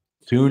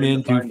 Tune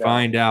in to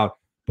find out.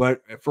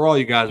 But for all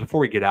you guys, before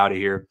we get out of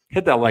here,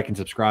 hit that like and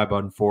subscribe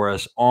button for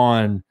us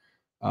on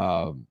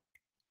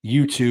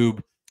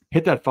YouTube.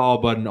 Hit that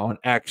follow button on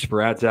X for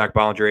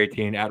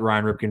 @ZachBollinger18,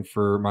 @Ryan Ripken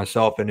for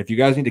myself. And if you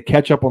guys need to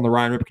catch up on the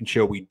Ryan Ripken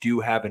Show, we do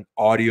have an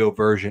audio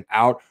version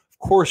out. Of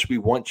course, we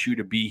want you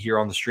to be here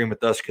on the stream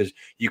with us because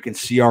you can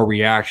see our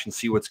reaction,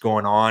 see what's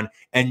going on,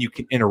 and you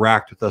can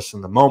interact with us in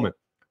the moment.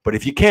 But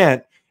if you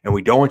can't, and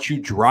we don't want you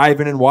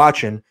driving and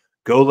watching,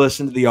 go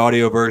listen to the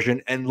audio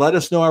version and let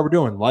us know how we're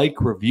doing.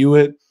 Like, review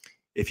it.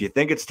 If you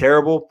think it's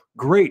terrible,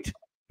 great.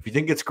 If you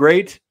think it's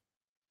great,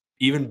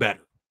 even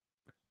better.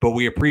 But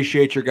we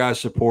appreciate your guys'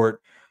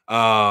 support,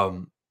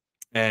 and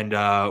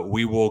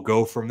we will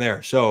go from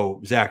there.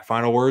 So, Zach,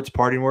 final words,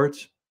 parting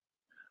words?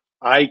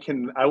 I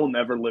will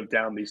never live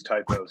down these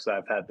typos that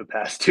I've had the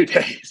past 2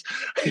 days.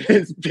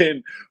 It's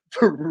been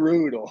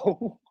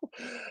brutal.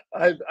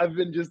 I've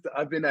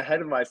been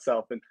ahead of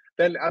myself, and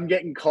then I'm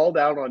getting called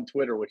out on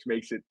Twitter, which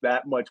makes it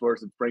that much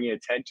worse. It's bringing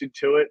attention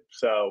to it.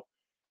 So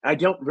I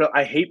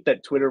hate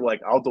that Twitter,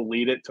 like, I'll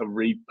delete it to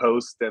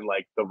repost and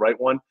like the right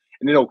one,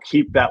 and it'll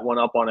keep that one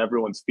up on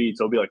everyone's feed.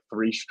 So it'll be like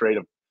 3 straight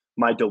of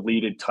my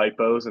deleted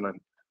typos, and I'm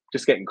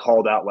just getting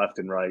called out left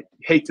and right.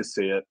 Hate to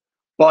see it,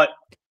 but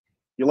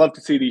you love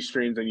to see these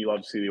streams and you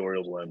love to see the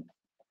Orioles win.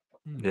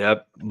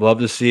 Yep, love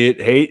to see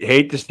it.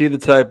 Hate to see the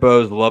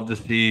typos. Love to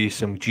see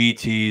some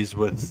GTs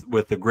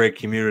with the great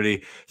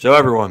community. So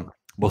everyone,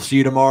 we'll see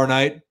you tomorrow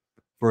night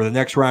for the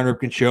next Ryan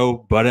Ripken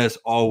Show. But as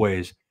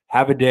always,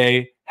 have a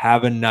day,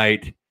 have a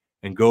night,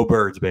 and go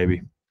Birds,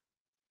 baby.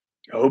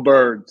 Go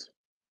Birds.